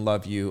serve and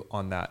love you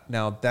on that.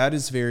 Now that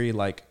is very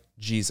like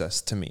Jesus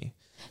to me.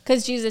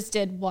 Because Jesus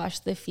did wash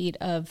the feet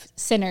of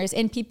sinners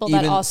and people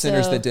even that also...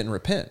 sinners that didn't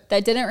repent.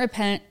 And didn't didn't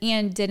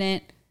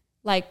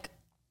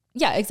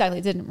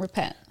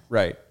repent.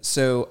 Right.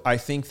 So I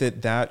think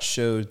that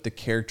showed the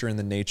character and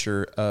the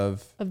nature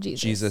of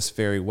Jesus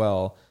very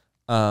well.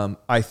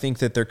 I think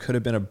that there could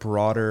have been a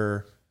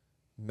broader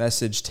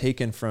message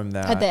taken from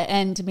that. At the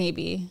end,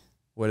 maybe.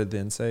 What did the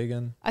end say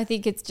again? I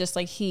think it's just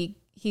like he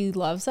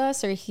loves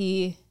us, or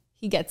he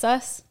gets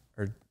us.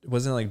 Or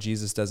wasn't it like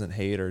Jesus doesn't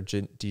hate, or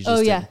Jesus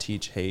didn't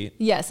teach hate?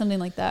 Yeah, something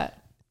like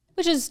that,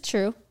 which is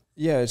true.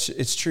 Yeah,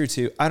 it's true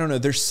too. I don't know.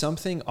 There's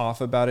something off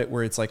about it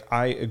where it's like,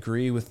 I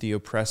agree with the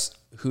oppressed,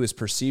 who is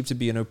perceived to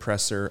be an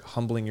oppressor,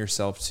 humbling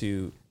yourself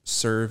to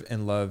serve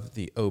and love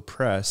the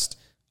oppressed.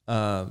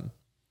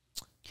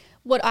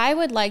 What I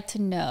would like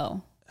to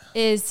know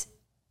is,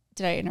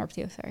 did I interrupt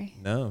you? Sorry.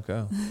 No,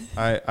 go.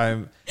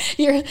 I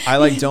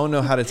like don't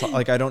know how to talk.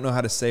 Like, I don't know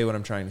how to say what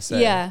I'm trying to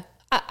say. Yeah.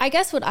 I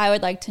guess what I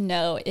would like to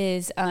know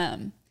is,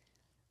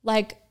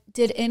 like,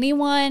 did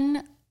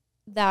anyone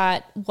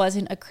that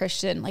wasn't a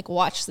Christian, like,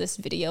 watch this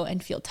video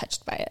and feel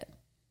touched by it?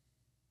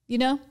 You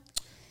know?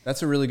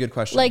 That's a really good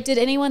question. Like, did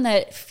anyone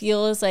that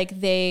feels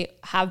like they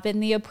have been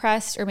the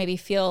oppressed, or maybe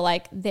feel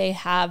like they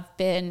have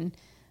been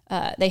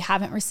they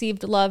haven't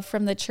received love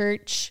from the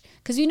church.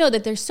 Because you know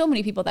that there's so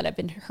many people that have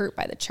been hurt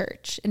by the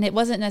church. And it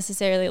wasn't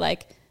necessarily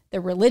like the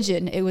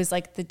religion. It was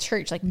like the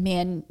church, like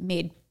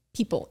man-made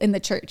people in the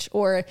church,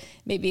 or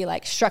maybe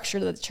like structure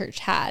that the church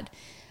had.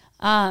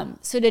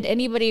 So did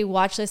anybody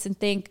watch this and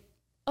think,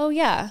 oh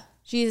yeah,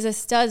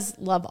 Jesus does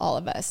love all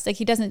of us? Like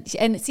he doesn't.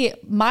 And see,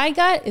 my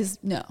gut is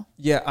no.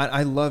 Yeah.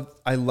 I love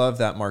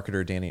that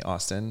marketer, Danny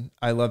Austin.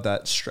 I love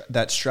that.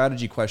 That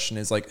strategy question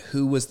is like,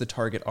 who was the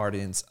target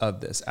audience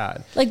of this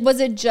ad? Like, was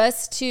it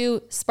just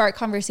to spark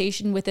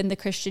conversation within the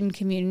Christian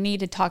community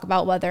to talk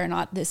about whether or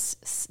not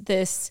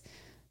this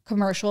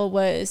commercial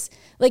was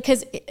like,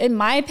 cause in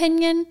my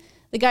opinion,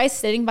 the guys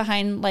sitting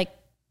behind like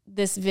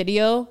this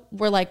video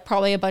were like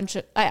probably a bunch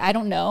of, I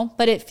don't know,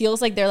 but it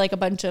feels like they're like a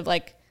bunch of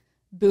like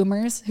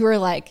boomers who are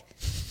like,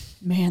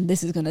 man,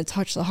 this is going to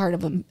touch the heart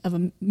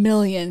of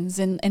millions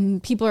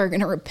and people are going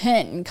to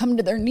repent and come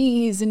to their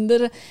knees and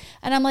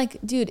I'm like,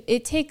 dude,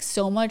 it takes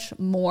so much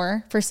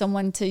more for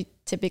someone to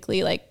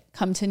typically like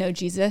come to know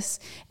Jesus.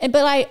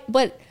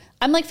 But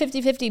I'm like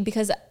 50-50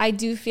 because I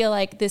do feel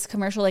like this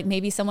commercial, like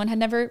maybe someone had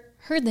never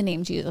heard the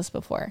name Jesus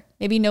before.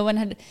 Maybe no one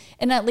had,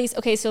 and at least,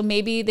 okay, so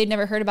maybe they'd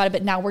never heard about it,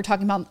 but now we're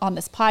talking about on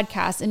this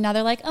podcast and now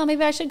they're like, oh,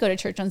 maybe I should go to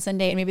church on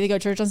Sunday, and maybe they go to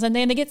church on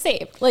Sunday and they get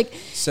saved. Like,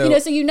 so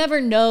you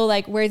never know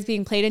like where it's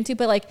being played into,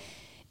 but like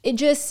it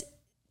just,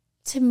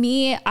 to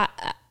me,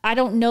 I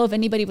don't know if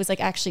anybody was like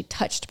actually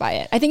touched by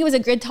it. I think it was a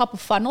good top of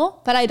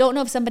funnel, but I don't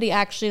know if somebody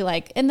actually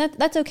like, and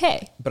that's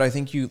okay. But I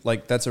think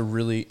that's a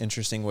really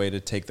interesting way to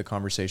take the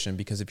conversation,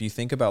 because if you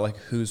think about like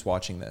who's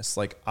watching this,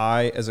 like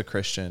I, as a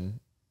Christian,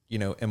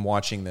 am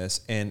watching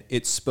this, and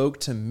it spoke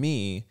to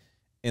me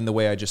in the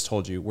way I just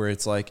told you, where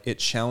it's like, it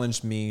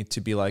challenged me to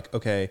be like,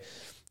 okay,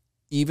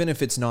 even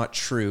if it's not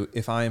true,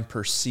 if I am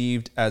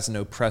perceived as an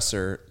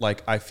oppressor,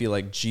 like I feel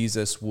like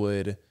Jesus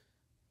would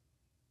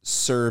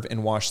serve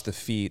and wash the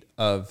feet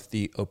of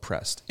the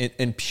oppressed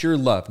in pure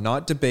love,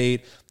 not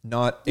debate,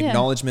 not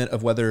acknowledgement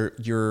of whether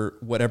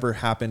whatever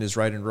happened is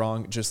right and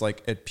wrong, just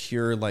like a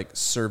pure like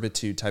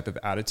servitude type of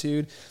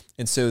attitude.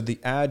 And so the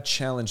ad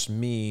challenged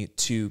me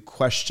to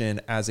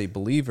question, as a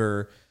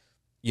believer,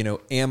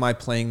 am I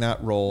playing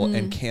that role,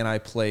 and can I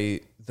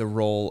play the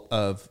role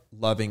of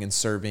loving and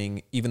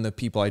serving even the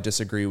people I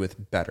disagree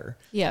with better?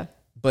 Yeah.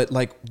 But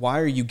like, why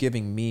are you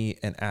giving me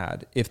an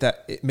ad? If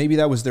maybe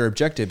that was their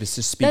objective, is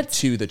to speak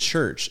to the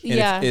church.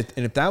 And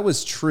if that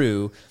was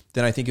true,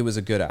 then I think it was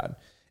a good ad.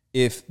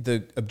 If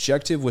the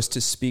objective was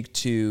to speak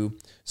to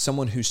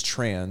someone who's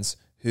trans,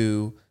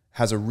 who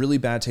has a really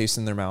bad taste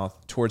in their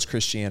mouth towards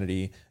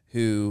Christianity,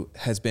 who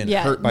has been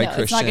hurt by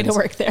Christians, it's not going to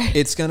work there.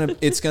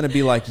 It's gonna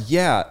be like,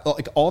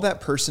 like all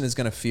that person is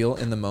gonna feel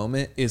in the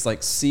moment is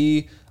like,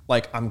 see,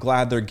 like, I'm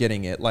glad they're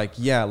getting it. Like,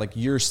 like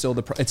you're still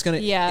it's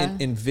going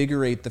to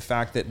invigorate the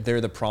fact that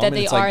they're the problem.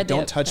 And it's like,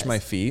 don't touch my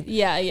feet.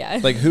 Yeah.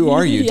 Like, who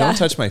are you? Don't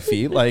touch my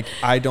feet. Like,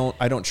 I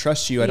don't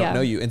trust you. I don't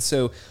know you. And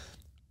so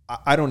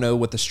I don't know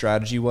what the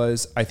strategy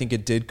was. I think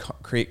it did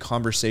create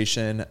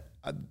conversation.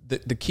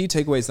 The key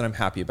takeaways that I'm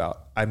happy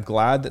about, I'm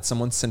glad that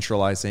someone's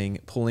centralizing,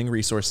 pulling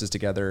resources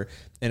together,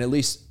 and at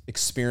least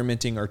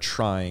experimenting or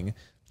trying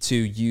to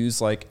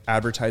use like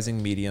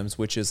advertising mediums,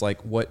 which is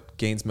like what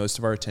gains most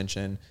of our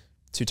attention,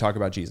 to talk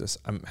about Jesus.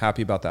 I'm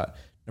happy about that.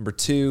 Number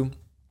 2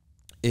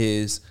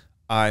 is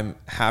I'm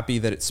happy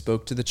that it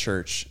spoke to the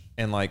church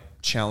and like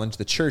challenged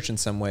the church in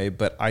some way,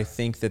 but I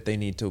think that they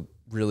need to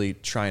really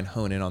try and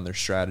hone in on their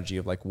strategy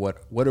of like, what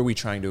are we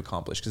trying to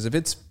accomplish? Because if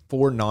it's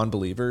for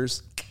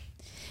non-believers,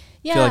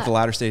 I feel like the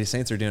Latter-day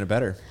Saints are doing it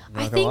better.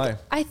 I'm not gonna lie.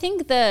 I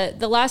think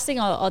the last thing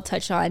I'll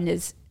touch on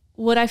is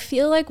what I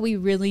feel like we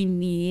really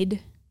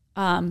need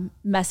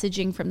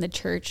messaging from the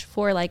church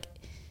for like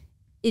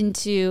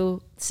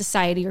into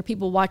society or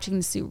people watching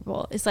the Super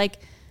Bowl. It's like,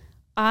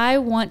 I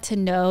want to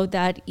know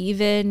that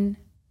even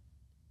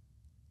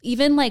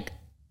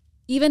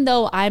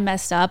though I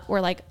messed up,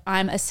 or like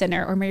I'm a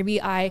sinner, or maybe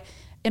I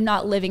am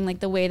not living like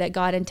the way that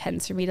God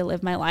intends for me to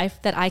live my life,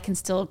 that I can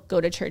still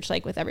go to church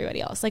like with everybody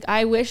else. Like,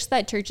 I wish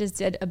that churches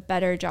did a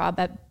better job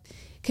at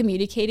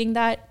communicating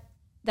that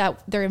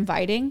they're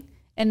inviting,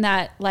 and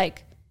that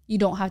like you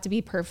don't have to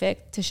be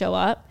perfect to show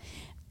up.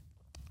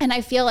 And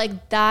I feel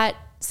like that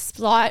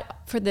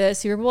slot for the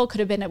Super Bowl could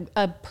have been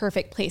a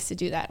perfect place to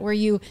do that, where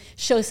you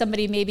show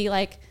somebody maybe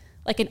like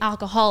an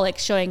alcoholic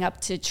showing up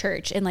to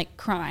church and like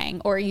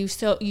crying, or you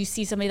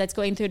see somebody that's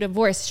going through a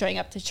divorce showing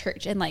up to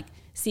church and like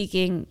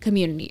seeking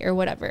community or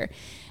whatever.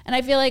 And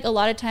I feel like a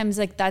lot of times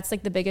like that's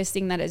like the biggest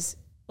thing that is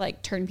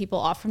like turned people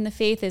off from the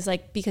faith, is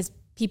like because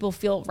people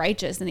feel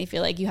righteous and they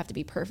feel like you have to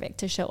be perfect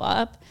to show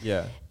up.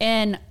 Yeah.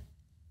 And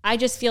I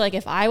just feel like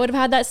if I would have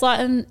had that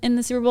slot in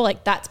the Super Bowl,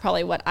 like that's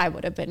probably what I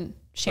would have been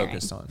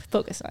focused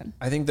on.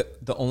 I think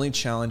that the only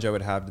challenge I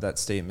would have to that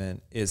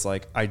statement is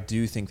like, I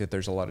do think that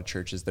there's a lot of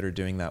churches that are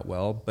doing that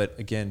well, but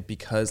again,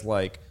 because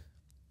like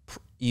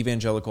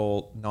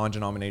evangelical,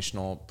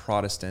 non-denominational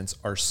Protestants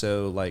are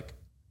so like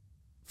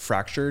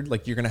fractured,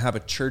 like you're going to have a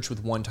church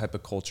with one type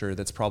of culture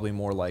that's probably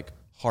more like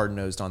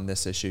hard-nosed on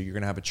this issue. You're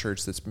going to have a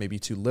church that's maybe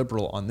too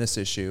liberal on this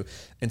issue.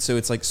 And so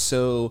it's like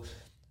so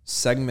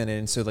segmented.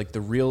 And so like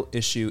the real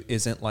issue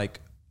isn't like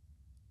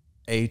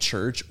a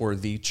church or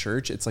the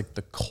church. It's like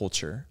the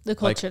culture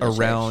like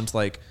around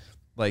church.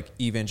 like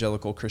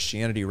evangelical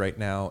Christianity right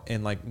now,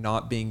 and like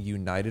not being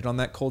united on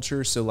that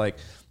culture. So like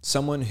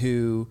someone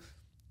who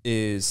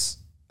is,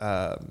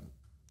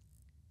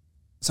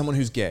 someone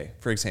who's gay,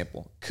 for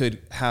example, could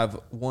have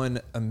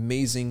one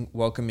amazing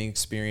welcoming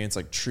experience,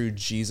 like true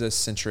Jesus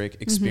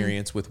centric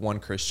experience with one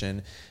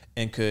Christian,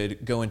 and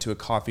could go into a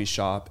coffee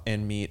shop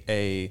and meet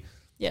a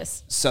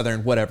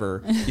Southern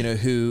whatever, you know,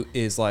 who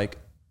is like,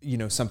 you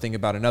know, something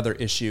about another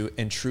issue,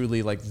 and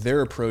truly like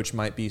their approach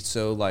might be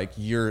so like,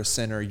 you're a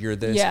sinner, you're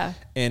this. Yeah.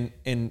 And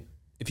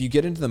if you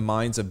get into the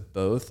minds of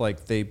both,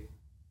 like they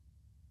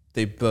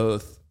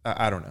both,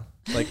 I don't know.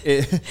 Like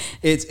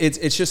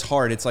it's just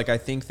hard. It's like, I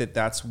think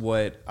that's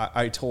what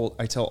I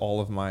tell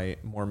all of my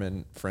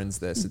Mormon friends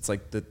this. It's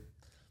like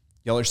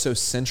y'all are so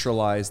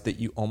centralized that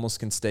you almost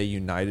can stay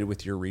united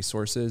with your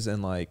resources,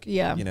 and like,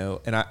 you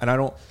know, and I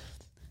don't,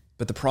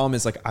 but the problem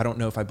is like, I don't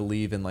know if I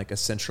believe in like a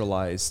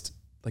centralized,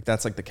 like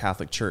that's like the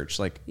Catholic Church,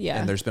 like,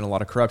 and there's been a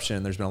lot of corruption,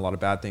 and there's been a lot of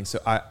bad things. So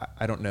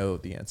I don't know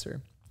the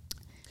answer,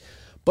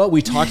 but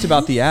we talked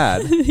about the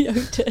ad. Yeah,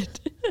 we did.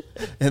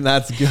 And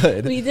that's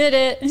good. We did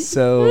it.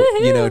 So,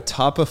 you know,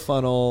 top of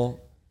funnel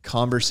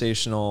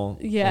conversational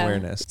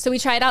awareness. So we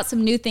tried out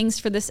some new things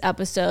for this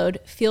episode.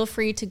 Feel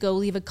free to go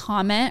leave a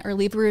comment or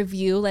leave a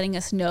review letting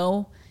us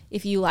know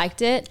if you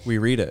liked it. We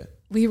read it.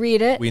 We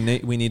read it. We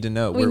need to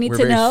know. We're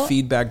very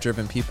feedback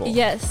driven people.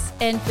 Yes.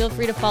 And feel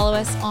free to follow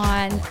us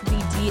on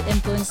the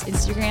De-Influenced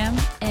Instagram,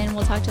 and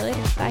we'll talk to you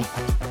later.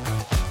 Bye.